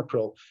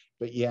lisinopril.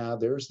 But yeah,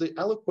 there's the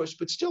Eliquis,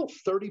 but still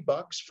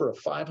 $30 for a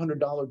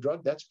 $500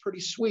 drug. That's pretty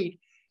sweet.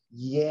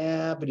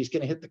 Yeah, but he's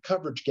going to hit the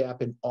coverage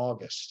gap in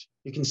August.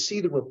 You can see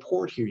the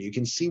report here. You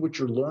can see what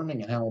you're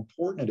learning and how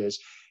important it is.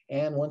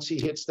 And once he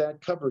hits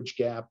that coverage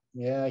gap,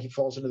 yeah, he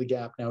falls into the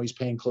gap. Now he's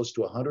paying close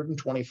to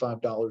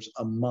 $125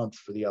 a month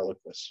for the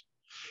Eliquis.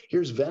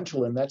 Here's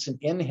Ventolin. That's an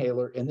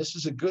inhaler. And this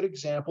is a good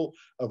example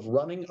of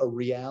running a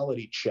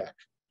reality check.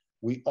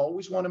 We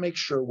always want to make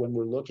sure when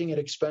we're looking at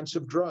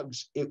expensive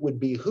drugs, it would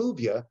behoove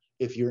you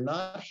if you're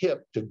not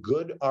hip to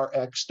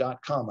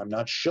goodrx.com. I'm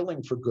not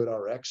shilling for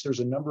GoodRx. There's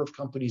a number of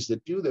companies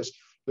that do this,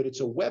 but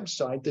it's a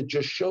website that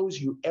just shows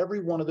you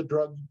every one of the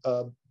drug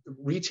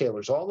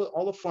retailers,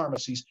 all the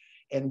pharmacies,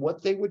 and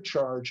what they would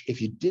charge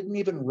if you didn't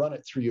even run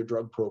it through your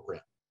drug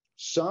program.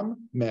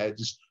 Some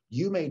meds,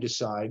 you may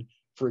decide,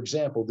 for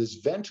example,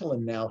 this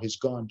Ventolin now has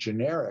gone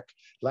generic.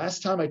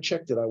 Last time I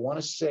checked it, I want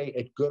to say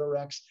at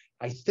GoodRx,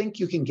 I think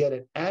you can get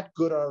it at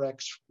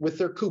GoodRx with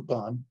their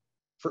coupon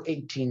for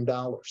 $18.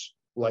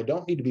 Well, I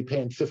don't need to be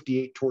paying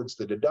 $58 towards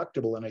the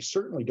deductible, and I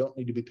certainly don't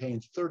need to be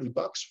paying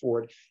 $30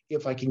 for it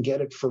if I can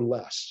get it for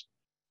less.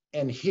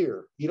 And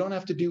here, you don't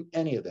have to do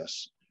any of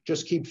this.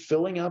 Just keep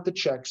filling out the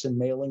checks and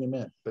mailing them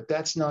in. But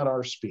that's not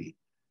our speed.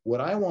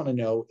 What I want to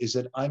know is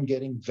that I'm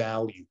getting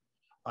value.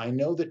 I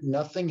know that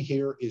nothing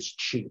here is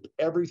cheap.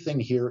 Everything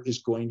here is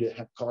going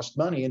to cost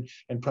money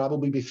and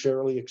probably be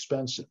fairly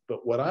expensive.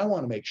 But what I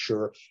want to make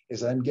sure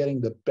is I'm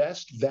getting the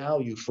best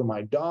value for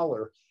my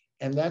dollar.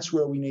 And that's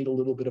where we need a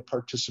little bit of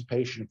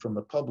participation from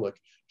the public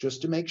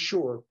just to make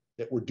sure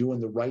that we're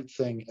doing the right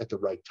thing at the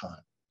right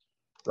time.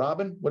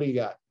 Robin, what do you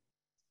got?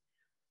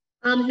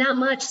 Not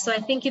much. So I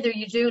think either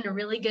you're doing a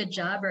really good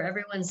job or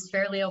everyone's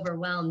fairly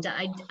overwhelmed.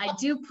 I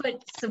do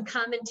put some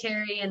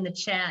commentary in the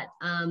chat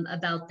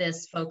about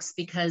this, folks,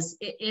 because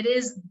it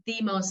is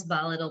the most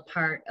volatile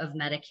part of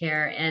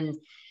Medicare. And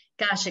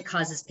gosh, it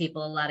causes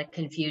people a lot of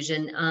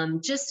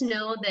confusion. Just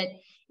know that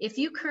if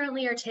you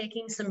currently are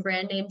taking some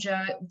brand name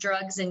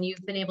drugs and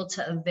you've been able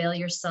to avail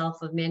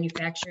yourself of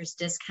manufacturers'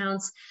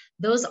 discounts,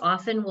 those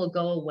often will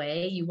go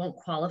away. You won't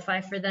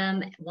qualify for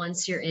them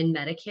once you're in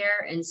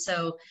Medicare. And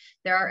so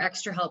there are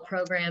extra help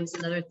programs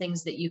and other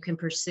things that you can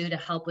pursue to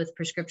help with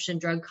prescription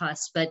drug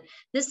costs. But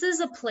this is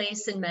a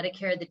place in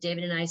Medicare that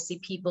David and I see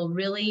people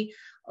really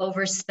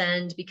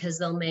overspend because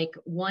they'll make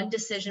one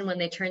decision when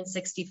they turn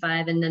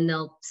 65 and then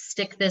they'll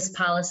stick this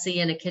policy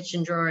in a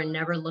kitchen drawer and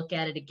never look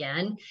at it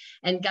again.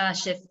 And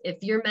gosh, if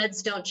your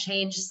meds don't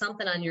change,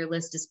 something on your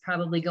list is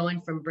probably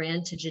going from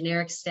brand to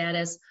generic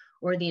status,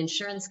 or the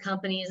insurance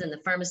companies and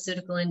the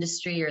pharmaceutical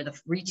industry or the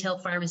retail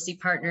pharmacy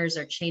partners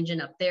are changing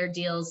up their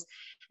deals.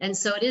 And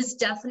so it is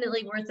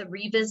definitely worth a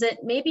revisit.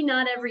 Maybe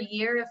not every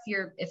year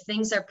if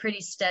things are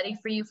pretty steady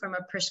for you from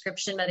a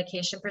prescription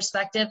medication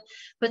perspective,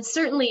 but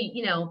certainly,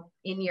 you know,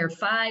 in year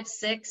 5,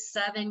 6,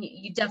 7,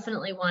 you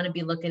definitely want to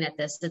be looking at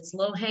this. It's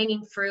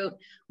low-hanging fruit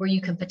where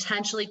you can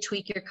potentially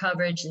tweak your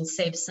coverage and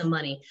save some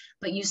money,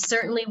 but you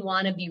certainly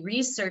want to be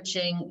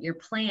researching your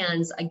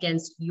plans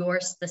against your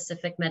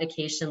specific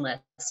medication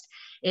list.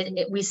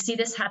 We see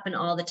this happen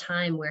all the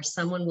time where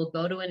someone will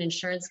go to an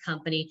insurance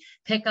company,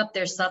 pick up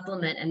their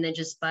supplement, and then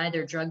just buy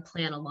their drug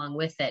plan along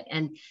with it.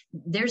 And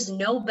there's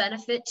no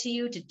benefit to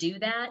you to do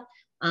that.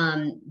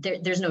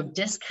 There's no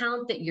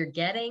discount that you're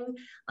getting,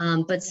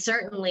 but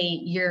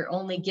certainly you're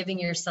only giving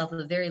yourself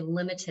a very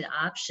limited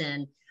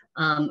option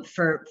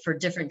for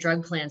different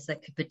drug plans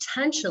that could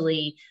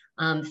potentially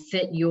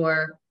fit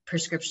your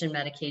prescription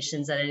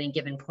medications at any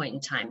given point in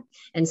time.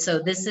 And so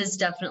this is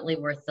definitely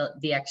worth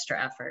the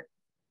extra effort.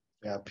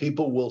 Yeah,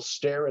 people will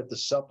stare at the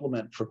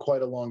supplement for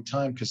quite a long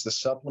time because the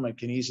supplement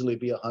can easily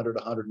be $100,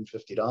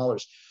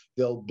 $150.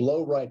 They'll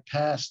blow right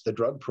past the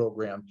drug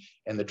program,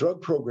 and the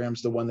drug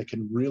program's the one that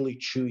can really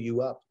chew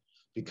you up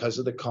because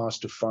of the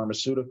cost of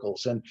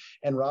pharmaceuticals.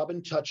 And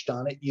Robin touched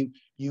on it.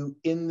 You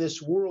in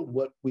this world,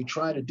 what we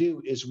try to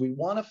do is we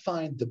want to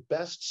find the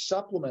best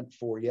supplement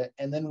for you,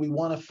 and then we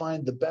want to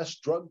find the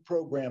best drug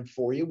program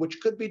for you, which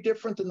could be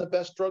different than the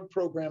best drug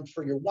program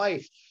for your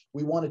wife.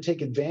 We want to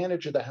take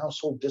advantage of the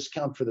household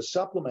discount for the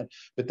supplement,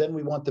 but then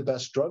we want the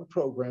best drug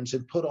programs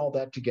and put all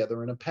that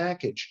together in a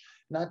package.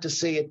 Not to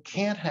say it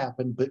can't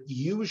happen, but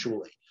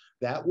usually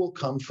that will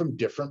come from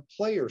different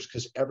players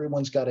because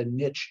everyone's got a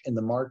niche in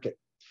the market.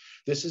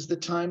 This is the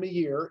time of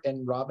year,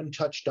 and Robin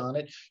touched on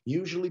it.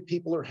 Usually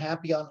people are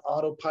happy on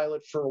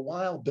autopilot for a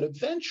while, but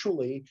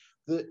eventually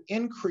the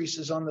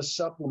increases on the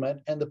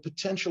supplement and the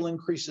potential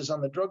increases on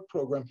the drug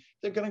program,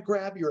 they're going to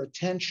grab your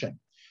attention.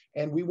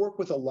 And we work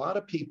with a lot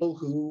of people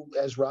who,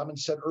 as Robin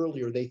said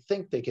earlier, they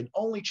think they can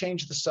only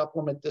change the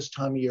supplement this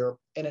time of year,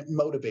 and it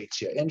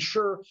motivates you. And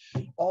sure,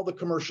 all the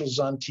commercials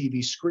on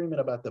TV screaming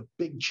about the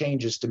big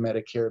changes to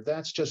Medicare,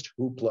 that's just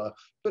hoopla,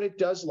 but it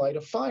does light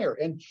a fire.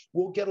 And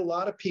we'll get a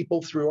lot of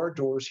people through our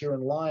doors here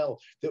in Lisle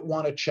that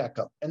want a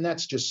checkup, and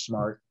that's just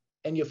smart.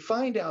 And you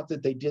find out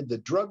that they did the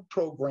drug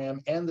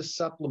program and the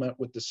supplement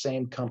with the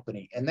same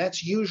company. And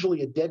that's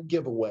usually a dead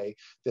giveaway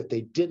that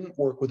they didn't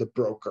work with a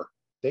broker.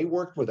 They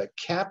worked with a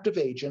captive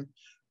agent,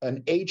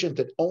 an agent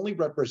that only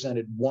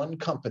represented one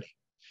company.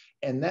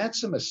 And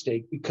that's a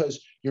mistake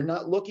because you're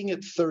not looking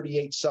at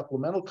 38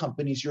 supplemental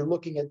companies. You're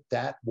looking at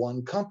that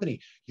one company.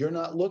 You're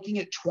not looking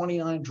at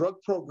 29 drug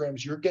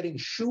programs. You're getting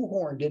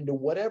shoehorned into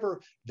whatever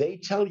they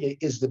tell you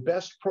is the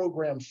best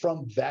program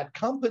from that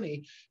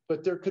company,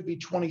 but there could be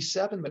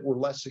 27 that were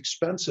less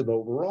expensive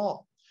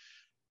overall.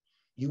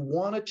 You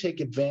want to take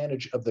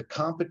advantage of the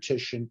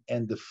competition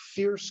and the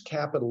fierce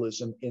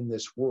capitalism in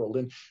this world.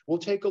 And we'll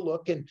take a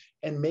look, and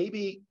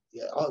maybe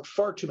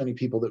far too many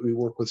people that we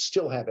work with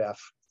still have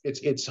F.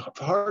 It's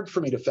hard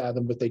for me to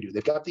fathom what they do.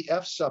 They've got the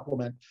F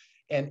supplement,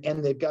 and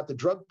they've got the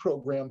drug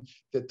program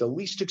that the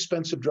least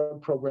expensive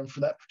drug program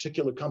for that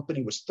particular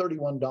company was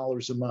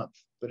 $31 a month.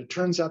 But it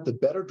turns out the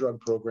better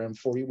drug program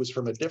for you was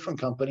from a different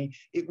company.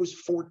 It was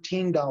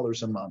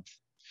 $14 a month.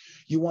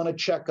 You want a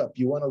checkup,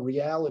 you want a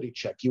reality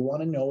check, you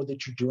want to know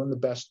that you're doing the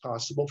best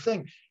possible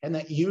thing. And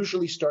that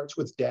usually starts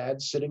with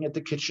dad sitting at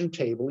the kitchen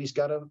table. He's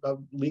got a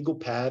legal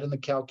pad and the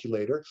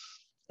calculator,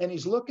 and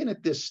he's looking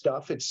at this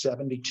stuff at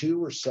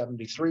 72 or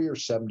 73 or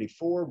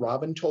 74.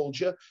 Robin told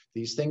you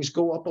these things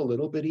go up a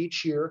little bit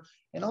each year.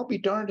 And I'll be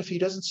darned if he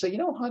doesn't say, you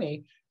know,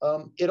 honey,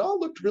 it all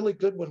looked really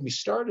good when we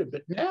started,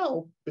 but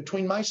now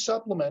between my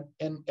supplement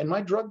and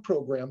my drug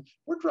program,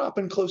 we're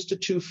dropping close to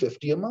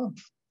 $250 a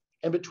month.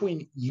 And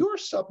between your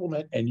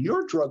supplement and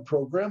your drug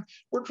program,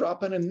 we're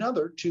dropping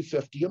another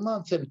 $250 a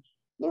month. And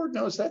Lord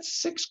knows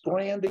that's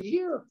 $6,000 a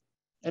year.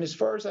 And as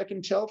far as I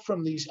can tell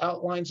from these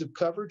outlines of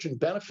coverage and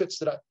benefits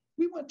that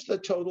we went to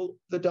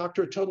the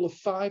doctor a total of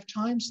 5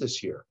 times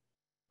this year.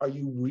 Are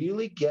you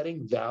really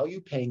getting value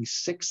paying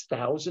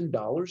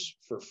 $6,000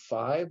 for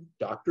 5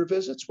 doctor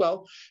visits?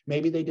 Well,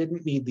 maybe they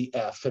didn't need the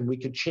F, and we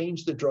could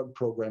change the drug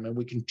program and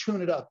we can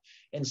tune it up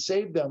and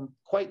save them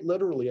quite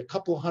literally a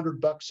couple of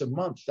 $100 a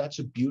month. That's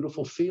a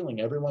beautiful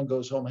feeling. Everyone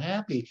goes home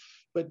happy.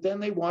 But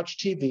then they watch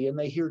TV and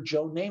they hear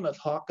Joe Namath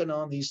hawking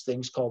on these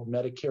things called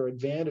Medicare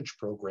Advantage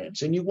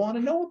programs. And you want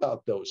to know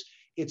about those.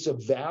 It's a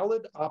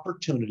valid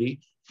opportunity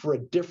for a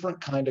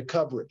different kind of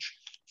coverage.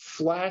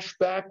 Flash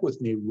back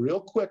with me real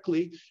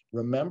quickly.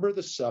 Remember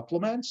the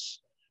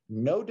supplements,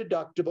 no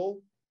deductible,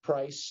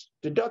 price,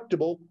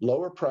 deductible,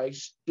 lower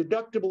price,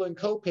 deductible and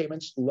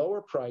co-payments,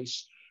 lower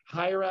price,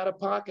 higher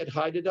out-of-pocket,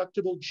 high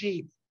deductible,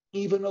 G,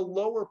 even a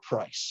lower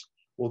price.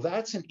 Well,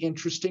 that's an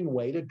interesting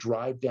way to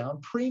drive down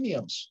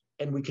premiums,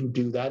 and we can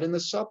do that in the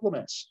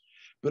supplements.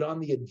 But on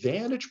the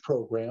Advantage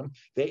program,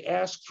 they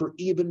ask for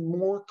even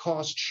more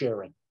cost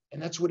sharing,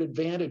 and that's what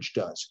Advantage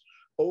does.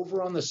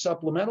 Over on the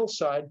supplemental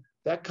side,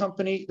 that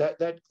company,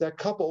 that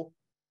couple,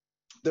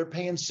 they're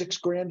paying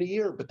 $6,000 a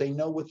year, but they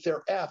know with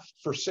their F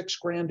for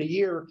 $6,000 a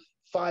year,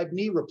 5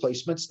 knee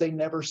replacements, they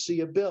never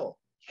see a bill.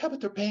 Yeah,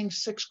 but they're paying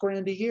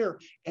 $6,000 a year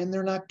and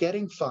they're not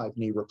getting 5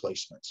 knee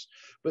replacements.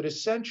 But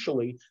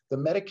essentially, the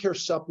Medicare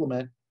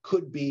supplement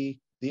could be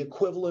the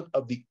equivalent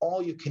of the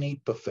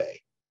all-you-can-eat buffet.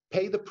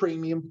 Pay the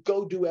premium,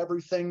 go do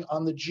everything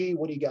on the G.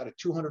 What do you got? A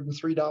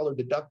 $203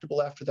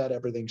 deductible. After that,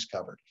 everything's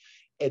covered.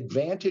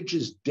 Advantage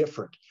is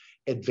different.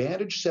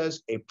 Advantage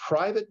says a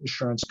private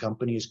insurance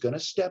company is going to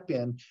step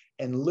in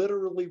and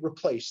literally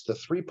replace the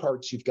 3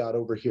 parts you've got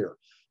over here: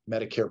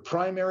 Medicare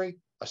primary,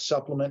 a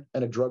supplement,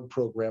 and a drug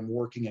program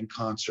working in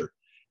concert.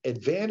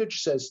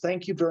 Advantage says,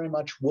 thank you very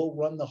much, we'll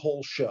run the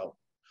whole show.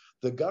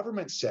 The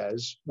government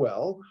says,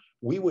 well,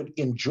 we would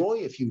enjoy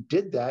if you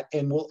did that,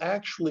 and we'll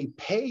actually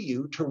pay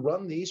you to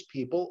run these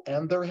people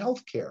and their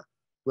health care.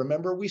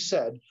 Remember, we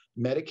said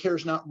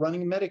Medicare's not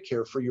running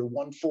Medicare for your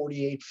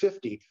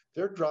 $148.50.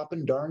 They're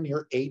dropping darn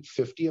near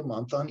 $850 a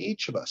month on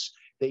each of us.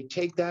 They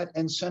take that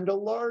and send a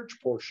large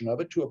portion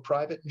of it to a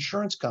private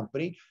insurance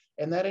company.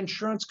 And that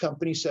insurance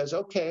company says,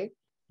 okay,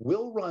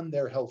 we'll run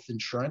their health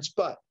insurance,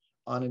 but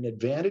on an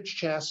Advantage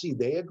chassis,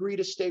 they agree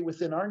to stay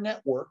within our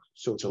network.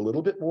 So it's a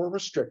little bit more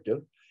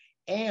restrictive.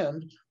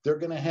 And they're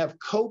going to have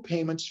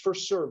co-payments for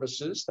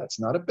services. That's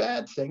not a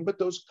bad thing, but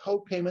those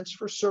co-payments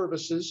for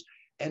services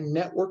and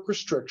network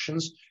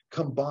restrictions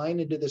combine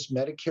into this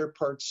Medicare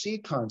Part C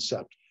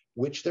concept,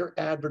 which they're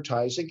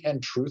advertising.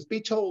 And truth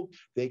be told,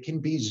 they can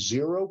be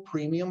zero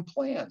premium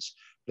plans.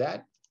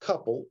 That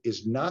couple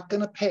is not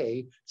going to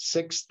pay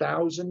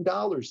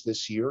 $6,000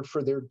 this year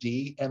for their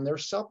D and their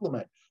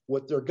supplement.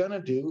 What they're going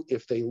to do,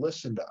 if they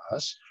listen to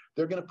us,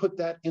 they're going to put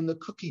that in the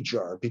cookie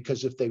jar,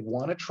 because if they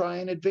want to try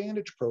an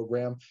Advantage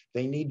program,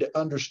 they need to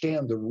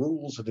understand the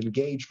rules of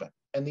engagement.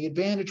 And the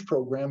Advantage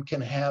program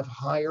can have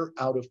higher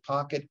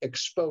out-of-pocket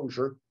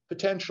exposure,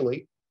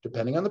 potentially,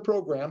 depending on the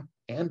program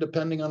and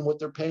depending on what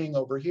they're paying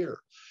over here.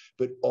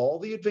 But all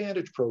the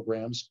Advantage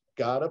programs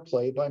got to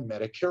play by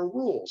Medicare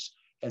rules.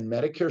 And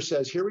Medicare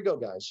says, here we go,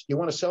 guys. You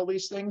want to sell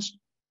these things?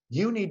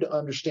 You need to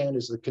understand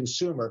as the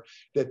consumer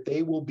that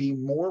they will be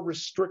more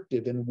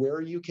restrictive in where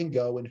you can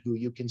go and who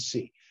you can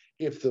see.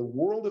 If the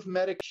world of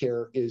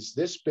Medicare is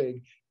this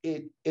big,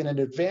 in an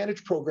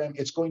Advantage program,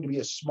 it's going to be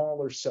a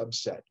smaller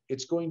subset.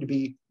 It's going to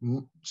be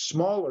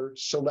smaller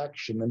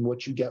selection than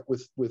what you get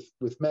with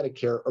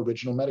Medicare,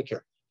 original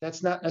Medicare.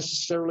 That's not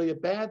necessarily a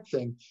bad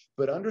thing,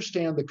 but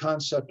understand the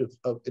concept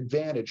of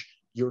Advantage.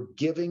 You're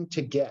giving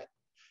to get.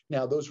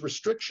 Now, those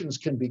restrictions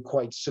can be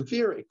quite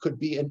severe. It could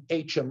be an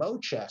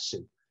HMO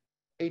chassis.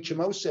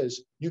 HMO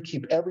says you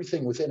keep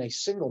everything within a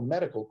single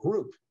medical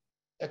group.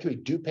 That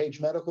could be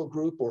DuPage Medical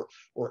Group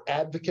or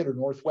Advocate or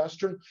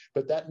Northwestern,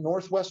 but that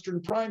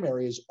Northwestern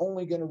primary is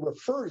only going to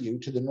refer you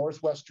to the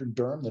Northwestern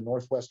Derm, the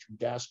Northwestern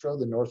Gastro,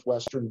 the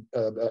Northwestern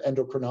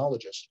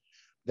Endocrinologist.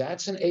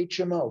 That's an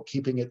HMO,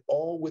 keeping it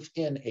all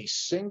within a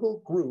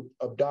single group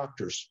of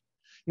doctors.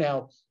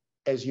 Now,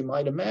 as you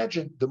might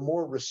imagine, the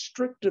more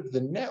restrictive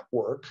the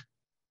network,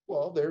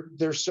 well,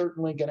 they're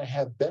certainly going to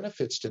have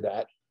benefits to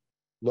that.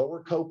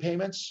 Lower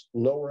co-payments,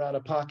 lower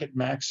out-of-pocket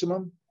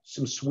maximum,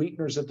 some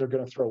sweeteners that they're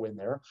going to throw in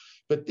there.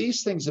 But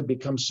these things have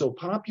become so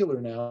popular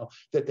now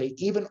that they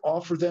even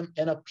offer them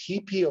in a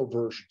PPO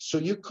version. So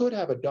you could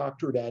have a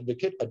doctor at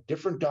Advocate, a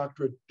different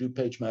doctor at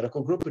DuPage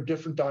Medical Group, a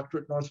different doctor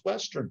at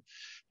Northwestern.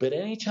 But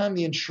anytime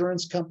the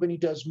insurance company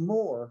does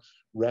more,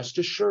 rest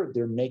assured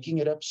they're making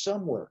it up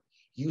somewhere.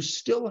 You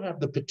still have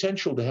the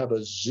potential to have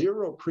a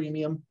zero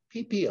premium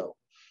PPO.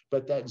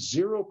 But that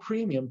zero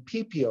premium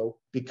PPO,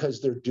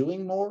 because they're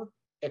doing more,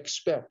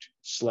 expect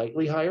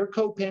slightly higher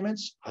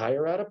co-payments,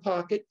 higher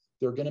out-of-pocket.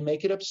 They're going to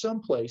make it up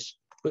someplace,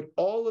 but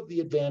all of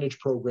the Advantage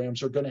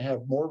programs are going to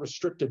have more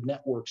restricted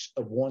networks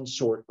of one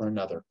sort or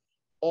another.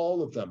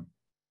 All of them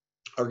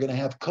are going to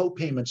have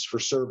co-payments for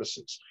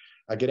services.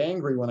 I get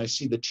angry when I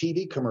see the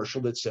TV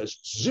commercial that says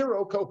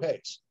zero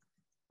co-pays.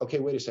 Okay,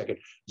 wait a second.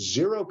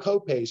 Zero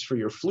co-pays for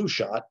your flu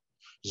shot,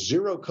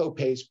 zero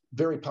co-pays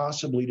very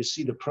possibly to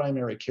see the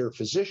primary care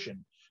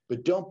physician.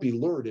 But don't be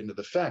lured into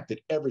the fact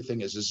that everything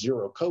is a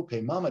zero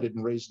copay. Mama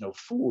didn't raise no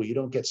fool. You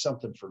don't get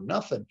something for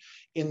nothing.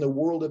 In the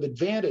world of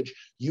Advantage,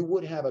 you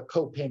would have a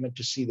copayment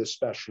to see the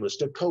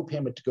specialist, a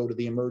copayment to go to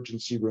the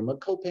emergency room, a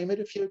copayment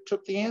if you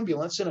took the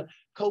ambulance, and a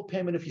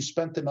copayment if you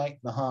spent the night in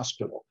the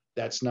hospital.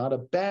 That's not a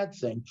bad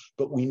thing,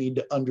 but we need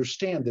to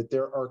understand that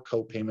there are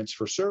copayments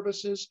for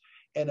services,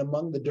 and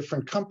among the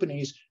different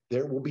companies,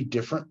 there will be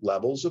different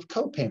levels of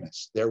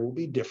copayments. There will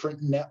be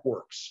different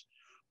networks.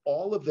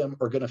 All of them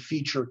are going to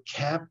feature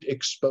capped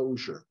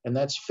exposure. And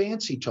that's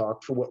fancy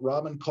talk for what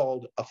Robin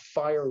called a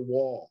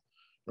firewall.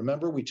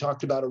 Remember, we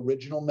talked about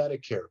original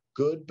Medicare,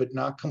 good but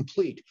not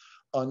complete,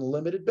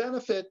 unlimited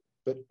benefit,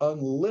 but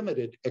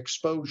unlimited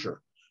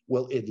exposure.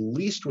 Well, at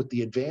least with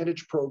the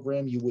Advantage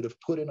program, you would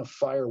have put in a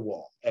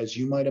firewall. As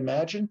you might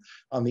imagine,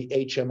 on the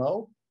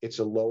HMO, it's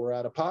a lower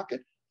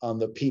out-of-pocket. On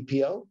the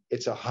PPO,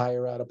 it's a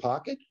higher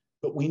out-of-pocket.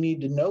 But we need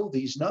to know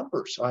these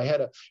numbers. I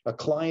had a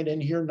client in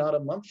here not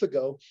a month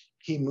ago.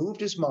 He moved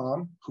his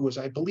mom, who was,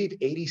 I believe,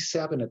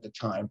 87 at the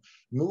time,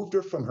 moved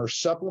her from her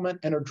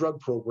supplement and her drug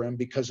program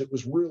because it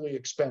was really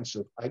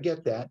expensive. I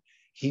get that.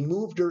 He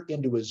moved her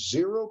into a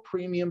zero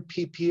premium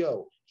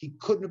PPO. He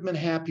couldn't have been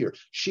happier.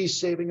 She's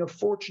saving a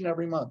fortune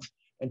every month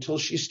until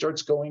she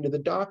starts going to the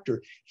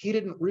doctor. He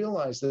didn't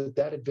realize that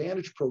that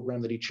Advantage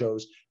program that he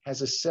chose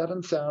has a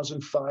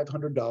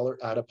 $7,500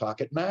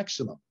 out-of-pocket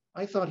maximum.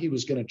 I thought he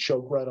was going to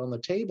choke right on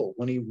the table.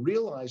 When he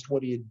realized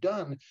what he had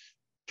done,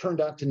 turned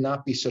out to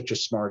not be such a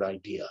smart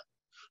idea.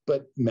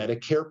 But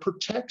Medicare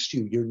protects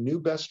you. Your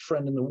new best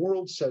friend in the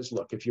world says,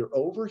 look, if you're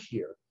over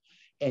here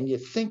and you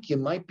think you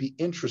might be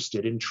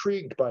interested,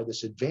 intrigued by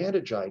this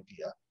Advantage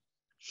idea,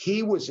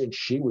 he was in,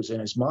 she was in,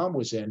 his mom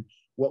was in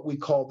what we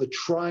call the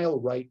trial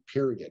right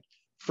period.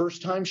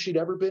 First time she'd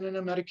ever been in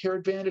a Medicare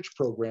Advantage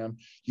program,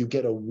 you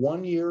get a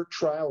 1-year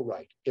trial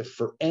right. If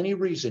for any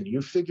reason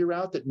you figure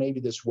out that maybe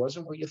this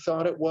wasn't what you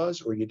thought it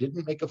was, or you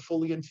didn't make a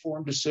fully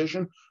informed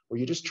decision, or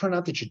you just turn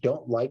out that you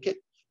don't like it,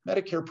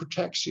 Medicare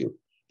protects you.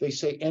 They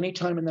say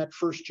anytime in that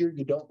first year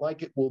you don't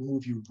like it, we'll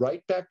move you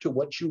right back to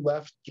what you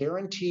left,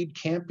 guaranteed,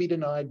 can't be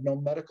denied, no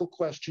medical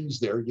questions,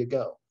 there you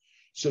go.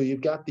 So you've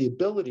got the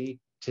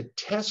ability to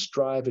test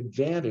drive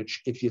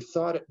Advantage if you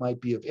thought it might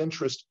be of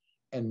interest,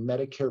 and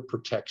Medicare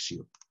protects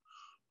you.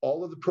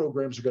 All of the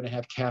programs are going to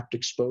have capped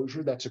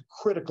exposure. That's a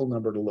critical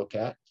number to look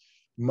at.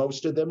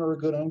 Most of them are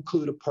going to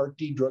include a Part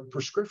D drug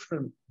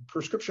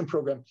prescription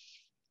program.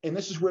 And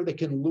this is where they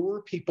can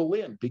lure people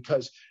in,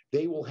 because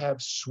they will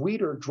have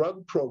sweeter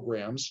drug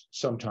programs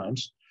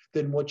sometimes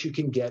than what you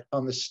can get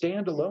on the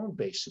standalone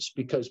basis,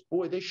 because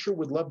boy, they sure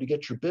would love to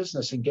get your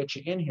business and get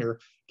you in here,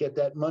 get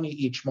that money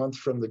each month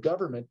from the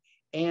government,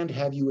 and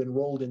have you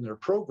enrolled in their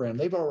program.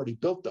 They've already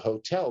built the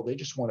hotel. They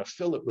just want to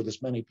fill it with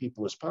as many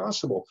people as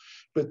possible.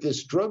 But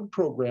this drug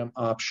program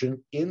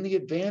option in the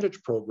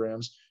Advantage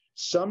programs,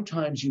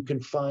 sometimes you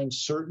can find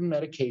certain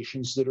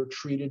medications that are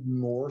treated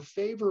more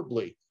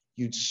favorably.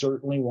 You'd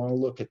certainly want to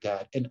look at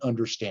that and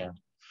understand.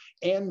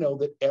 And know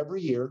that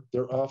every year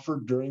they're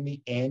offered during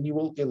the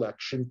annual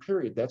election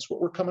period. That's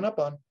what we're coming up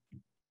on.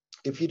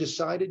 If you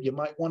decided you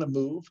might want to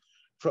move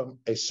from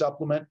a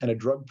supplement and a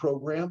drug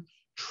program,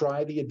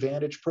 try the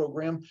Advantage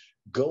program.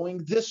 Going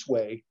this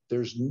way,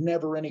 there's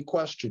never any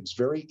questions.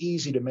 Very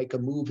easy to make a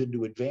move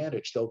into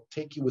Advantage. They'll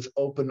take you with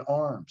open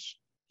arms.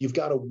 You've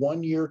got a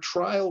 1-year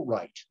trial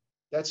right.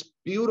 That's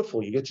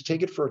beautiful. You get to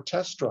take it for a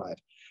test drive.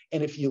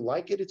 And if you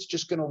like it, it's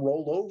just going to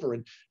roll over.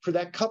 And for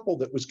that couple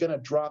that was going to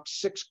drop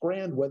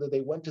 $6,000, whether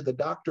they went to the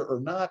doctor or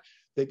not,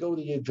 they go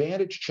to the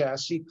Advantage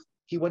chassis.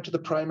 He went to the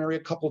primary a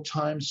couple of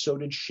times, so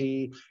did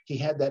she. He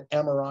had that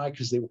MRI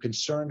because they were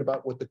concerned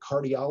about what the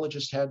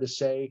cardiologist had to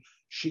say.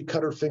 She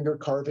cut her finger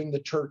carving the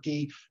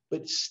turkey.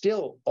 But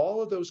still,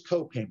 all of those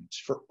co-payments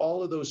for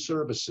all of those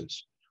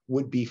services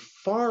would be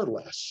far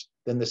less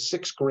than the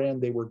 $6,000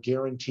 they were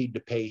guaranteed to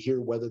pay here,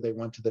 whether they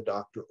went to the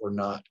doctor or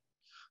not.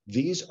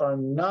 These are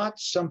not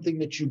something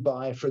that you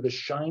buy for the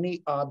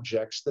shiny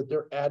objects that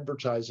they're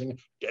advertising,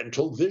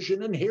 dental,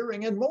 vision, and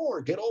hearing, and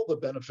more. Get all the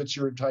benefits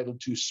you're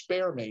entitled to.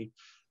 Spare me.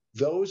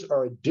 Those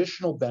are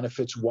additional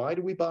benefits. Why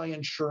do we buy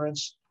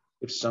insurance?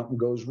 If something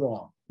goes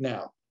wrong.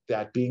 Now,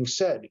 that being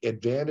said,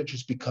 Advantage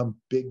has become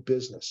big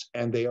business,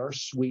 and they are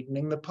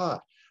sweetening the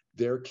pot.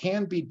 There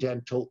can be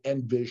dental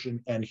and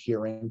vision and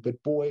hearing,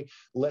 but boy,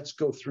 let's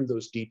go through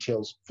those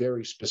details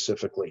very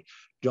specifically.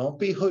 Don't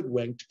be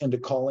hoodwinked into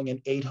calling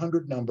an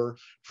 800 number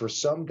for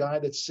some guy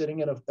that's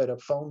sitting at a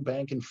phone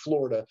bank in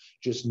Florida,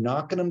 just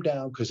knocking them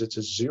down because it's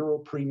a zero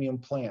premium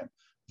plan.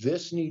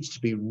 This needs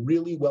to be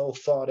really well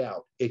thought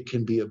out. It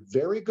can be a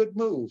very good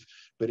move,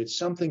 but it's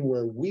something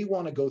where we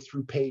want to go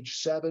through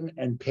page 7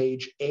 and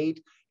page 8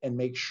 and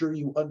make sure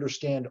you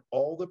understand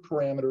all the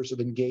parameters of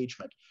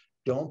engagement.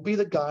 Don't be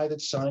the guy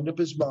that signed up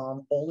his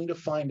mom only to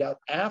find out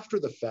after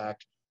the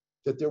fact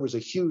that there was a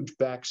huge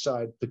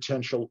backside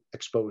potential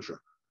exposure.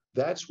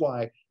 That's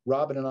why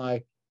Robin and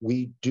I,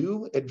 we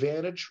do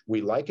Advantage,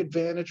 we like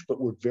Advantage, but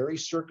we're very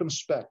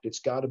circumspect. It's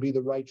got to be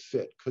the right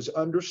fit, because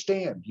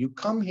understand, you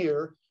come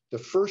here the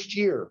first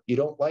year, you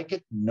don't like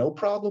it, no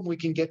problem, we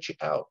can get you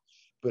out.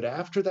 But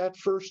after that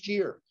first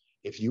year,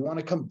 if you want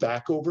to come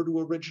back over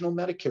to original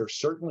Medicare,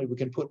 certainly we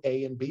can put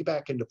A and B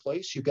back into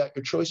place. You've got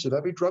your choice of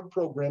every drug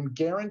program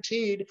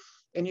guaranteed,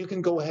 and you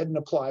can go ahead and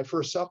apply for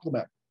a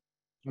supplement.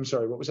 I'm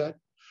sorry, what was that?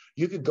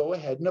 You could go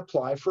ahead and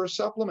apply for a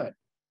supplement.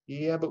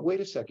 Yeah, but wait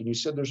a second. You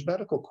said there's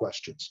medical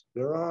questions.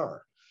 There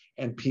are.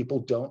 And people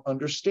don't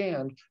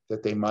understand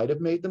that they might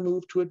have made the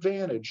move to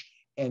Advantage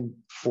and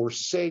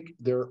forsake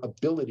their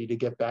ability to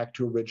get back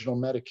to original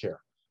Medicare.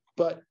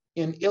 But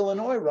in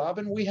Illinois,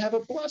 Robin, we have a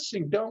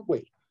blessing, don't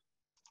we?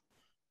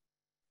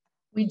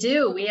 We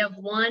do. We have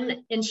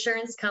one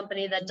insurance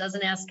company that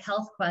doesn't ask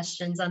health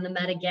questions on the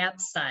Medigap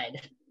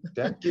side.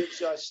 That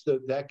gives us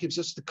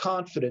the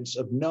confidence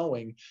of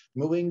knowing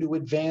moving to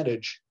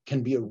Advantage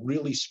can be a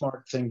really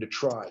smart thing to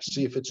try.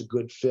 See if it's a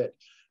good fit.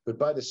 But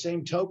by the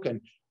same token,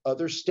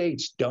 other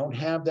states don't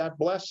have that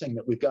blessing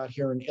that we've got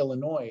here in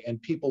Illinois.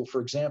 And people, for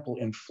example,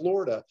 in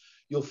Florida,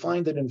 you'll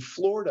find that in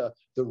Florida,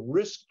 the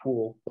risk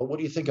pool, well, what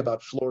do you think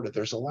about Florida?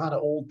 There's a lot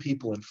of old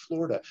people in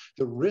Florida.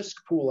 The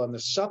risk pool on the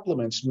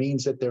supplements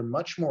means that they're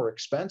much more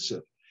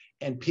expensive,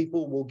 and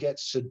people will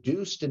get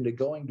seduced into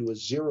going to a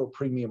zero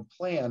premium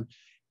plan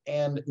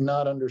and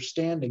not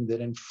understanding that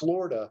in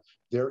Florida,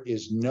 there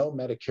is no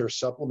Medicare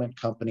supplement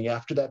company.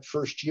 After that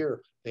first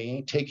year, they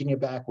ain't taking you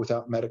back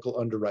without medical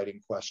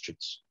underwriting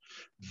questions.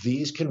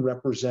 These can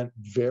represent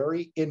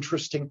very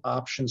interesting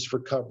options for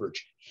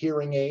coverage.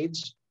 Hearing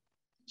aids,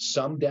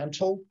 some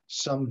dental,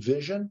 some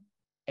vision,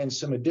 and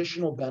some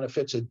additional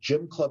benefits, a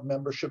gym club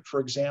membership,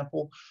 for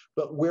example.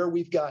 But where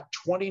we've got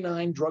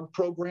 29 drug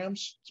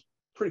programs,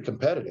 pretty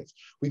competitive.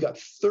 We got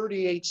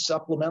 38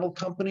 supplemental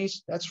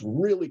companies. That's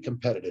really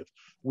competitive.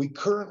 We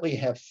currently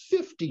have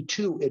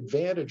 52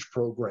 Advantage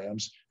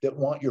programs that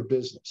want your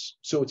business.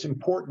 So it's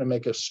important to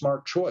make a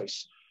smart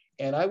choice.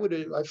 And I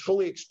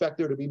fully expect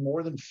there to be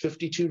more than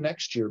 52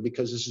 next year,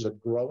 because this is a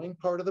growing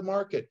part of the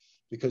market,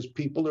 because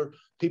people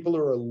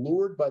are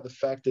allured by the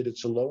fact that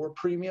it's a lower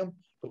premium,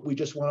 but we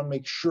just want to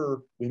make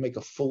sure we make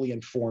a fully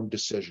informed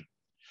decision.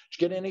 Did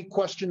you get any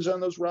questions on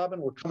those, Robin?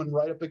 We're coming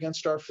right up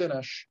against our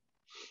finish.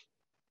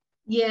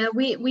 Yeah,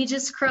 we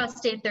just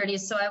crossed 8:30,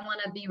 so I want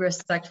to be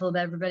respectful of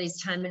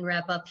everybody's time and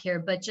wrap up here.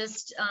 But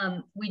just,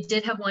 we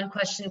did have one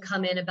question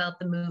come in about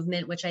the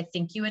movement, which I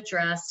think you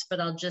addressed,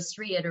 but I'll just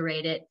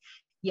reiterate it.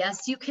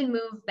 Yes, you can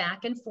move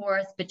back and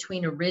forth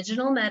between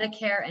original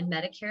Medicare and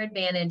Medicare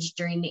Advantage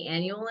during the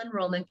annual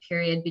enrollment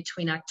period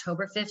between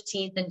October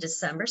 15th and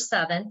December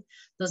 7th.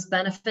 Those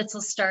benefits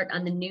will start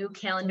on the new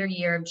calendar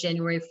year of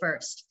January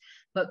 1st.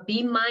 But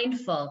be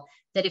mindful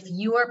that if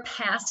you are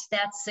past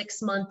that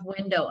 6-month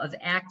window of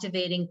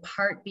activating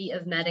Part B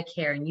of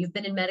Medicare, and you've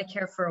been in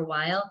Medicare for a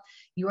while,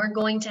 you are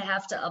going to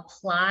have to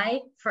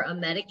apply for a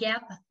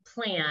Medigap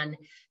plan,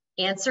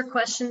 answer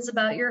questions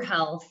about your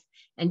health,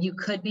 and you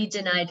could be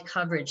denied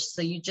coverage.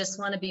 So you just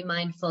want to be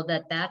mindful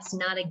that that's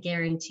not a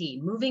guarantee.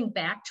 Moving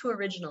back to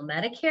original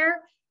Medicare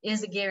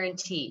is a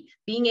guarantee.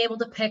 Being able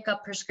to pick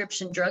up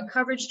prescription drug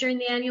coverage during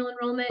the annual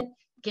enrollment,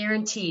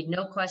 guaranteed,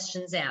 no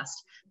questions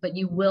asked. But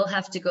you will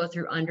have to go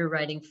through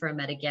underwriting for a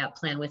Medigap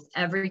plan with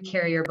every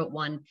carrier but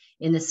one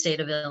in the state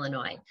of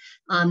Illinois.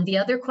 The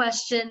other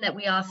question that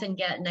we often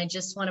get, and I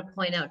just want to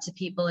point out to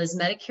people, is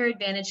Medicare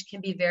Advantage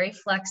can be very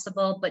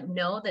flexible, but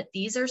know that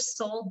these are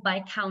sold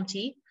by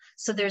county.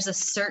 So there's a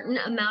certain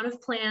amount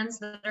of plans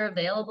that are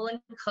available in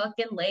Cook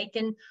and Lake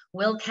and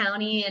Will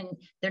County, and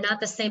they're not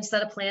the same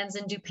set of plans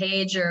in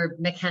DuPage or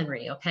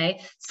McHenry,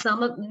 okay?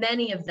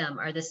 Many of them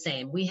are the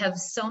same. We have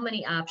so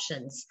many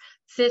options,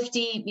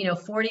 40,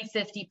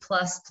 50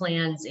 plus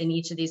plans in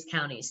each of these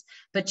counties.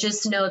 But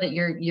just know that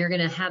you're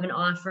gonna have an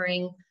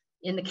offering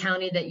in the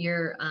county that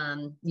you're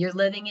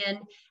living in.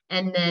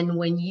 And then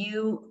when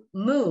you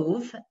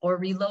move or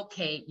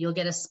relocate, you'll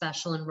get a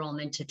special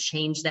enrollment to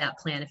change that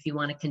plan if you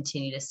want to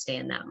continue to stay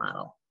in that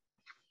model.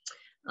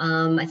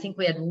 I think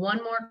we had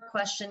one more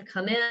question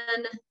come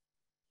in.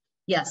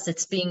 Yes,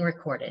 it's being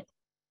recorded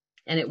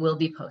and it will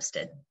be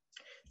posted.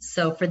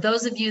 So for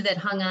those of you that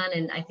hung on,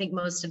 and I think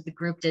most of the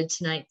group did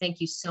tonight, thank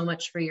you so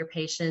much for your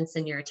patience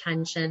and your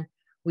attention.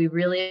 We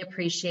really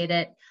appreciate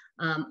it.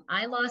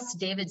 I lost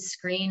David's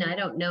screen. I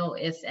don't know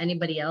if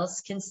anybody else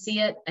can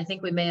see it. I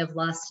think we may have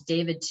lost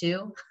David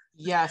too.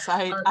 Yes,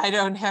 I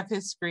don't have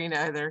his screen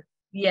either.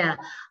 Yeah,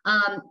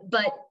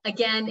 but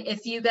again,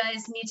 if you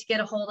guys need to get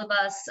a hold of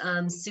us,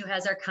 Sue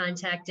has our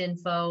contact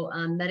info.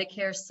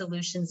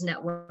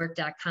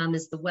 MedicareSolutionsNetwork.com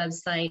is the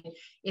website.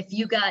 If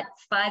you got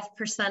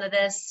 5% of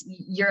this,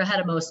 you're ahead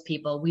of most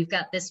people. We've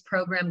got this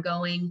program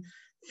going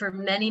for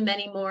many,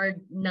 many more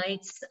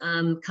nights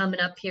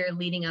coming up here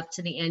leading up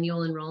to the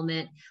annual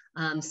enrollment.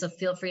 So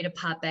feel free to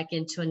pop back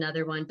into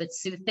another one. But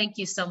Sue, thank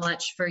you so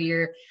much for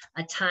your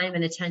time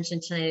and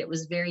attention tonight. It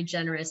was very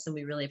generous and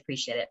we really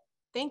appreciate it.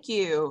 Thank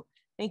you.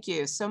 Thank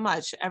you so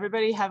much.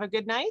 Everybody have a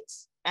good night,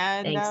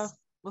 and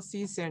we'll see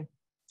you soon.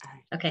 All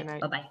right, okay,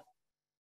 bye-bye.